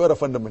 You are a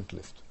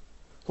fundamentalist.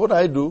 What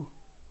I do,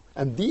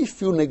 and these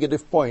few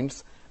negative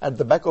points at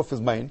the back of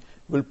his mind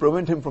will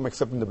prevent him from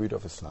accepting the beauty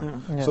of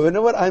Islam. Yes. So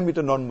whenever I meet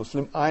a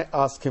non-Muslim, I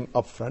ask him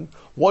upfront,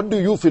 what do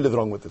you feel is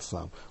wrong with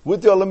Islam?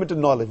 With your limited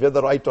knowledge,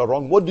 whether right or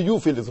wrong, what do you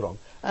feel is wrong?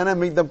 And I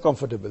make them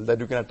comfortable, that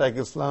you can attack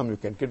Islam, you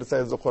can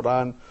criticize the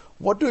Quran.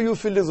 What do you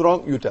feel is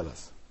wrong? You tell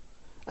us.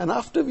 And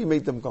after we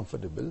make them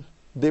comfortable,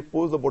 they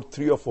pose about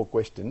 3 or 4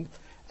 questions.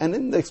 And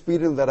in the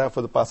experience that I have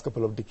for the past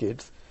couple of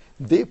decades,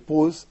 they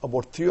pose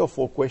about 3 or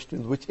 4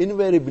 questions which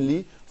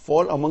invariably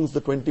fall amongst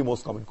the 20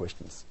 most common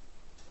questions.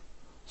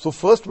 So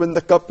first, when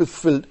the cup is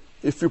filled,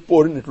 if you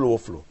pour in, it will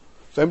overflow.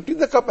 So empty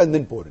the cup and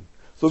then pour in.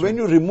 So when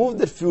you remove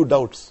that few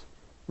doubts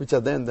which are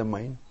there in their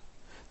mind,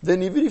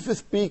 then even if you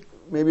speak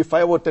maybe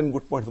 5 or 10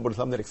 good points about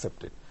Islam, they're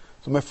accepted.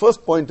 So my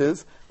first point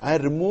is, I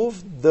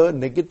remove the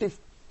negative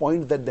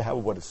point that they have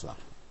about Islam.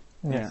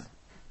 Yeah.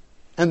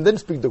 And then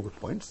speak the good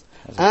points.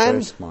 That's and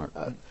very smart.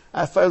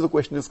 As far as the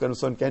question is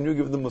concerned, can you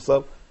give them a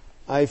serve?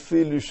 I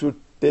feel you should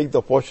take the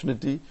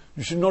opportunity.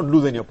 You should not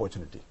lose any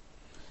opportunity.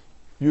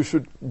 You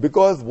should,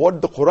 because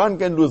what the Quran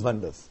can do is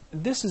wonders.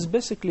 This is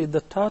basically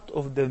the thought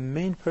of the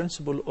main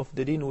principle of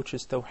the deen, which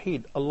is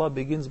Tawheed. Allah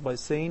begins by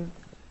saying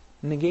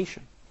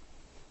negation.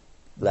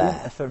 La. Then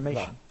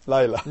affirmation.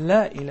 La ilaha.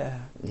 La ilaha.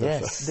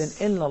 Yes.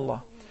 Then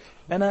illallah.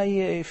 And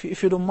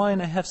if you don't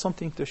mind, I have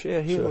something to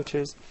share here, Sure. which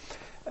is,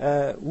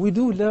 we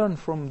do learn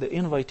from the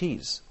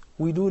invitees.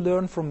 We do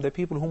learn from the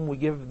people whom we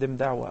give them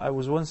da'wah. I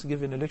was once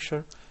giving a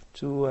lecture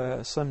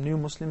to some new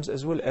Muslims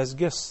as well as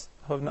guests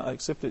who have not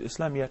accepted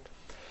Islam yet.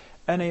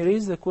 And I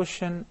raised the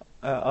question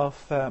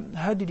of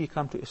how did you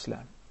come to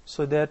Islam?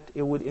 So that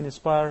it would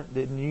inspire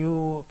the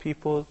new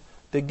people,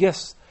 the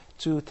guests,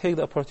 to take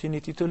the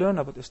opportunity to learn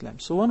about Islam.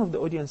 So one of the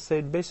audience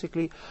said,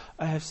 basically,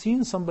 I have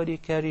seen somebody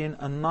carrying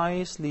a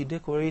nicely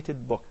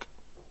decorated book.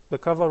 The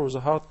cover was a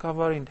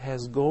hardcover and it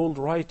has gold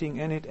writing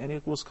in it, and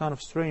it was kind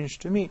of strange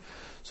to me.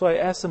 So I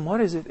asked him,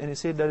 what is it? And he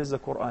said, that is the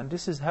Quran.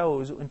 This is how I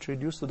was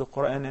introduced to the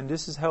Quran, and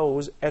this is how I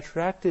was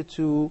attracted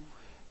to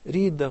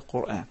read the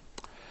Quran.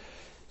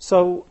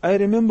 So I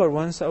remember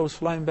once I was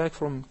flying back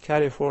from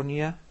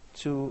California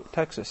to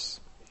Texas,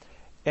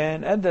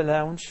 and at the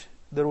lounge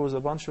there was a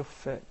bunch of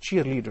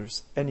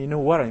cheerleaders, and you know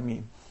what I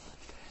mean.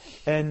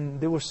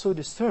 And they were so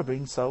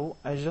disturbing, so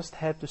I just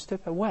had to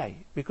step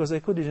away, because I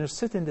couldn't just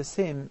sit in the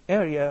same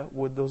area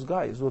with those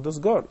guys, with those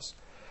girls.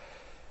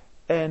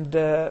 And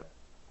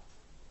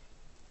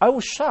I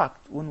was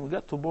shocked when we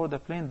got to board the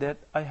plane that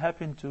I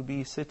happened to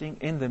be sitting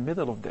in the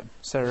middle of them,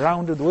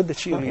 surrounded with the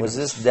cheerleaders. Was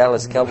this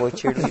Dallas Cowboy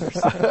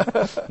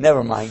cheerleaders?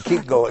 Never mind,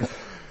 keep going.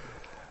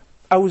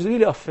 I was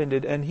really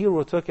offended, and here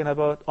we're talking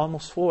about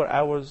almost 4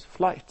 hours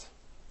flight.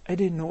 I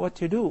didn't know what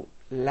to do.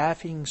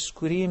 Laughing,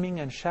 screaming,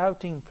 and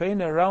shouting,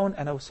 playing around,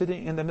 and I was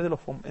sitting in the middle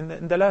of them,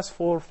 in the last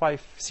 4 or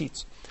 5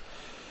 seats.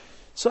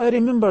 So I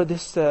remember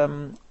this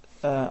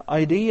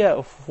idea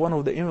of one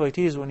of the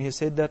invitees when he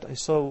said that. I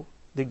saw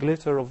the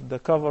glitter of the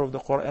cover of the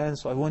Quran,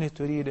 so I wanted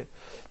to read it.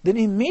 Then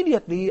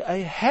immediately I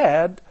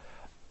had,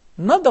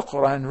 not the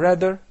Quran,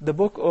 rather the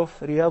book of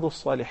Riyadh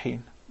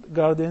al-Salihin,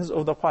 Gardens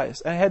of the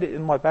Pious. I had it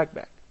in my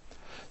backpack.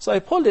 So I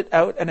pulled it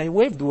out and I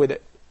waved with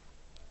it.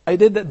 I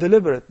did that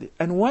deliberately.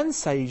 And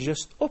once I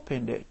just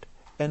opened it,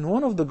 and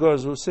one of the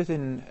girls who was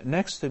sitting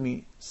next to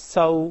me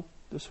saw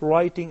this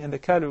writing and the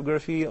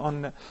calligraphy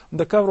on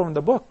the cover of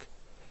the book.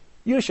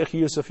 You, Sheikh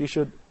Yusuf, you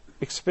should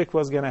expect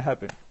what's going to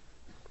happen.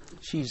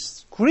 She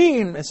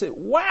screamed and said,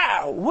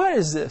 wow, what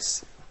is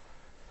this?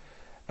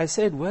 I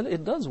said, well,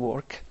 it does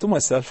work. To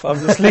myself,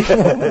 obviously.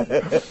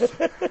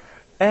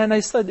 And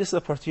I saw this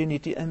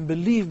opportunity, and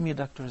believe me,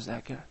 Dr.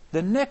 Zakir,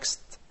 the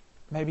next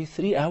maybe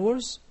 3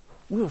 hours,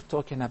 we were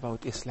talking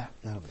about Islam.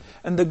 Yeah.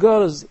 And the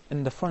girls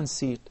in the front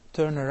seat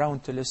turned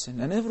around to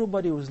listen, and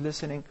everybody was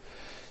listening.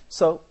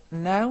 So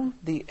now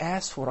they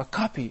asked for a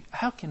copy.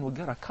 How can we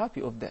get a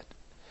copy of that?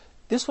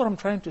 This, what I'm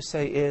trying to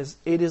say is,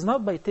 it is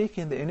not by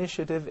taking the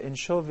initiative and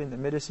shoving the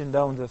medicine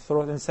down the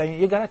throat and saying,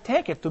 you got to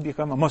take it to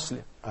become a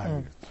Muslim.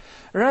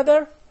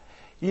 Rather,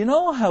 you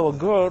know how a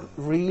girl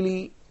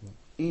really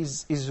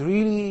is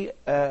really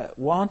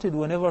wanted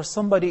whenever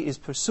somebody is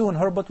pursuing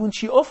her, but when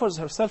she offers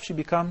herself, she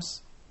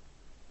becomes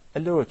a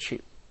little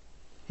cheap.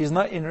 He's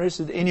not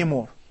interested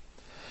anymore.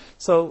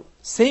 So,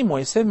 same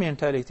way, same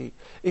mentality.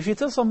 If you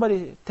tell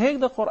somebody,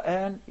 take the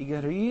Quran, you're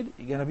going to read,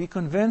 you're going to be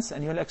convinced,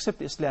 and you'll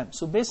accept Islam.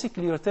 So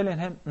basically, you're telling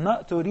him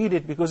not to read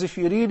it, because if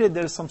you read it,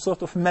 there's some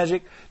sort of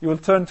magic, you will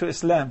turn to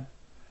Islam.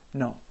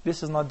 No,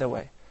 this is not the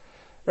way.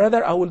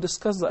 Rather, I will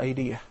discuss the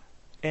idea,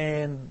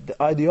 and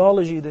the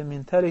ideology, the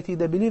mentality,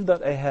 the belief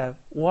that I have,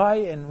 why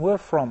and where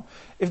from.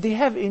 If they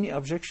have any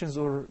objections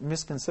or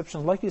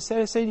misconceptions, like you said,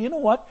 I say, you know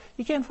what,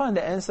 you can find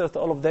the answer to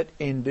all of that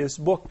in this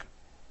book.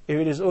 If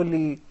it is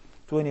only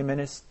 20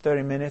 minutes,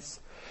 30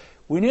 minutes,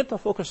 we need to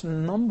focus,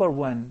 number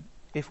one,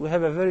 if we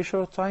have a very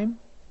short time,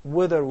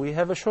 whether we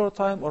have a short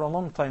time or a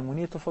long time, we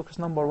need to focus,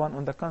 number one,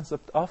 on the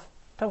concept of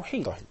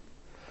Tawheed.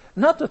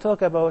 Not to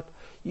talk about,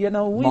 we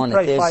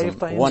pray 5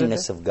 times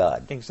oneness of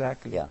God.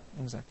 Exactly. Yeah.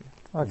 Exactly.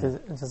 Okay,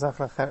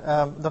 Jazakallah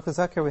khair. Dr.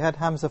 Zakir, we had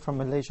Hamza from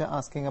Malaysia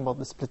asking about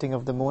the splitting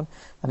of the moon,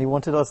 and he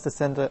wanted us to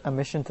send a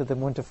mission to the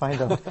moon to find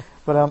out.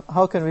 But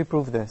how can we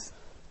prove this?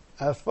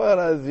 as far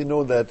as we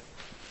know that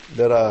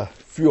there are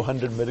few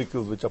hundred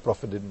miracles which are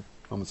Prophet in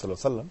Muhammad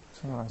sallallahu alaihi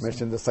wasallam.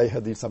 Mentioned the Sahih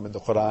Hadith, some in the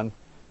Quran,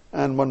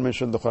 and one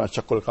mentioned the Quran,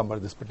 Shakul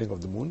Qamar, the splitting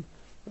of the moon.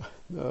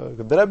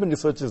 There have been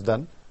researches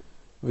done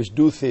which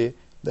do say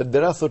that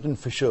there are certain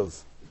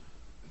fissures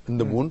in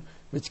the moon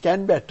which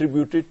can be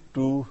attributed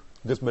to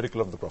this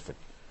miracle of the Prophet.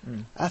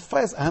 As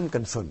far as I am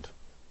concerned,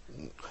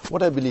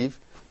 what I believe,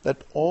 that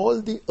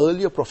all the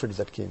earlier prophets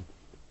that came,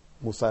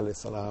 Musa alayhi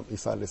salam,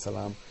 Isa alayhi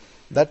salam,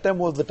 that time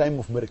was the time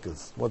of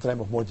miracles, was the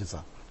time of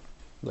mu'jiza.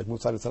 Like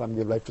Musa alayhi salam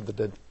gave life to the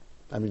dead.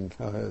 I mean,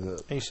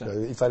 Isa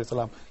alayhi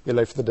salam gave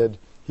life to the dead.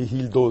 He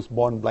healed those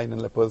born blind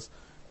and lepers.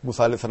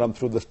 Musa alayhi salam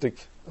threw the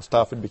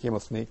staff, it became a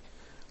snake.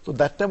 So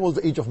that time was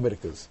the age of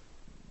miracles.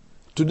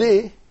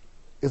 Today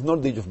is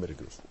not the age of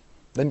miracles.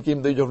 Then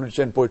came the age of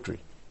literature and poetry.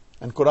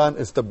 And Quran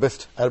is the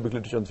best Arabic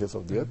literature on the face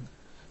of the earth.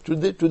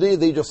 Today is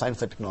the age of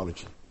science and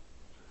technology.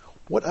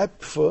 What I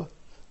prefer,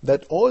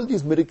 that all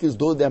these miracles,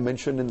 though they are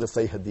mentioned in the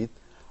Sahih Hadith,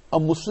 a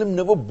Muslim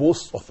never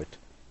boasts of it.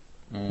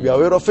 We are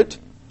aware of it,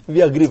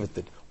 we agree with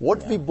it.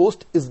 What we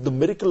boast is the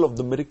miracle of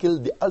the miracle,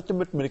 the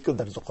ultimate miracle,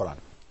 that is the Quran.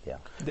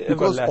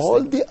 Because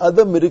all the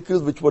other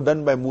miracles which were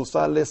done by Musa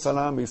alayhi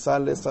salam, Isa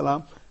alayhi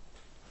salam,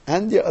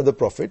 and the other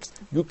prophets,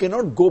 you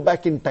cannot go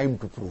back in time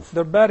to prove.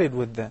 They're buried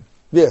with them.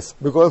 Yes,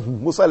 because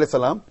Musa alayhi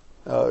salam,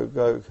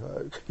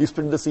 he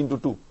split the sea into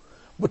two.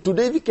 But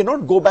today we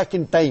cannot go back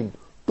in time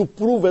to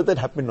prove whether it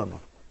happened or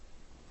not.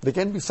 There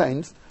can be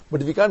signs,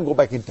 but we can't go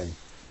back in time.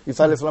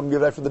 Isa alayhi salam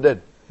gave life to the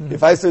dead.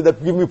 If I say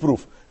that, give me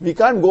proof. We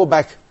can't go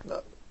back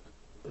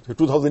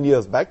 2000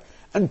 years back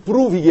and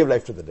prove he gave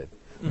life to the dead.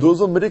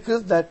 Those were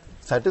miracles that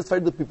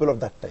satisfied the people of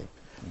that time.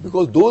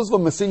 Because those were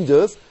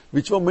messengers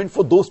which were meant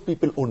for those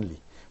people only.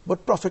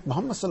 But Prophet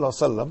Muhammad sallallahu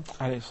alaihi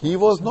wasallam, he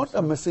was not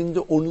a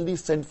messenger only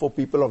sent for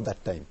people of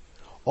that time.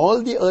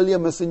 All the earlier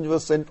messengers were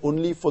sent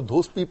only for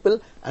those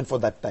people and for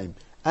that time.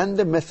 And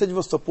the message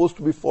was supposed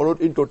to be followed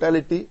in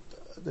totality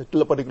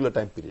till a particular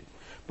time period.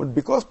 But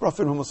because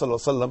Prophet Muhammad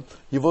sallallahu alaihi wasallam,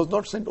 he was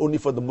not sent only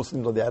for the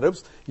Muslims or the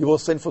Arabs, he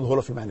was sent for the whole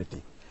of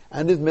humanity.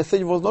 And his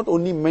message was not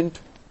only meant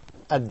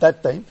at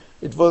that time,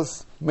 it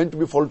was meant to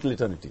be followed till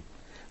eternity.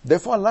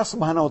 Therefore Allah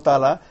subhanahu wa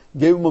ta'ala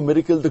gave him a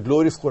miracle, the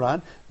glorious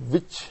Quran,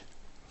 which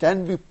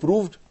can be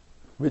proved,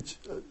 which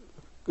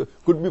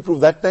could be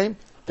proved that time,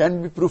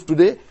 can be proved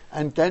today,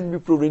 and can be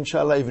proved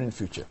inshallah even in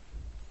future.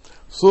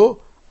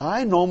 So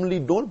I normally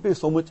don't pay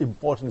so much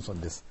importance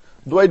on this.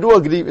 Though I do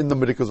agree in the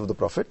miracles of the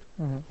Prophet,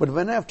 but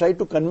when I have tried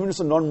to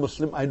convince a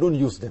non-Muslim, I don't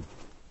use them.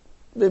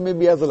 They may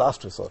be as a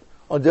last resort,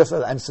 or just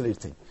as an ancillary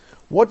thing.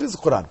 What is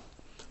Quran?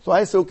 So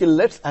I say, okay,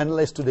 let's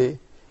analyze today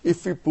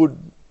if we put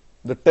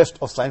the test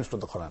of science to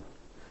the Quran.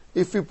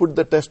 If we put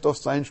the test of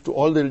science to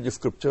all the religious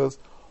scriptures,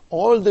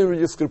 all the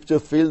religious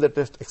scriptures fail the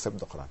test except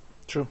the Quran.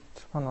 True.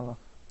 SubhanAllah.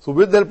 So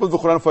with the help of the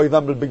Quran, for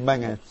example, Big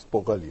Bang I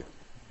spoke earlier.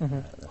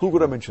 Who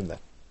could have mentioned that?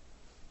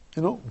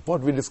 You know,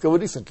 what we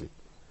discovered recently.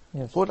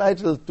 Yes. What I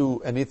tell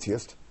to an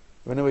atheist,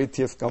 whenever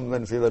atheist comes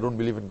and says, I don't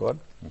believe in God,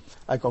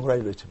 I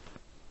congratulate him.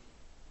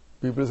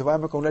 People say, why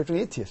am I congratulating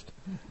an atheist?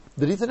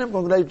 The reason I'm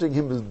congratulating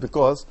him is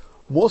because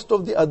most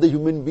of the other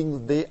human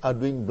beings, they are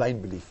doing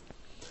blind belief.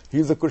 He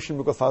is a Christian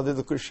because father is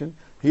a Christian.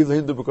 He is a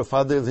Hindu because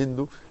father is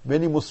Hindu.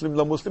 Many Muslims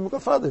are Muslim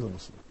because father is a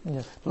Muslim.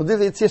 Yes. Now this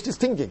atheist is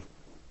thinking,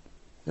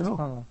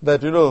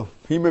 that,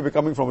 he may be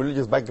coming from a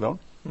religious background.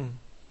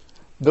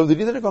 Now, the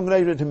reason I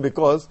congratulate him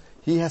because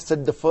he has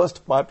said the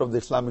first part of the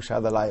Islamic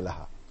Shahada, La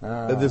ilaha,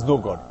 that there is no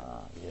God.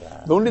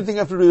 The only thing I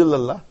have to do is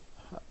Allah.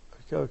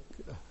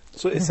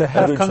 So it's a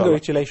half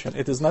congratulation.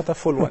 It is not a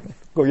full one.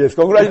 Oh, yes,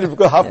 congratulations,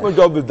 because half my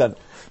job is done.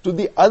 To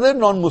the other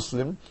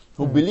non-Muslim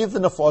who believes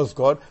in a false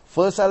God,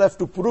 first I'll have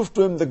to prove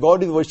to him the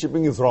God he's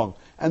worshipping is wrong,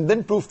 and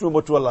then prove to him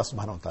what to Allah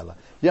subhanahu wa ta'ala.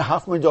 Yeah,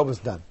 half my job is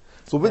done.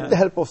 So with the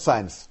help of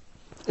science,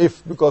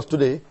 because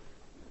today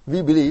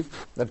we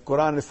believe that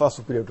Quran is far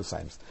superior to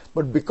science,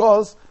 but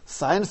because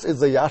science is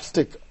the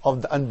yardstick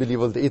of the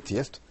unbeliever, the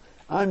atheist,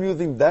 I'm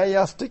using their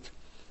yardstick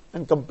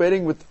and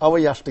comparing with our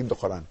yardstick, the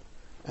Quran.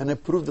 And I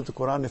prove that the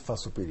Quran is far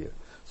superior.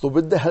 So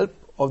with the help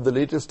of the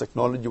latest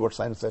technology what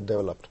science has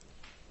developed,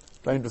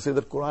 trying to say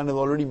that Quran is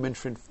already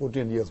mentioned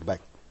 14 years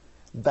back,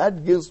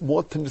 that gives more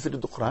authenticity to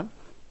the Quran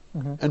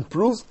and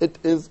proves it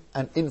is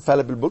an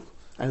infallible book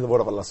and is the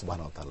word of Allah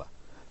subhanahu wa ta'ala.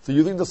 So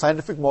using the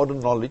scientific modern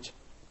knowledge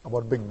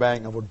about Big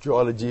Bang, about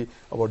geology,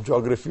 about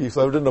geography,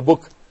 so I've written a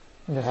book.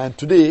 And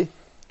today,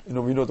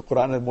 we know the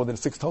Quran has more than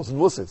 6,000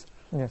 verses,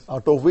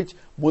 out of which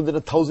more than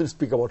 1,000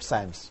 speak about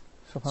science.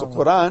 So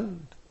Quran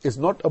is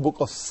not a book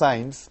of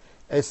science,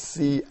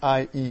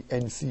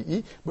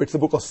 S-C-I-E-N-C-E, but it's a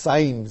book of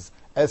signs,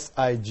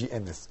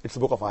 S-I-G-N-S. It's a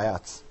book of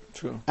ayats.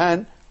 True.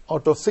 And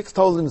out of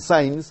 6,000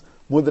 signs,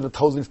 more than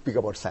 1,000 speak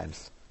about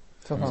science.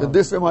 So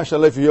this way,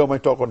 mashallah, if you hear my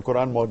talk on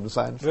Quran, modern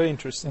science, very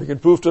interesting. We can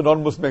prove to a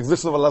non-Muslim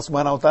existence of Allah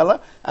subhanahu wa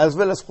ta'ala, as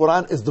well as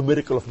Quran is the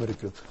miracle of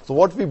miracles. So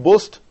what we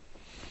boast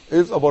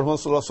is about Muhammad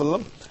sallallahu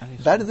alaihi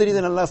wasallam. That is the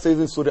reason Allah says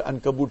in Surah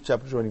Ankabut,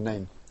 chapter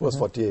 29, verse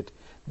 48,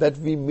 that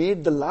we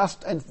made the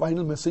last and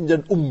final messenger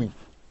an ummi,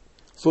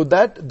 so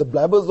that the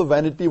blabbers of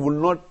vanity will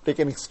not take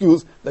an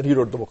excuse that he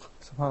wrote the book.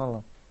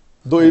 SubhanAllah.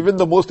 Though even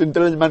the most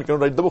intelligent man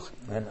cannot write the book.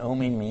 And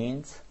Ummi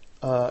means?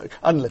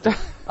 Unlettered.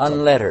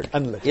 Unlettered.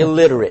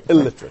 Illiterate.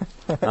 Illiterate.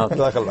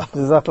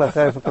 Jazakallah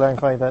khair for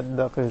clarifying that,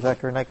 Dr.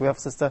 Zakir Naik. We have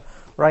Sister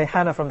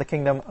Raihana from the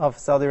Kingdom of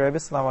Saudi Arabia.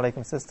 Assalamu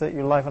alaikum, sister.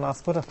 You're live on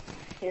Ask Huda.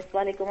 Yes,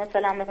 wa alaikum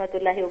assalam wa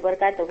rahmatullahi wa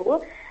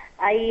barakatuhu.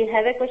 I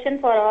have a question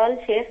for all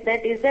sheikhs,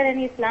 that is there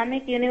any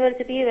Islamic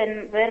university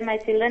where my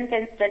children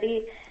can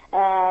study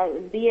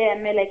BA,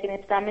 MA, like in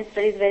Islamic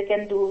studies,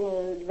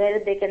 where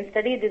they can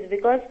study this?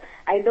 Because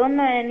I don't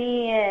know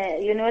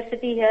any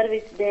university here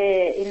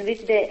in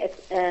which they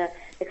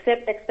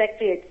accept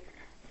expatriates.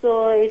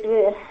 So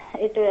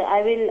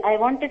I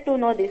wanted to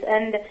know this,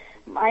 and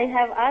I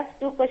have asked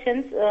 2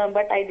 questions,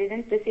 but I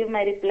didn't receive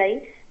my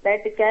reply.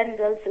 That can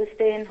girls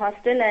stay in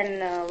hostel,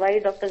 and why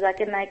Dr.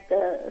 Zakir Naik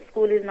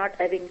school is not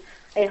having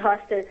a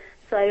hostel.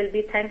 So I will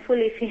be thankful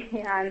if he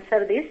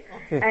answer this.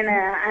 Okay. And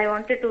I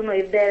wanted to know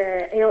if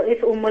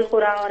Ummul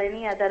Qura or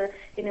any other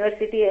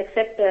university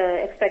accept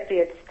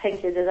expatriates.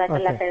 Thank you.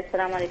 Jazakallah khair.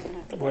 Assalamu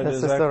alaikum. That's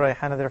Sister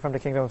Raihana there from the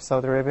Kingdom of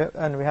Saudi Arabia.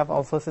 And we have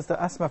also Sister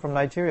Asma from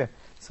Nigeria.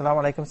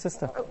 Assalamu alaikum,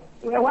 sister.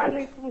 Wa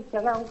alaikum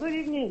salam. Good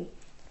evening.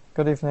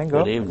 Good evening.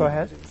 Good evening. Go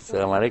ahead.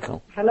 Assalamu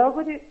alaikum. Hello,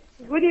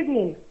 good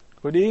evening.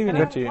 Good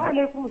evening to you. Wa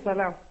alaikum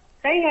salam.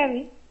 Can you hear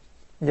me?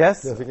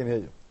 Yes. Yes, we can hear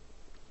you.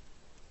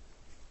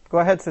 Go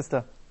ahead,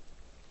 sister.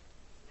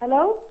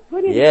 Hello?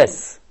 Good evening.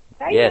 Yes.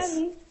 Can yes. you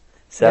hear me?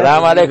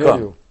 Salaam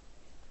alaikum.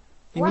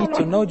 You need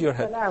to nod your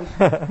head.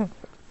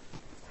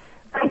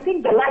 I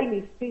think the line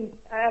is thin.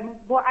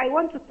 But I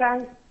want to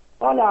thank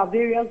all our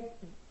various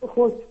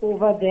hosts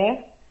over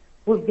there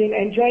who've been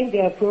enjoying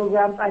their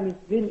programs, and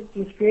it's been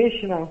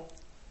inspirational.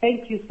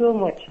 Thank you so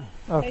much.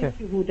 Okay. Thank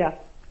you, Huda.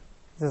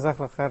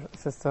 Jazakallah khair,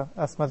 Sister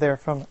Asma there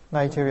from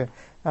Nigeria.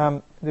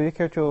 Do you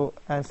care to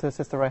answer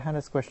Sister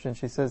Raihana's question?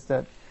 She says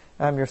that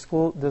your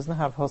school doesn't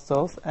have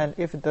hostels, and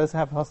if it does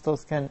have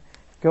hostels, can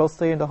girls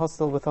stay in the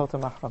hostel without a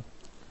mahram?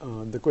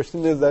 The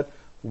question is that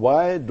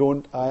why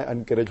don't I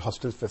encourage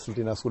hostel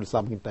facility in our school,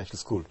 Islamic International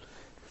School?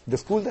 The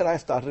school that I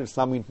started,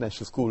 Islamic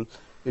International School,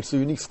 it's a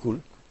unique school,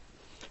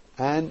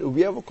 and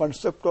we have a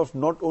concept of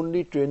not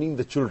only training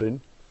the children,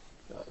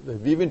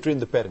 we even train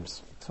the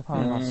parents.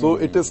 So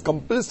it is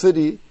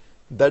compulsory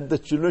that the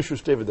children should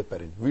stay with the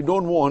parent. We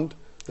don't want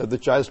that the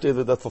child stays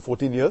with us for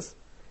 14 years,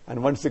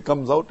 and once he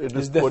comes out, it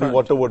is pouring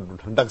water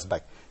ducks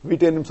back. We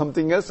train him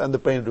something else, and the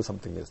parent do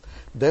something else.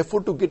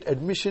 Therefore, to get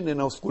admission in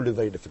our school is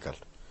very difficult.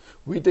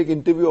 We take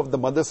interview of the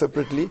mother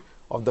separately,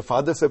 of the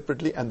father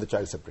separately, and the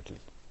child separately.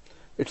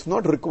 It's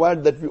not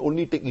required that we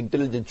only take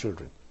intelligent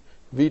children.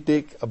 We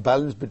take a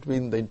balance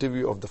between the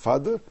interview of the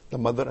father, the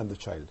mother, and the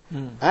child.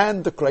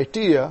 And the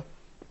criteria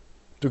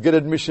to get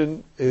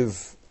admission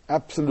is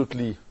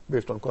absolutely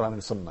based on Quran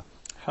and Sunnah.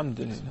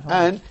 Alhamdulillah.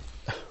 And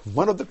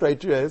one of the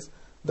criteria is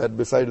that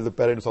besides the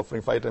parents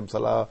offering 5 times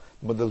Salah,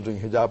 mothers doing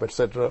hijab,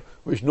 etc.,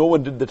 which no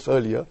one did that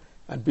earlier,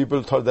 and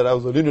people thought that I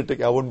was a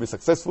lunatic, I won't be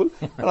successful.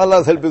 And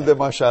Allah's help is there,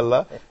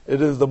 mashallah.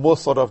 It is the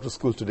most sought after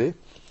school today.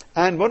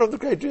 And one of the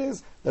criteria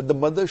is that the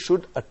mother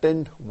should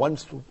attend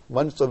once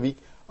a week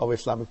our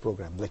Islamic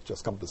program,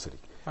 lectures, compulsory.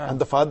 And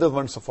the father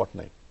once a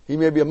fortnight. He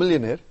may be a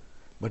millionaire,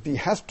 but he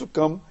has to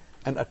come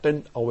and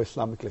attend our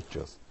Islamic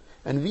lectures.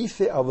 And we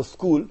say our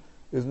school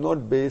is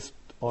not based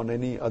on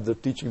any other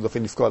teachings of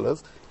any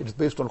scholars. It's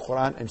based on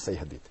Quran and Sahih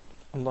Hadith.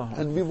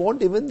 And we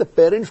want even the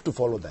parents to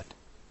follow that.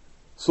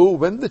 So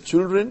when the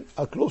children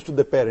are close to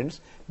the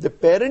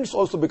parents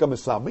also become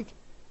Islamic,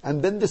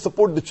 and then they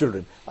support the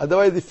children.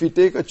 Otherwise, if we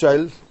take a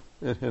child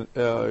in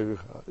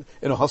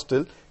a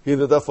hostel, he is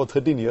with us for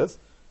 13 years,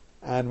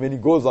 and when he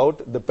goes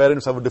out, the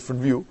parents have a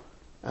different view,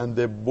 and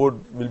they both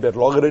will be at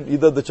loggerhead.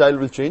 Either the child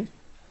will change,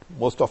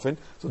 most often.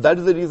 So that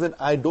is the reason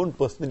I don't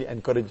personally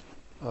encourage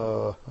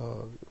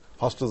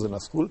hostels in our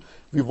school.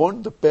 We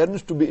want the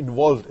parents to be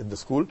involved in the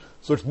school,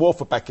 so it's more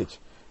of a package.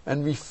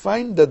 And we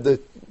find that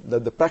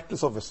the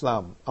practice of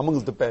Islam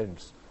amongst the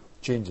parents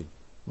changing,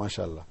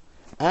 mashallah.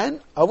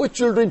 And our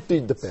children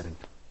teach the parent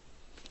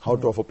how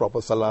to offer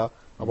proper salah,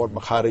 about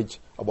makharij,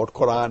 about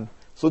Quran.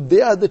 So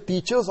they are the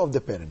teachers of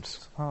the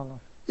parents.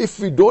 If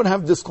we don't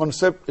have this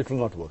concept, it will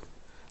not work.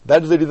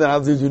 That is the reason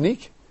ours is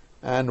unique.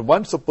 And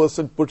once a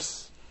parent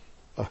puts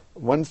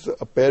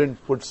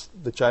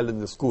the child in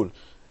the school,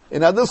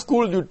 in other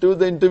schools you do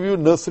the interview,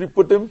 nursery,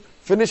 put him,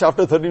 finish,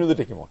 after 13 years they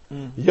take him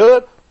on.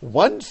 Here,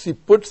 once he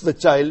puts the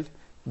child,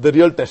 the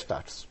real test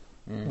starts.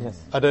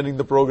 Attending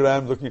the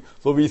programs, looking.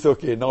 So we say,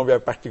 okay, now we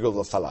have practicals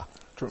of Salah.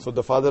 So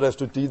the father has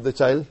to teach the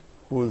child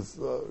who is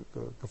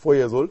 4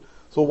 years old.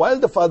 So while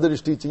the father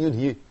is teaching him,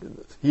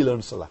 he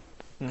learns Salah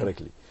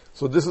correctly.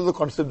 So this is the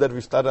concept that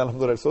we started.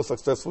 Alhamdulillah, it's so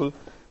successful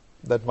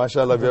that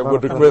mashallah we have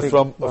got requests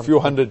from a few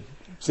hundred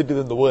cities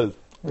in the world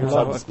to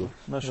start the school.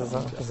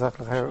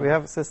 We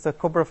have Sister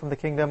Kubra from the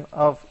Kingdom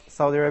of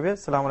Saudi Arabia.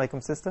 Assalamu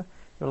alaikum, sister.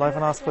 You're live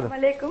on Ask Huda.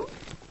 Assalamu alaikum.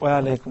 Wa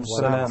alaikum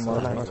salam wa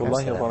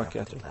rahmatullahi wa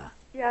barakatuh.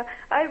 Yeah,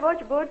 I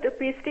watch both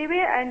Peace TV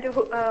and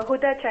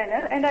Huda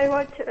channel, and I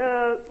watch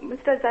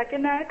Mr. Zakir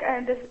Naik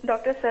and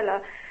Dr.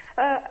 Salah.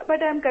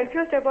 but I'm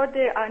confused about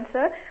the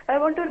answer. I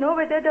want to know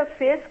whether the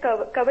face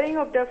covering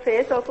of the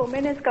face of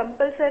women is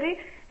compulsory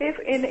if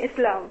in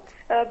Islam.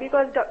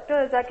 Because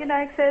Dr. Zakir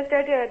Naik says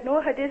that no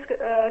hadith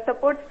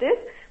supports this,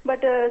 but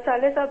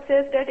Salah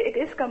says that it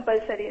is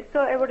compulsory. So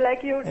I would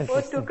like you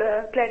both to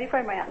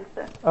clarify my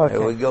answer. Okay.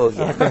 There we go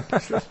again.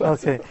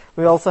 Okay.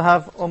 We also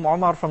have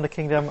Omar from the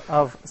Kingdom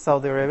of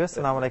Saudi Arabia.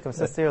 Assalamu alaikum,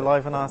 sister. You're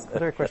live and ask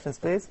other questions,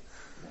 please.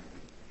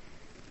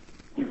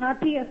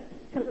 Assalamu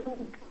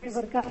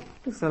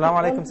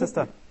alaikum,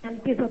 sister.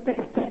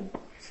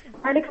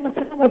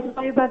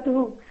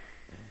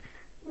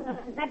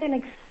 That I'm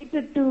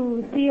excited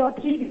to see your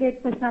three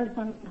great personalities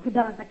on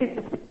Huda,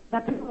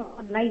 that is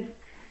on live.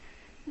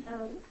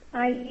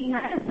 I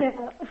have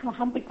a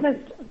humble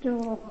request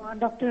to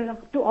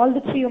to all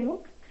the three of you,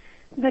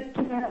 that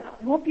I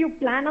hope you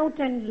plan out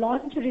and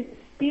launch a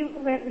receive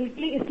where will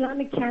be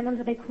Islamic channels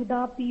like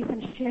Huda, Peace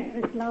and Share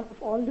Islam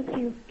of all the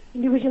three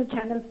individual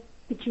channels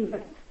which you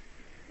have.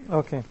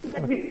 Okay.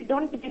 But we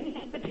don't get any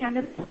other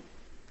channels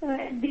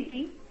at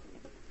DC.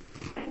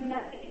 And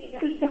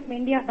from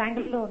India,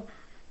 Bangalore.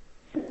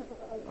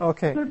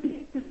 Okay.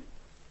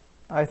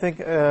 I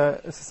think,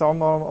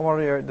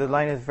 Omar, the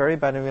line is very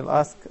bad, and we'll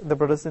ask the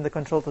brothers in the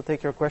control to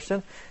take your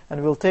question.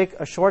 And we'll take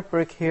a short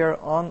break here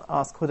on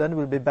Ask Huda, and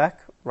we'll be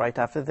back right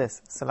after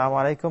this. Assalamu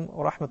alaikum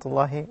wa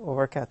rahmatullahi wa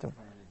barakatuh.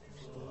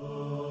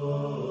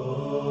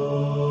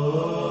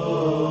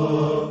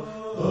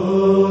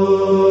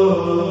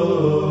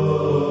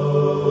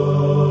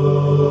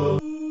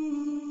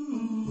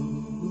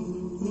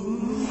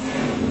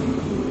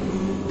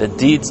 The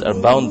deeds are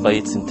bound by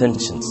its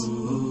intentions.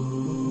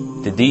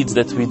 The deeds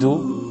that we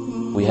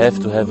do, we have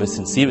to have a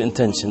sincere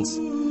intentions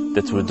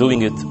that we're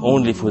doing it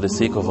only for the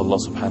sake of Allah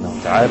subhanahu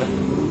wa ta'ala.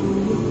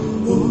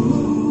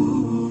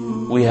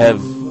 We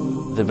have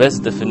the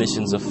best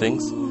definitions of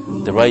things,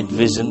 the right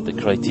vision, the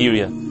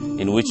criteria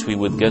in which we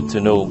would get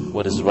to know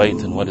what is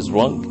right and what is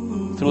wrong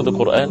through the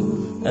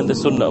Quran and the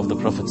Sunnah of the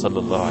Prophet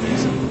sallallahu alaihi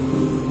wasallam.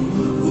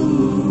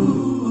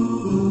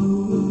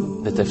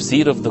 The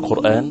tafsir of the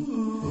Quran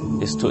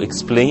is to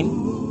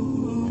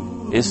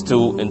explain, is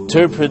to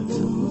interpret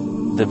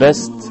the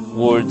best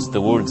words,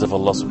 the words of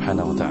Allah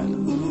subhanahu wa ta'ala.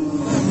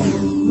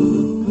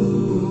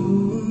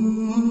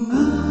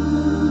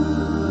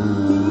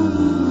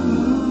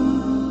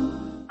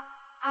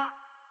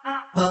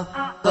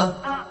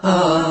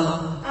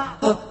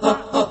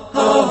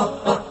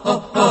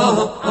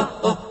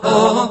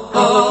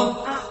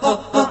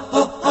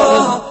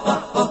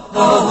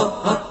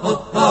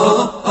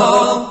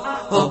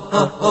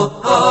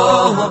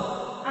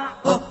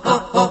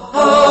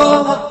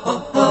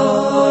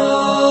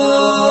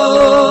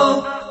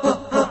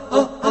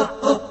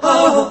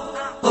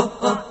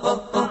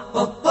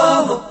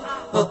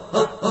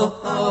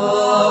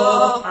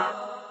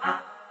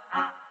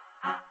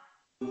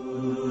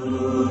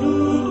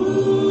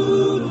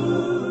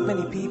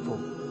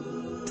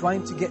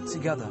 trying to get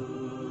together,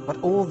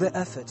 but all their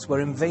efforts were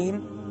in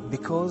vain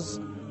because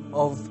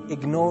of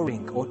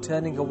ignoring or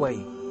turning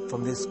away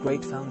from this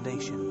great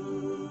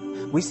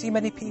foundation. We see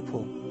many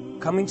people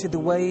coming to the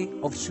way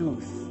of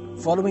truth,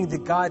 following the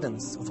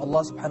guidance of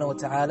Allah subhanahu wa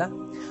ta'ala,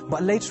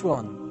 but later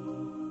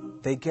on,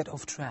 they get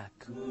off track.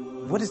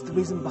 What is the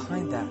reason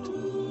behind that?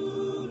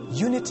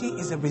 Unity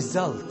is a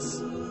result.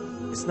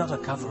 It's not a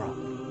cover-up.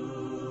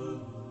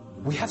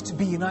 We have to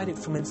be united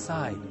from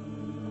inside.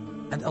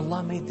 And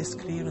Allah made this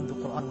clear in the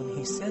Quran when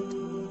He said,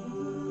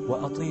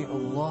 وَأَطِيعُوا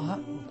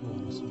اللَّهَ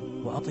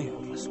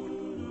وَأَطِيعُوا الرَّسُولَ.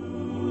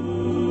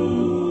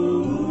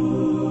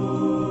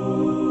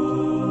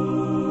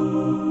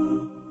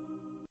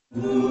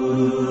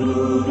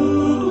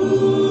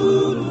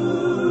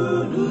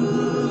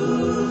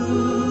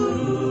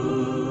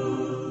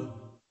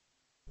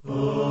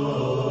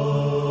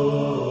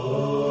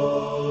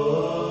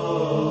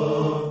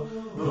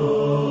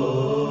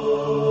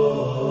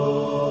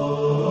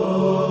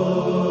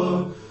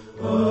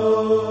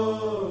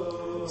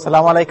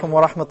 Assalamu alaikum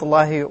wa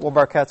rahmatullahi wa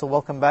barakatuh.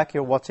 Welcome back.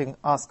 You're watching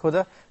Ask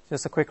Huda.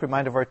 Just a quick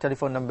reminder of our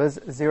telephone numbers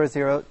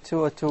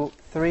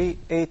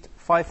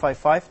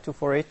 00-202-38555,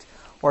 248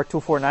 or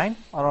 249.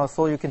 And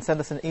also you can send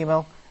us an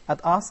email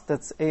at ask,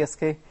 that's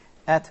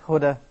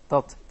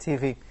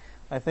ask@huda.tv.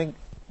 I think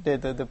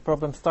the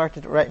problem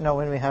started right now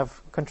when we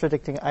have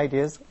contradicting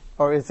ideas,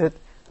 or is it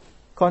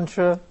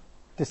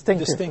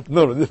distinct.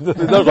 No, this is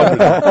not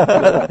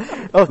contradiction.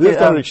 Okay, This is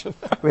contradiction.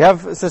 We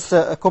have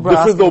Sister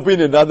Kubra different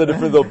opinion, other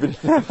different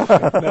opinion.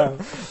 No.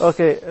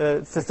 Okay,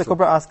 Sister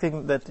Kubra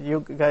asking that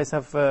you guys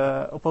have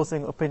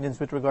opposing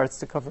opinions with regards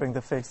to covering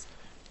the face.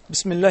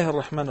 Bismillah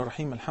ar-Rahman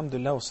ar-Rahim,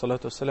 alhamdulillah, wa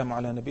salatu wa salam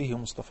ala nabiyhi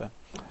Mustafa.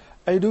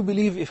 I do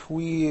believe if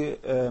we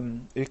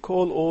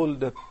recall all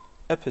the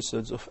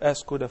episodes of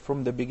Ask Huda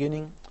from the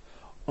beginning,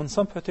 on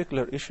some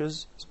particular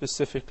issues,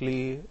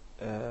 specifically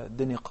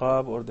the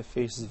niqab or the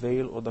face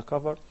veil or the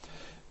cover,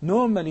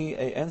 normally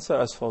I answer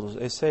as follows.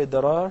 I say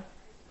there are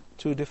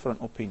two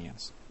different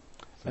opinions.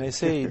 And I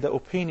say the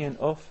opinion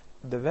of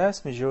the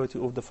vast majority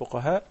of the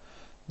fuqaha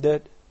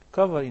that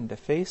covering the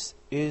face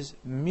is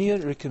mere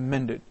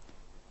recommended.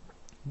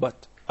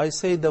 But I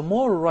say the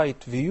more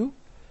right view,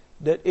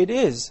 that it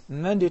is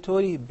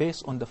mandatory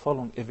based on the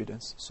following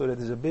evidence. So there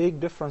is a big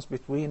difference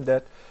between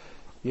that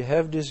you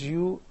have this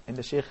view and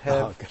the Sheikh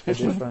have a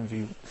different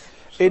view.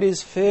 It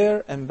is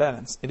fair and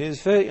balanced. It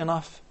is fair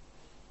enough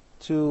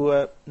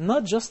to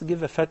not just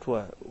give a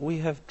fatwa. We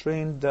have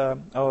trained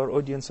our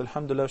audience,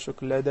 alhamdulillah,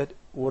 shukrullah, that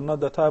we're not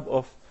the type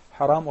of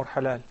haram or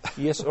halal,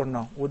 yes or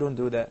no. We don't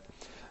do that.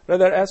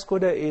 Rather, Ask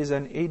Huda is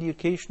an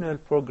educational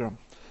program.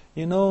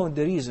 You know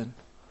the reason.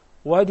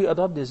 Why do you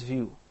adopt this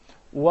view?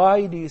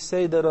 Why do you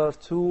say there are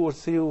 2 or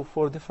 3 or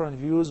 4 different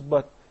views,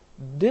 but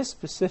this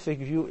specific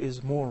view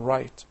is more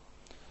right?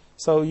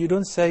 So you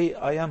don't say,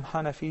 I am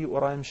Hanafi,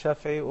 or I am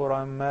Shafi'i, or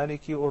I am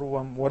Maliki, or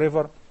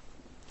whatever.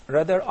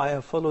 Rather, I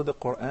follow the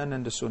Quran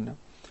and the Sunnah.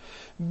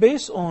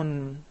 Based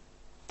on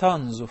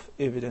tons of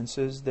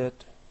evidences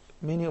that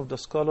many of the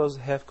scholars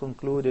have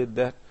concluded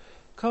that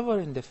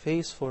covering the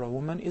face for a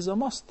woman is a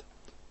must.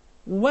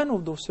 One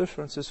of those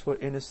references, for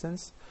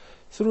instance,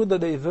 through the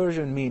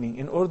diversion meaning.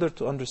 In order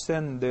to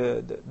understand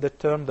the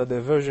term, the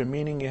diversion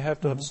meaning, you have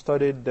to have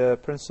studied the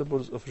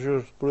principles of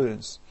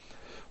jurisprudence.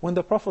 When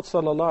the Prophet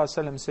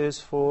ﷺ says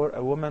for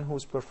a woman who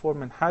is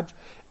performing Hajj,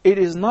 it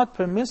is not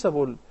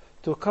permissible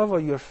to cover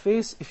your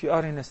face if you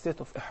are in a state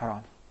of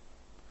ihram.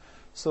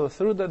 So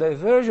through the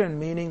diversion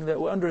meaning,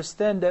 that we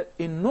understand that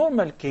in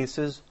normal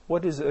cases,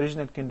 what is the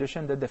original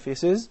condition? That the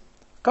face is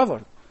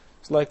covered.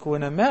 It's like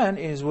when a man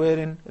is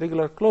wearing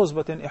regular clothes,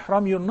 but in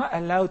ihram you're not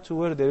allowed to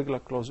wear the regular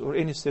clothes or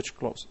any such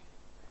clothes.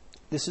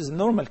 This is a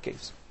normal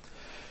case.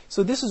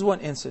 So this is one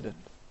incident.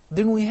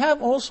 Then we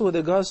have also with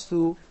regards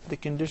to the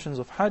conditions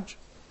of Hajj.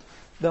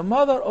 The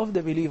mother of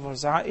the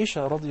believers,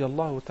 Aisha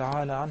radiallahu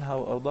ta'ala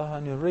anha wa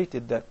ardaha,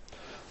 narrated that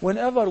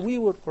whenever we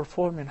were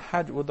performing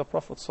Hajj with the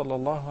Prophet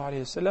sallallahu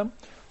alayhi wasallam,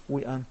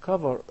 we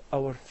uncover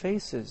our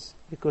faces,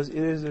 because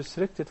it is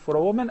restricted for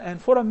a woman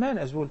and for a man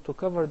as well to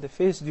cover the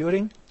face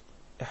during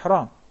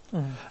ihram.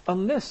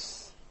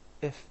 Unless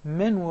if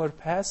men were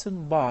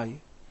passing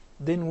by,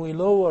 then we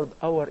lowered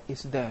our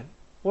isdal.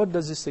 What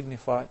does this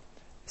signify? It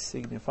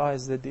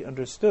signifies that they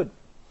understood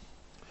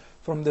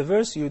from the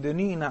verse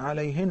يُدْنِينَ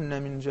عَلَيْهِنَّ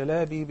مِنْ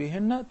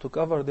جَلَابِيبِهِنَّ, to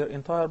cover their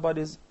entire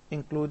bodies,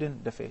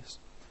 including the face.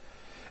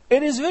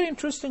 It is very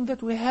interesting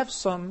that we have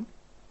some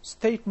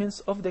statements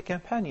of the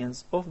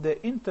companions, of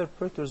the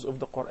interpreters of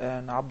the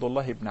Quran.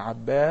 Abdullah ibn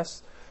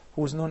Abbas,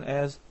 who is known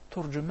as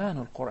Turjuman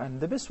al-Quran,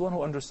 the best one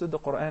who understood the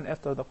Quran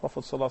after the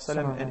Prophet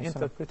ﷺ and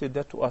interpreted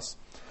that to us.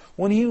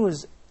 When he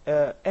was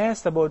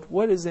asked about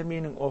what is the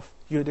meaning of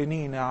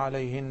يُدْنِينَ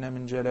عَلَيْهِنَّ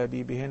مِنْ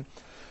جَلَابِيبِهِنَّ,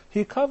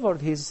 he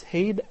covered his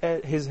head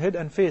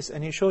and face,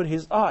 and he showed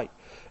his eye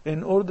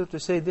in order to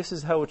say this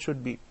is how it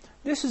should be.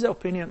 This is the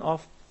opinion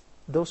of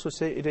those who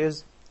say it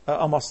is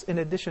a must, in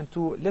addition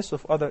to list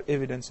of other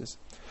evidences.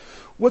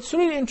 What's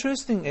really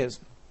interesting is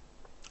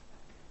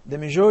the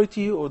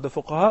majority or the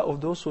fuqaha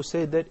of those who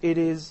say that it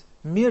is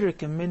mere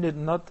recommended,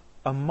 not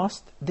a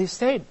must, they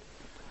said,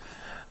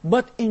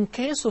 but in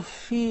case of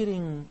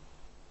fearing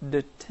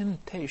the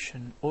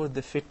temptation or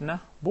the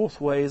fitna,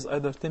 both ways,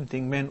 either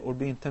tempting men or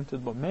being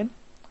tempted by men,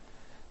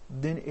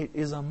 then it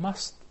is a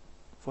must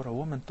for a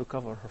woman to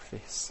cover her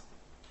face.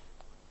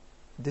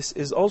 This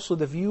is also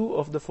the view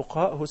of the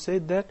fuqaha who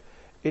said that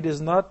it is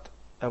not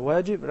a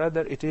wajib,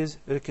 rather it is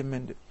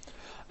recommended.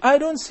 I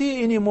don't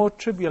see any more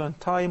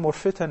turbulent time or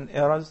fitan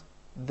eras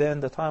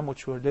than the time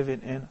which we're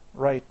living in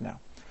right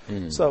now.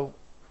 So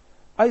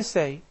I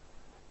say,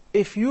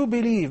 if you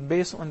believe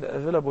based on the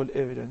available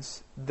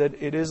evidence that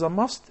it is a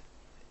must,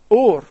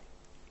 or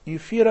you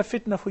fear a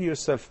fitna for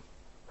yourself,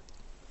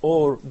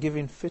 or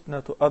giving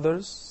fitna to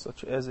others,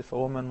 such as if a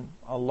woman,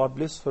 Allah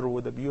bless her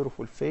with a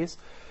beautiful face,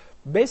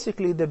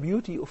 basically the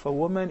beauty of a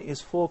woman is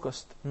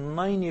focused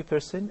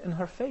 90% in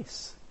her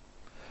face.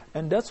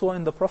 And that's why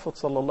the Prophet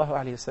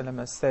ﷺ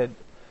has said,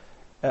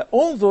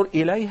 انظر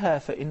إليها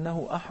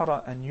فإنه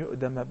أحرى أن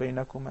يؤدم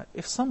بينكما.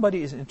 If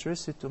somebody is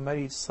interested to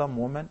marry some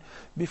woman,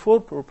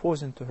 before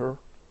proposing to her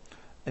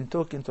and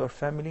talking to her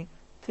family,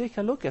 take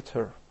a look at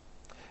her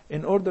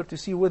in order to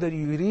see whether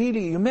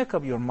you make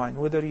up your mind,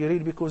 whether you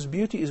really, because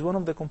beauty is one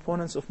of the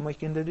components of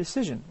making the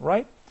decision,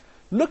 right?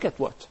 Look at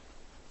what?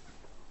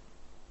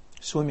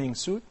 Swimming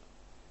suit?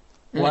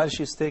 While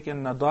she's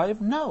taking a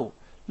dive? No.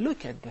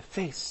 Look at the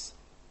face.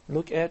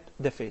 Look at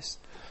the face.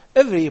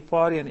 Every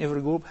party and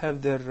every group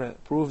have their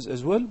proofs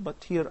as well,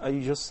 but here I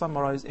just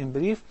summarized in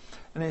brief,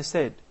 and I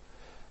said,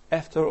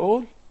 after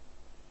all,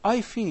 I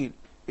feel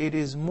it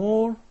is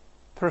more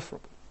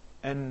preferable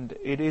and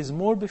it is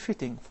more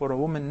befitting for a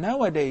woman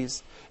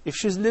nowadays, if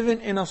she's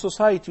living in a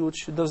society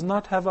which does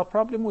not have a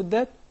problem with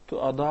that, to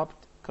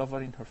adopt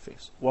covering her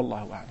face.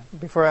 Wallahu a'lam.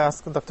 Before I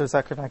ask Dr.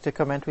 Zakir Naik to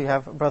comment, we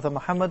have Brother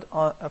Muhammad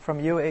from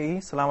UAE.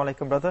 Assalamu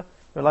alaikum, brother.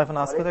 You're live on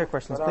Ask Huda. Your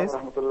questions, please.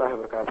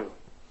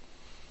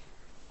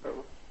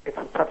 It's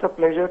such a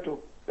pleasure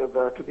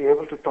to be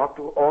able to talk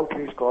to all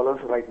three scholars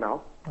right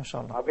now.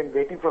 MashaAllah. I've been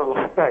waiting for a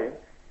long time,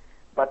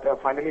 but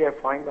finally I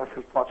find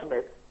myself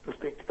fortunate to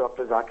speak to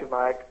Dr. Zakir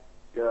Naik,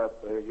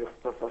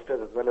 Yusuf Estes,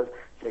 as well as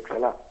Sheikh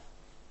Salah.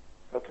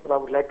 First of all, I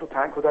would like to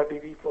thank Huda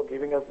TV for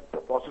giving us the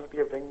possibility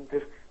of bringing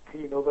this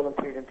three noble and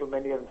three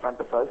gentlemen here in front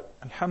of us.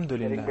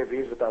 Alhamdulillah. Sharing their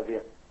views with us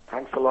here.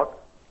 Thanks a lot.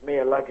 May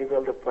Allah give you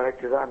all the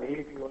correct result, and He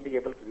will be only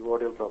able to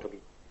reward you properly.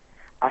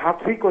 I have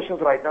three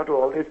questions right now to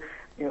all these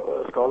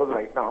scholars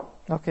right now.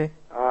 Okay.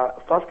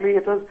 Firstly,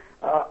 it is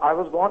I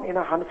was born in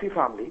a Hanfi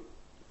family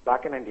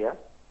back in India,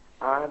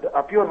 and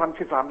a pure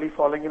Hanfi family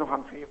following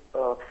Hanfi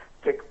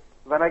fiqh.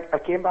 When I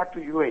came back to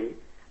UAE,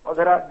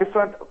 there are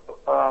different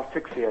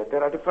fiqhs here.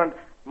 There are different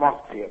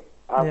mosques here.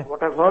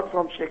 What I've heard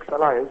from Sheikh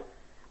Salah is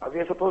we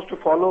are supposed to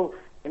follow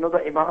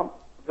the imam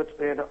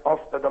of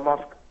the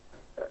mosque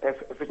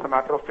if it's a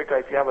matter of fiqh,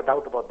 if you have a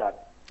doubt about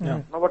that.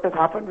 Yeah. Now what has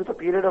happened with a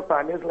period of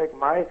time is like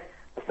my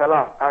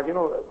Salah, as you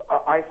know,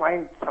 I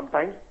find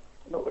sometimes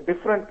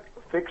different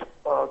fiqhs,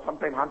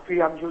 sometimes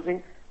Hanfi I'm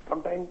using,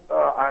 sometimes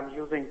I'm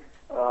using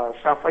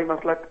Shafi'i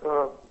Maslak,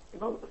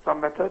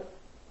 some method.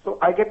 So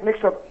I get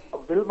mixed up.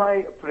 Will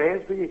my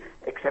prayers be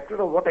accepted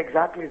or what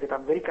exactly is it?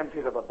 I'm very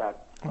confused about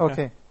that.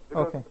 Okay.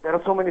 Because there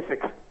are so many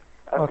fiqhs.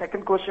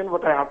 Second question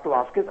what I have to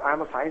ask is,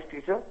 I'm a science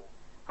teacher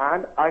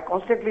and I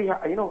constantly,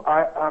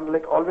 I'm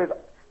like always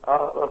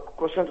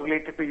questions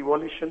related to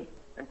evolution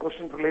and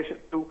questions related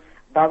to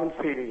Darwin's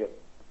theory here.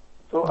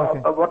 So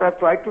what I've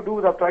tried to do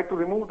is I've tried to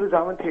remove the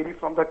Darwin theory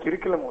from the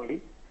curriculum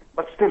only,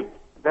 but still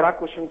there are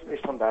questions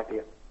based on that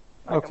here.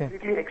 I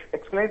completely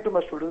explain to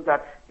my students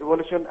that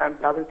evolution and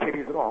Darwin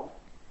theory is wrong.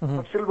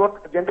 But still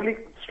what generally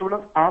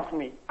students ask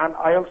me, and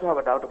I also have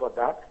a doubt about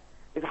that,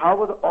 is how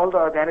were all the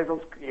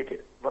organisms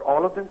created? Were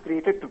all of them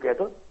created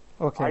together?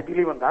 I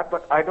believe in that,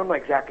 but I don't know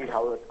exactly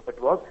how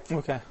it was.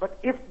 But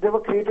if they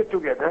were created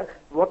together,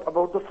 what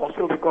about the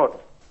fossil records?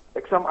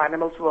 Like some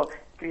animals were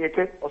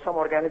created, or some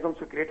organisms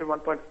were created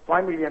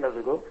 1.5 million years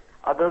ago,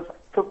 others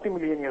 50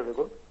 million years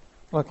ago.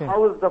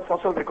 How is the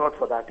fossil record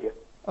for that here?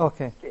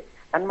 Okay.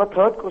 And my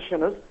third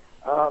question is,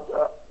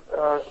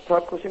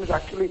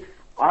 actually,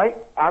 I,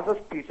 as a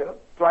teacher,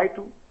 try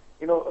to,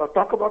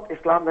 talk about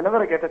Islam whenever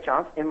I get a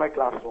chance in my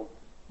classroom.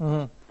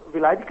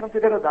 Will I be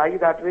considered a da'i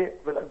that way?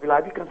 Will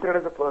I be considered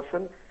as a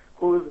person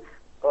who is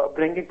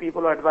bringing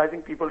people or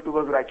advising people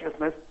towards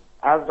righteousness?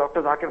 As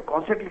Dr. Zakir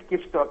constantly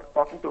keeps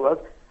talking to us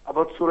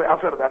about Surah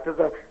Asr, that is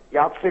a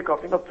yardstick of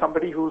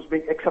somebody who's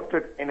being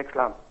accepted in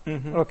Islam.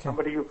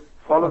 Somebody who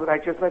follows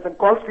righteousness and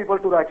calls people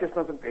to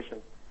righteousness and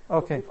patience.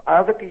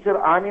 As a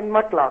teacher, I'm in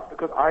my class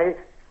because I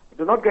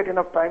do not get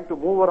enough time to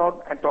move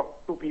around and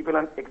talk to people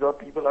and exhort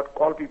people or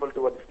call people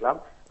towards Islam.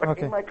 But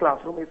in my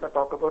classroom, if I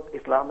talk about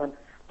Islam and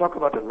talk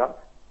about Allah,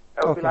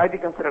 will I be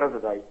considered as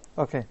a da'i?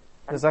 Okay.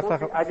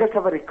 I just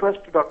have a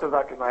request to Dr.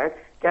 Zakir Naik.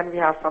 Can we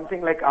have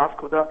something like Ask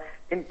Huda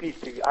in Peace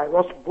TV? I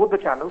watch both the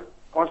channels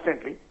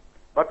constantly,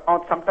 but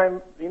on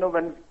sometime,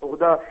 when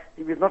Huda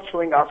TV is not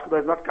showing Ask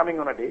Huda, is not coming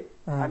on a day,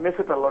 I miss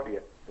it a lot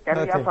here.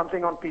 Can we have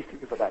something on Peace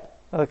TV for that?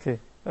 Okay.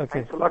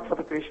 Thanks a lot for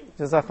the patience.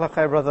 Jazakallah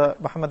khair, Brother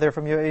Muhammad there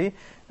from UAE.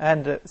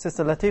 And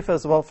Sister Latifa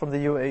as well from the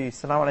UAE.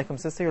 Assalamu alaikum,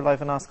 Sister. You're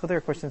live and Ask Huda. Your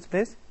questions,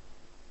 please.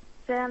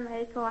 Assalamu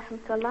alaikum wa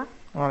rahmatullah.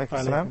 Wa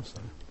alaikum salam.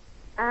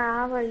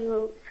 How are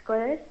you,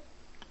 scholars?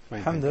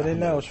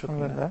 Alhamdulillah wa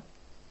shukrillah.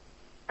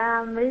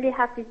 I'm really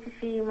happy to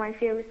see my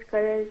favorite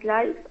scholars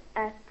live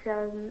at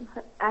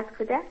Ask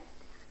Huda.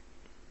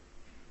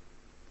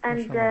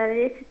 And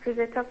related to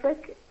the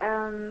topic,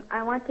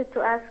 I wanted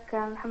to ask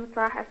Muhammad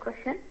Salah a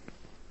question.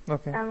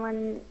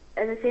 When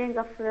the saying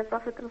of the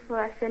Prophet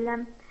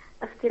ﷺ,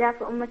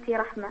 اختلاف أمتي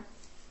رحمة,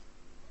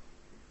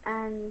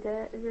 and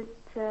is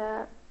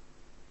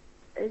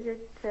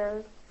it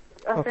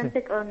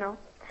authentic or no?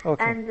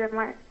 And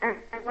my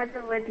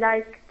mother would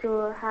like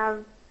to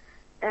have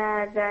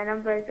the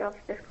numbers of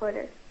the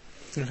scholars.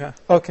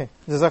 Okay.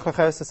 Jazakallah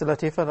khair, Sister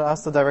Latifa. I'll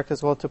ask the director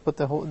as well to put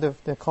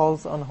the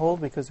calls on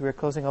hold because we're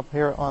closing up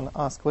here on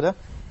Ask Huda.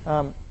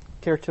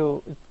 Care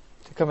to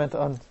comment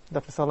on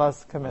Dr.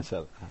 Salah's comment?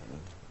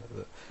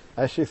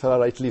 As Sheikh Salah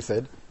rightly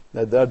said,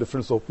 that there are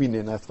different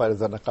opinions as far as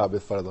the niqab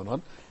is fard or not,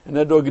 and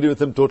I do agree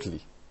with him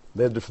totally.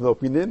 There are different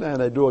opinion,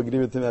 and I do agree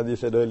with him, as he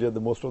said earlier,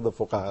 most of the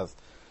fuqahas,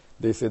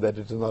 they say that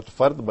it is not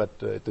fard, but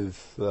it is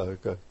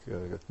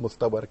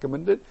mustahab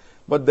recommended.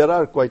 But there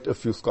are quite a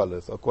few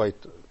scholars, or quite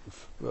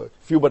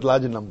few but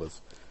large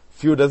numbers.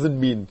 Few doesn't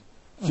mean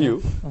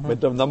few,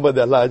 but the number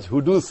they are large,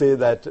 who do say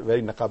that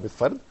wearing niqab is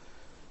fard.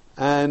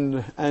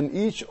 And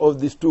each of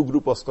these two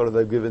group of scholars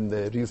have given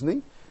their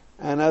reasoning.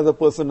 And as a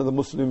person, as a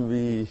Muslim,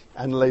 we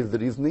analyze the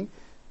reasoning,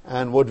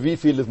 and what we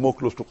feel is more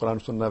close to Quran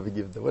Sunnah, we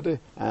give the word.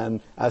 And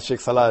as Sheikh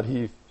Salah,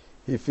 he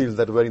feels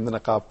that wearing the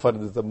niqab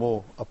fard is the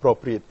more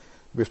appropriate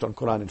based on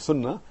Quran and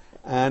Sunnah.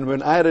 And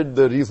when I read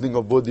the reasoning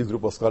of both these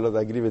group of scholars,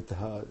 I agree with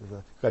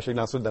Sheikh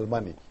Nasruddin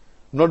Albani.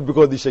 Not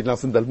because the Sheikh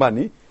Nasruddin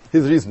Albani,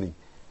 his reasoning.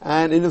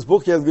 And in his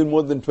book, he has given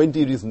more than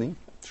 20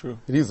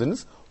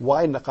 reasons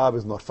why niqab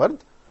is not fard.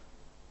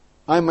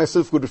 I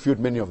myself could refute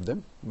many of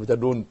them, which I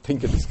don't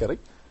think it is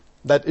correct.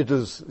 That it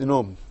is,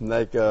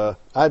 because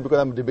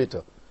I'm a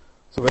debater.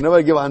 So whenever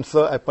I give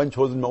answer, I punch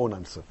holes in my own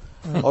answer.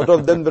 Out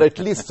of them, there are at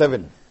least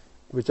 7,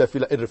 which I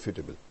feel are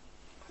irrefutable.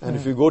 And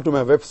if you go to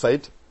my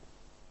website,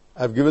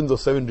 I've given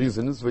those 7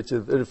 reasons, which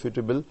is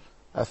irrefutable,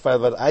 as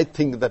far as I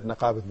think that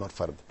niqab is not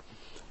fard.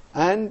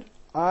 And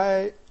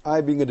I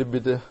being a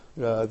debater,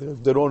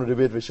 they don't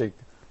debate with Sheikh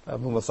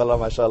Muhammad Salah,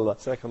 mashallah,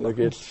 the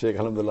great Sheikh,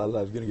 alhamdulillah,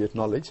 Allah is going to get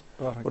knowledge.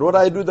 But what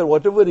I do, that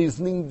whatever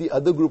reasoning the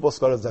other group of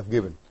scholars have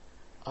given,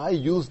 I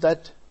use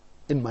that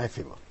in my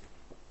favor.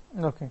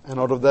 Okay. And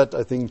out of that,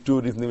 I think two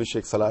reasoning which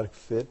Sheikh Salah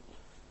said.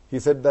 He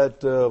said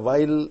that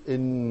while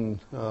in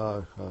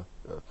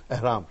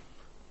ihram,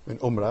 in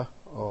Umrah,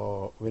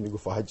 or when you go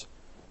for Hajj,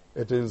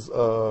 it is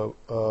a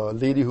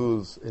lady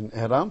who's in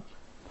ihram,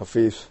 her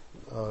face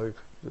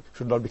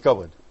should not be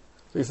covered.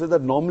 So he said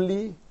that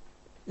normally,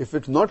 if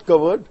it's not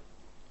covered,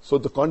 so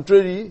the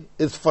contrary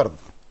is fard.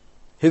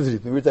 His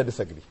reason, which I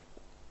disagree.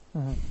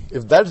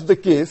 If that's the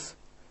case,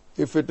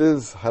 if it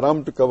is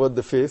haram to cover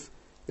the face,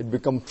 it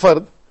becomes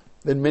fard,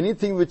 then many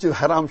things which is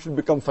haram should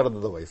become fard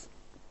otherwise.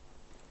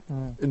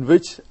 In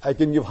which I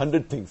can give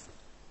 100 things,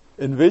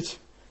 in which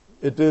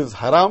it is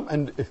haram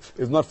and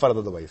is not fard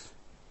otherwise.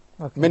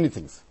 Okay. Many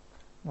things.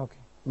 Okay.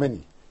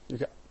 Many. You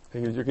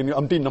can give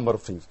umpteen number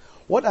of things.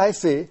 What I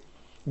say,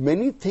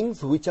 many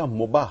things which are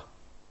mubah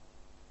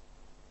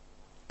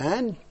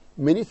and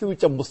many things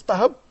which are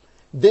mustahab,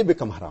 they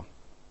become haram.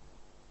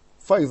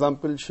 For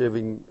example,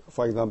 shaving,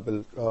 for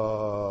example,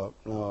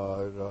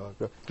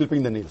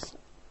 clipping the nails.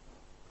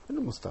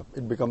 Mustahab.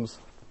 It becomes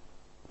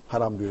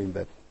haram during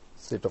that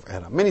state of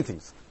ihram. Many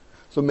things.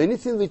 So many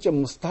things which are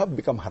mustahab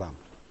become haram.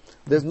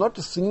 There's not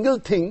a single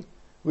thing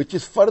which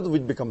is fard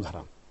which becomes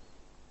haram.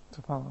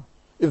 SubhanAllah.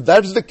 If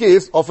that's the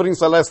case, offering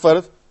salah is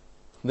fard,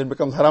 then it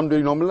becomes haram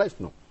during normal life?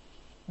 No.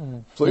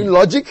 So in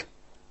logic,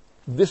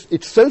 this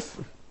itself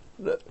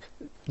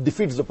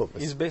defeats the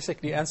purpose. He's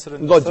basically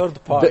answering the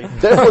third part.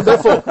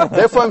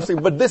 Therefore I'm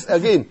saying, but this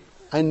again,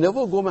 I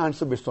never go my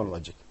answer based on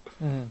logic.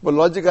 But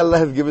logic, Allah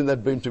has given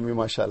that brain to me,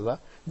 mashallah.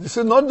 This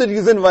is not the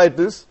reason why it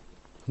is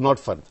not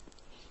fard.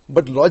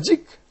 But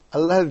logic,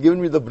 Allah has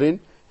given me the brain.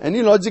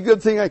 Any logical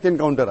thing I can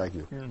counter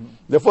argue.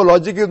 Therefore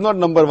logic is not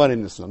number one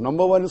in Islam.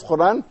 Number one is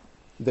Quran,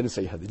 then is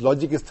Sahih Hadith.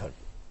 Logic is third.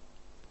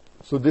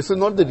 So this is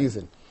not the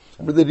reason.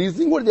 But the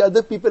reasoning what the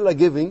other people are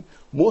giving,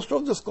 most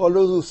of the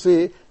scholars who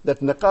say that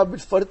niqab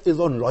is fard is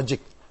on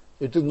logic.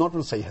 It is not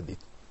on Sahih Hadith.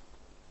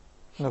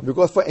 Okay.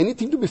 Because for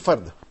anything to be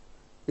fard,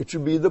 it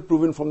should be either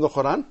proven from the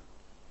Quran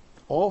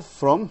or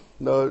from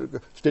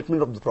the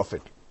statement of the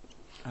Prophet.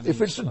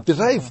 If it's a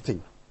derived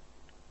thing,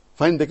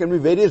 fine, there can be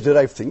various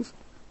derived things,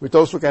 which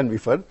also can be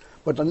fard,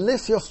 but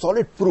unless you have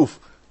solid proof,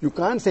 you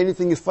can't say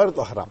anything is fard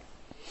or haram.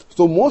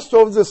 So most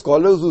of the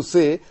scholars who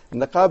say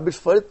niqab is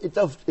fard,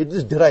 it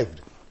is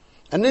derived.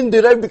 And in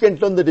derived, you can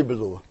turn the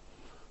tables over.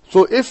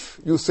 So if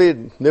you say,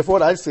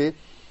 therefore I say,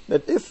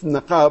 that if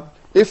niqab,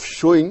 if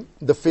showing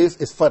the face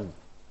is fard,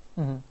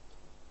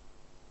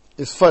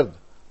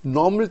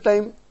 normal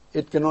time,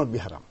 it cannot be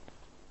haram.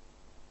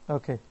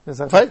 Okay.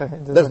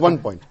 Fine? That's one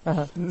point.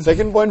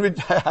 Second point, which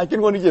I can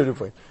go on every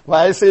point.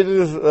 Why I say it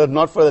is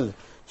not for the...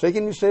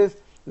 Second, he says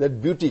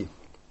that beauty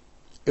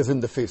is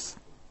in the face.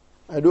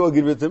 I do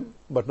agree with him,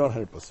 but not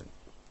 100%.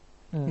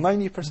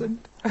 90%?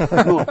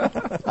 No.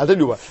 I'll tell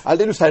you what. I'll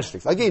tell you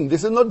statistics. Again,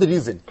 this is not the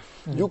reason.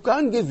 You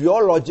can't give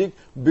your logic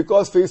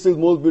because face is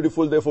most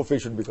beautiful, therefore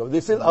face should be covered.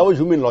 This is our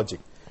human logic.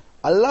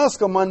 Allah's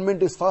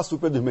commandment is far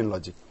superior to human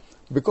logic.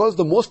 Because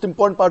the most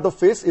important part of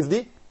face is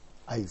the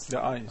eyes.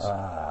 The eyes.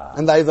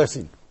 And the eyes are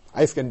seen.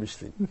 Eyes can be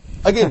seen.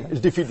 Again, it's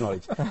defeat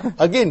knowledge.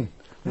 Again,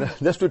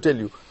 just to tell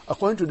you,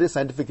 according to today's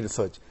scientific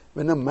research,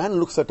 when a man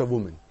looks at a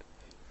woman,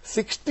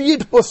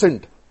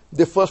 68%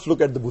 they first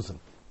look at the bosom.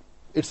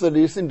 It's a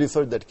recent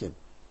research that came.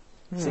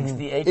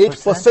 68%?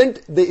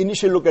 8% they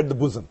initially look at the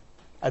bosom,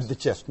 at the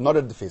chest, not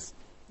at the face.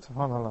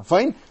 SubhanAllah.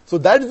 Fine? So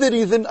that's the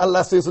reason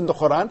Allah says in the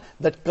Quran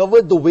that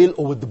cover the veil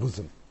over the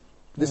bosom.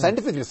 The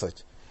scientific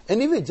research.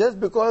 Anyway, just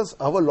because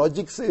our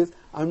logic says,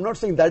 I'm not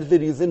saying that's the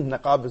reason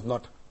niqab is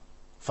not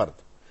fard.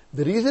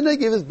 The reason I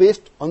gave is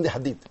based on the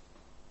hadith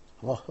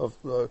of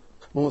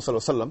Muhammad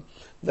Sallallahu Alaihi Wasallam,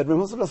 that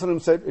Muhammad Sallallahu Alaihi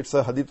Wasallam said, it's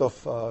a hadith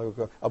of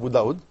Abu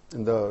Dawud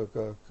in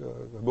the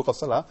book of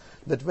Salah,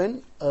 that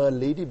when a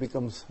lady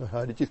reaches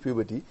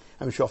puberty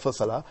and she offers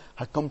Salah,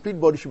 her complete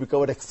body should be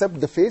covered except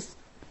the face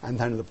and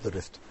the hands up the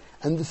wrist.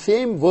 And the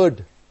same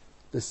word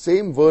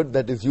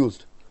that is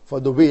used for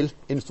the veil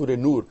in Surah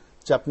Nur,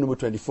 chapter number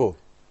 24,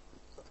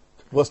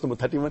 verse number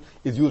 31,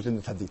 is used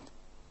in the hadith.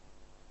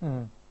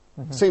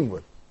 Same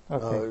word.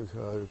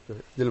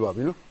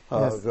 Jilbab,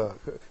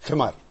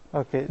 khimar.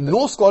 Okay.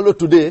 No scholar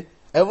today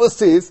ever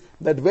says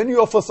that when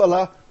you offer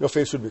salah, your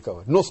face should be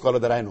covered. No scholar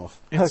that I know of.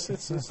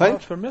 It's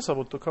not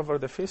permissible to cover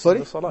the face in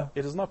the salah.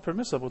 It is not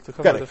permissible to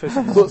cover the face.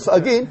 So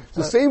again,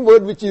 the same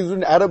word which is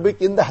in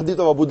Arabic in the hadith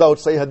of Abu Dawud,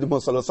 Sahih Hadith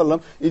Muhammad Sallallahu Alaihi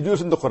Wasallam, is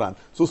used in the Quran.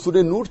 So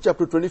Surah Nur,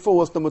 chapter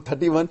 24, verse number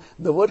 31,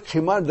 the word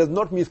khimar does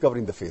not mean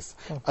covering the face.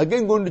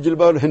 Again, going to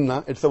jilbab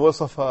hinna, it's a verse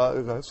of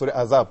Surah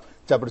Azab,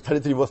 chapter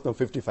 33, verse number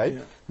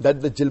 55,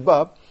 that the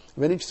jilbab,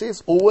 when it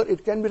says over,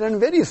 it can be done in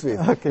various ways.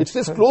 It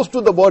says close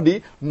to the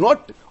body,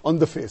 not on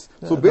the face.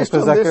 So based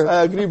on this,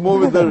 I agree more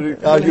with the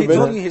argument. He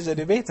told me he's a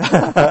debater,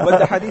 but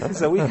the hadith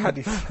is a weak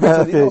hadith.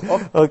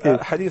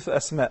 Hadith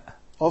Asma.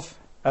 Of?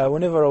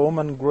 whenever a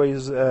woman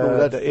grows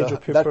the age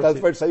of puberty. That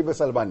classified Sahih by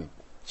Albani.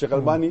 Sheikh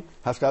Albani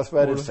has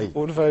classified it Sahih.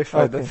 We'll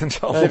verify that,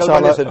 inshallah.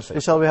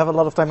 Inshallah, we have a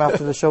lot of time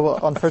after the show.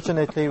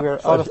 Unfortunately, we're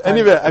out of time.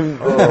 Anyway,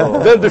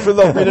 there are different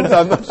opinions.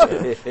 I'm not sure.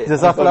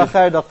 Jazakallah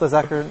khair, Dr.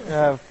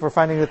 Zakir, for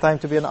finding the time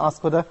to be on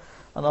Ask Huda.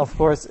 And of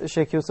course,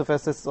 Sheikh Yusuf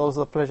Estes, it's always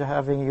a pleasure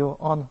having you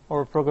on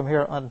our program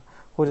here on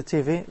Huda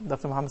TV.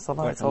 Dr. Muhammad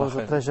Salah, it's always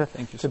a pleasure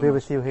to be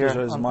with you here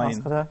on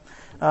Ask Huda.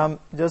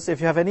 Just if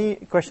you have any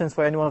questions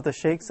for any one of the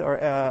sheikhs or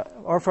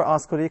for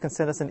Ask Huda, you can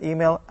send us an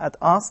email at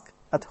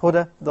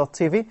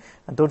ask@huda.tv.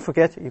 And don't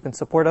forget, you can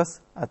support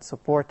us at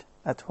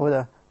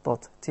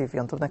support@huda.tv.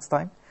 Until next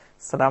time,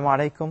 Assalamu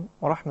alaikum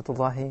wa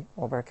rahmatullahi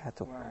wa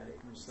barakatuh.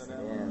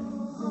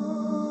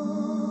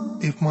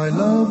 If my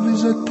love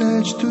is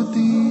attached to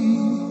thee,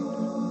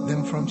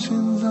 then from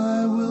sins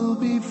I will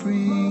be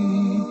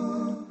free.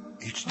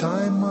 Each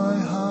time my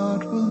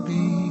heart will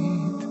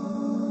beat,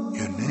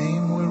 your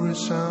name will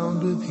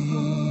resound with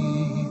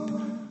heat.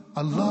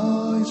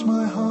 Allah is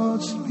my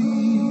heart's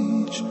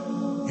speech,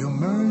 your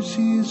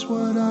mercy is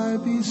what I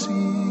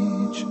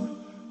beseech.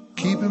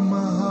 Keep in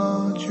my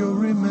heart your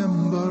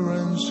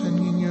remembrance, and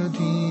in your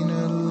deen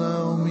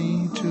allow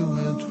me to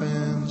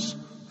advance.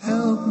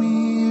 Help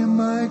me in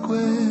my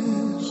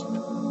quest,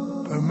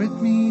 permit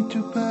me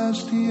to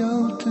pass the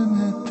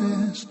ultimate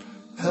test.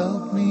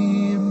 Help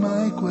me in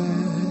my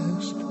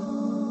quest,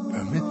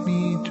 permit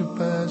me to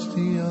pass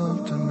the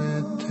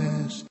ultimate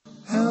test.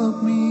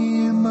 Help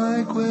me in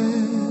my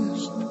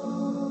quest,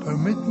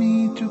 permit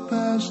me to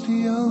pass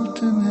the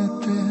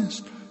ultimate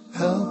test.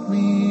 Help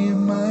me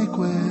in my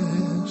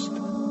quest,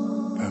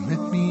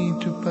 permit me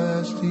to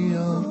pass the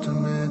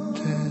ultimate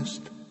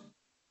test.